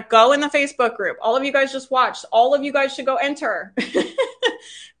 you're going to go in the Facebook group. All of you guys just watched. All of you guys should go enter.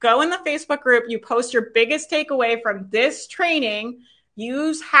 Go in the Facebook group. You post your biggest takeaway from this training.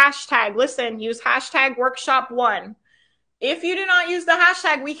 Use hashtag, listen, use hashtag workshop1. If you do not use the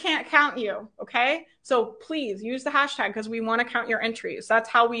hashtag, we can't count you, okay? So please use the hashtag because we want to count your entries. That's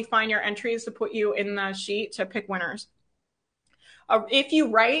how we find your entries to put you in the sheet to pick winners. If you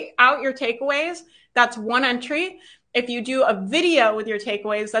write out your takeaways, that's 1 entry. If you do a video with your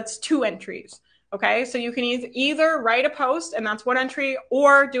takeaways, that's 2 entries, okay? So you can either write a post and that's 1 entry,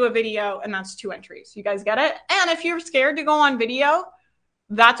 or do a video and that's 2 entries. You guys get it? And if you're scared to go on video,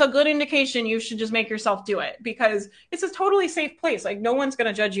 that's a good indication you should just make yourself do it, because it's a totally safe place. Like, no one's going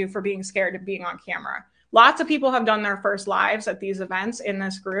to judge you for being scared of being on camera. Lots of people have done their first lives at these events in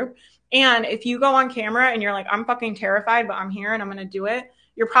this group. And if you go on camera and you're like, I'm fucking terrified, but I'm here and I'm going to do it,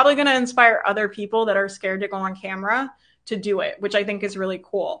 you're probably going to inspire other people that are scared to go on camera to do it, which I think is really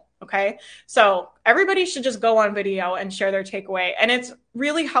cool. Okay. So everybody should just go on video and share their takeaway. And it's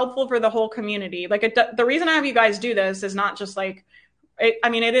really helpful for the whole community. Like, the reason I have you guys do this is not just like,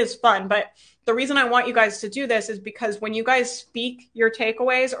 it is fun, but the reason I want you guys to do this is because when you guys speak your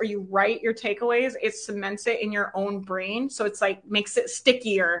takeaways or you write your takeaways, it cements it in your own brain. So it's like, makes it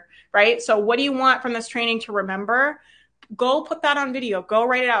stickier, right? So what do you want from this training to remember? Go put that on video. Go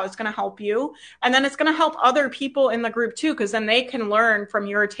write it out. It's going to help you. And then it's going to help other people in the group too, because then they can learn from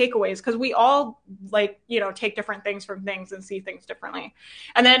your takeaways, because we all take different things from things and see things differently.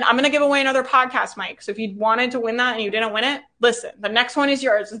 And then I'm going to give away another podcast mic. So if you wanted to win that and you didn't win it, listen, the next one is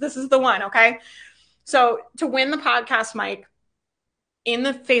yours. This is the one. Okay. So to win the podcast mic in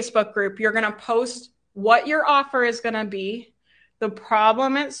the Facebook group, you're going to post what your offer is going to be, the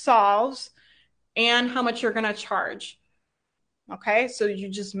problem it solves, and how much you're going to charge. Okay, so you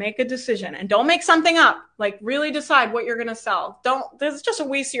just make a decision and don't make something up. Like, really decide what you're going to sell. This is just a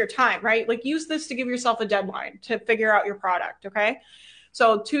waste of your time, right? Like, use this to give yourself a deadline to figure out your product. Okay,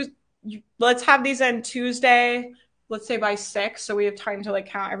 so let's have these in Tuesday, let's say by 6. So we have time to like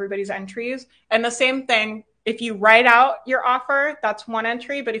count everybody's entries. And the same thing, if you write out your offer, that's 1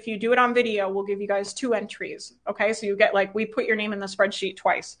 entry. But if you do it on video, we'll give you guys 2 entries. Okay, so you get we put your name in the spreadsheet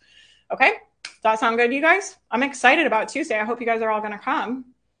twice. Okay. Does that sound good to you guys? I'm excited about Tuesday. I hope you guys are all going to come.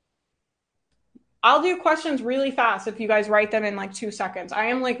 I'll do questions really fast if you guys write them in like 2 seconds. I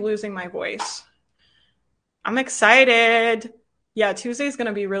am like losing my voice. I'm excited. Yeah, Tuesday's going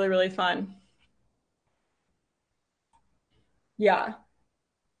to be really, really fun. Yeah.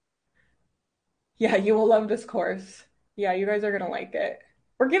 Yeah, you will love this course. Yeah, you guys are going to like it.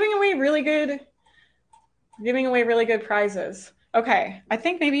 We're giving away really good prizes. Okay, I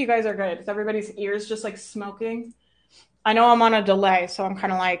think maybe you guys are good. Is everybody's ears just like smoking? I know I'm on a delay, so I'm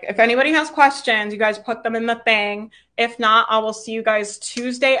kind of like, if anybody has questions, you guys put them in the thing. If not, I will see you guys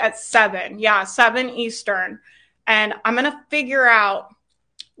Tuesday at 7. Yeah, 7 Eastern. And I'm going to figure out,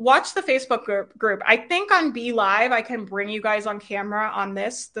 watch the Facebook group. I think on Be Live, I can bring you guys on camera on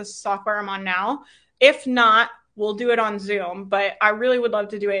the software I'm on now. If not, we'll do it on Zoom, but I really would love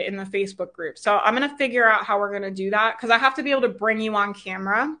to do it in the Facebook group. So I'm going to figure out how we're going to do that, because I have to be able to bring you on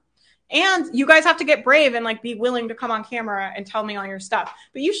camera, and you guys have to get brave and like be willing to come on camera and tell me all your stuff.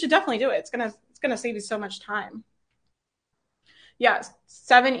 But you should definitely do it. It's going to save you so much time. Yes,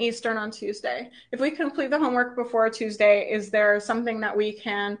 7 Eastern on Tuesday. If we complete the homework before Tuesday, is there something that we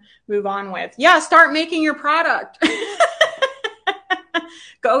can move on with? Yeah, start making your product.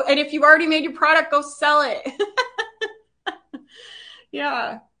 Go, and if you've already made your product, go sell it.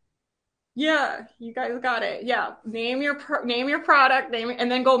 Yeah, you guys got it. Yeah, name your product,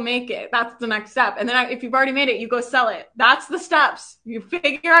 and then go make it. That's the next step. And then if you've already made it, you go sell it. That's the steps. You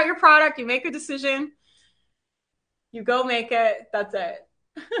figure out your product, you make a decision, you go make it. That's it.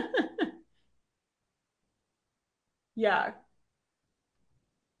 Yeah.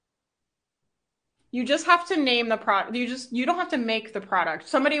 You just have to name the product. You don't have to make the product.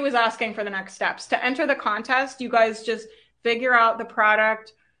 Somebody was asking for the next steps. To enter the contest, you guys just figure out the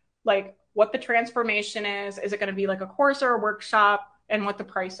product, like what the transformation is. Is it going to be like a course or a workshop, and what the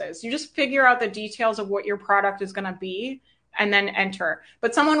price is? You just figure out the details of what your product is going to be and then enter.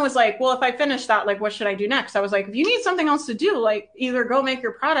 But someone was like, well, if I finish that, like, what should I do next? I was like, if you need something else to do, like either go make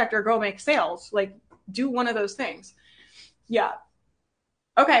your product or go make sales, like do one of those things. Yeah.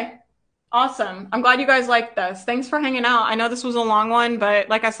 Okay. Awesome. I'm glad you guys liked this. Thanks for hanging out. I know this was a long one, but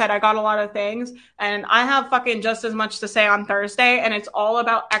like I said, I got a lot of things, and I have fucking just as much to say on Thursday, and it's all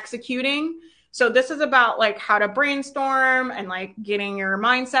about executing So this is about like how to brainstorm and like getting your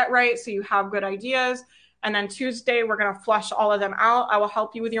mindset right so you have good ideas. And then Tuesday, we're going to flush all of them out. I will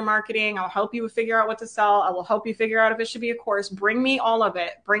help you with your marketing. I'll help you figure out what to sell. I will help you figure out if it should be a course. Bring me all of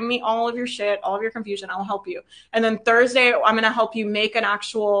it. Bring me all of your shit, all of your confusion. I'll help you. And then Thursday, I'm going to help you make an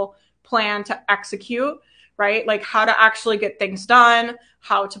actual plan to execute, right? Like how to actually get things done,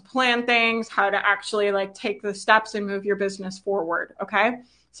 how to plan things, how to actually like take the steps and move your business forward. Okay.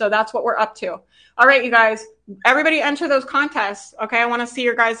 So that's what we're up to. All right, you guys, everybody enter those contests. Okay. I want to see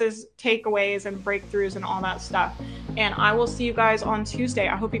your guys' takeaways and breakthroughs and all that stuff. And I will see you guys on Tuesday.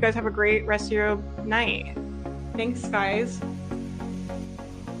 I hope you guys have a great rest of your night. Thanks, guys.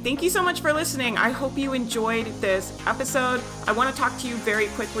 Thank you so much for listening. I hope you enjoyed this episode. I want to talk to you very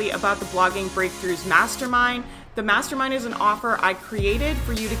quickly about the Blogging Breakthroughs Mastermind. The Mastermind is an offer I created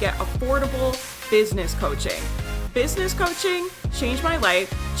for you to get affordable business coaching. Business coaching changed my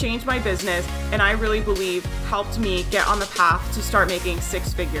life, changed my business, and I really believe helped me get on the path to start making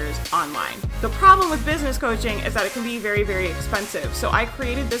 6 figures online. The problem with business coaching is that it can be very, very expensive. So I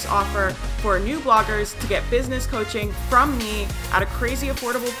created this offer for new bloggers to get business coaching from me at a crazy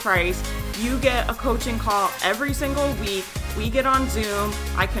affordable price. You get a coaching call every single week. We get on Zoom.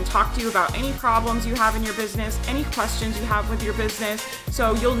 I can talk to you about any problems you have in your business, any questions you have with your business.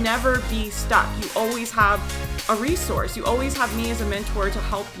 So you'll never be stuck. You always have a resource. You always have me as a mentor to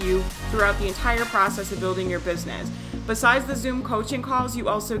help you throughout the entire process of building your business. Besides the Zoom coaching calls, you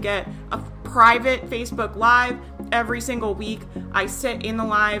also get a private Facebook Live every single week. I sit in the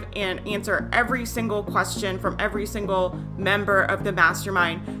live and answer every single question from every single member of the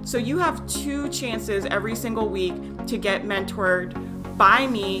mastermind. So you have 2 chances every single week to get mentored by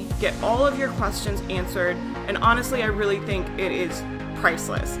me, get all of your questions answered, and honestly, I really think it is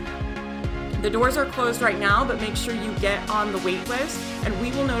priceless. The doors are closed right now, but make sure you get on the wait list and we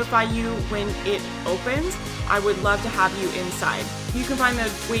will notify you when it opens. I would love to have you inside. You can find the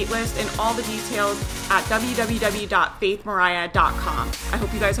wait list and all the details at www.faithmariah.com. I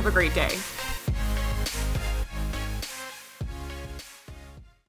hope you guys have a great day.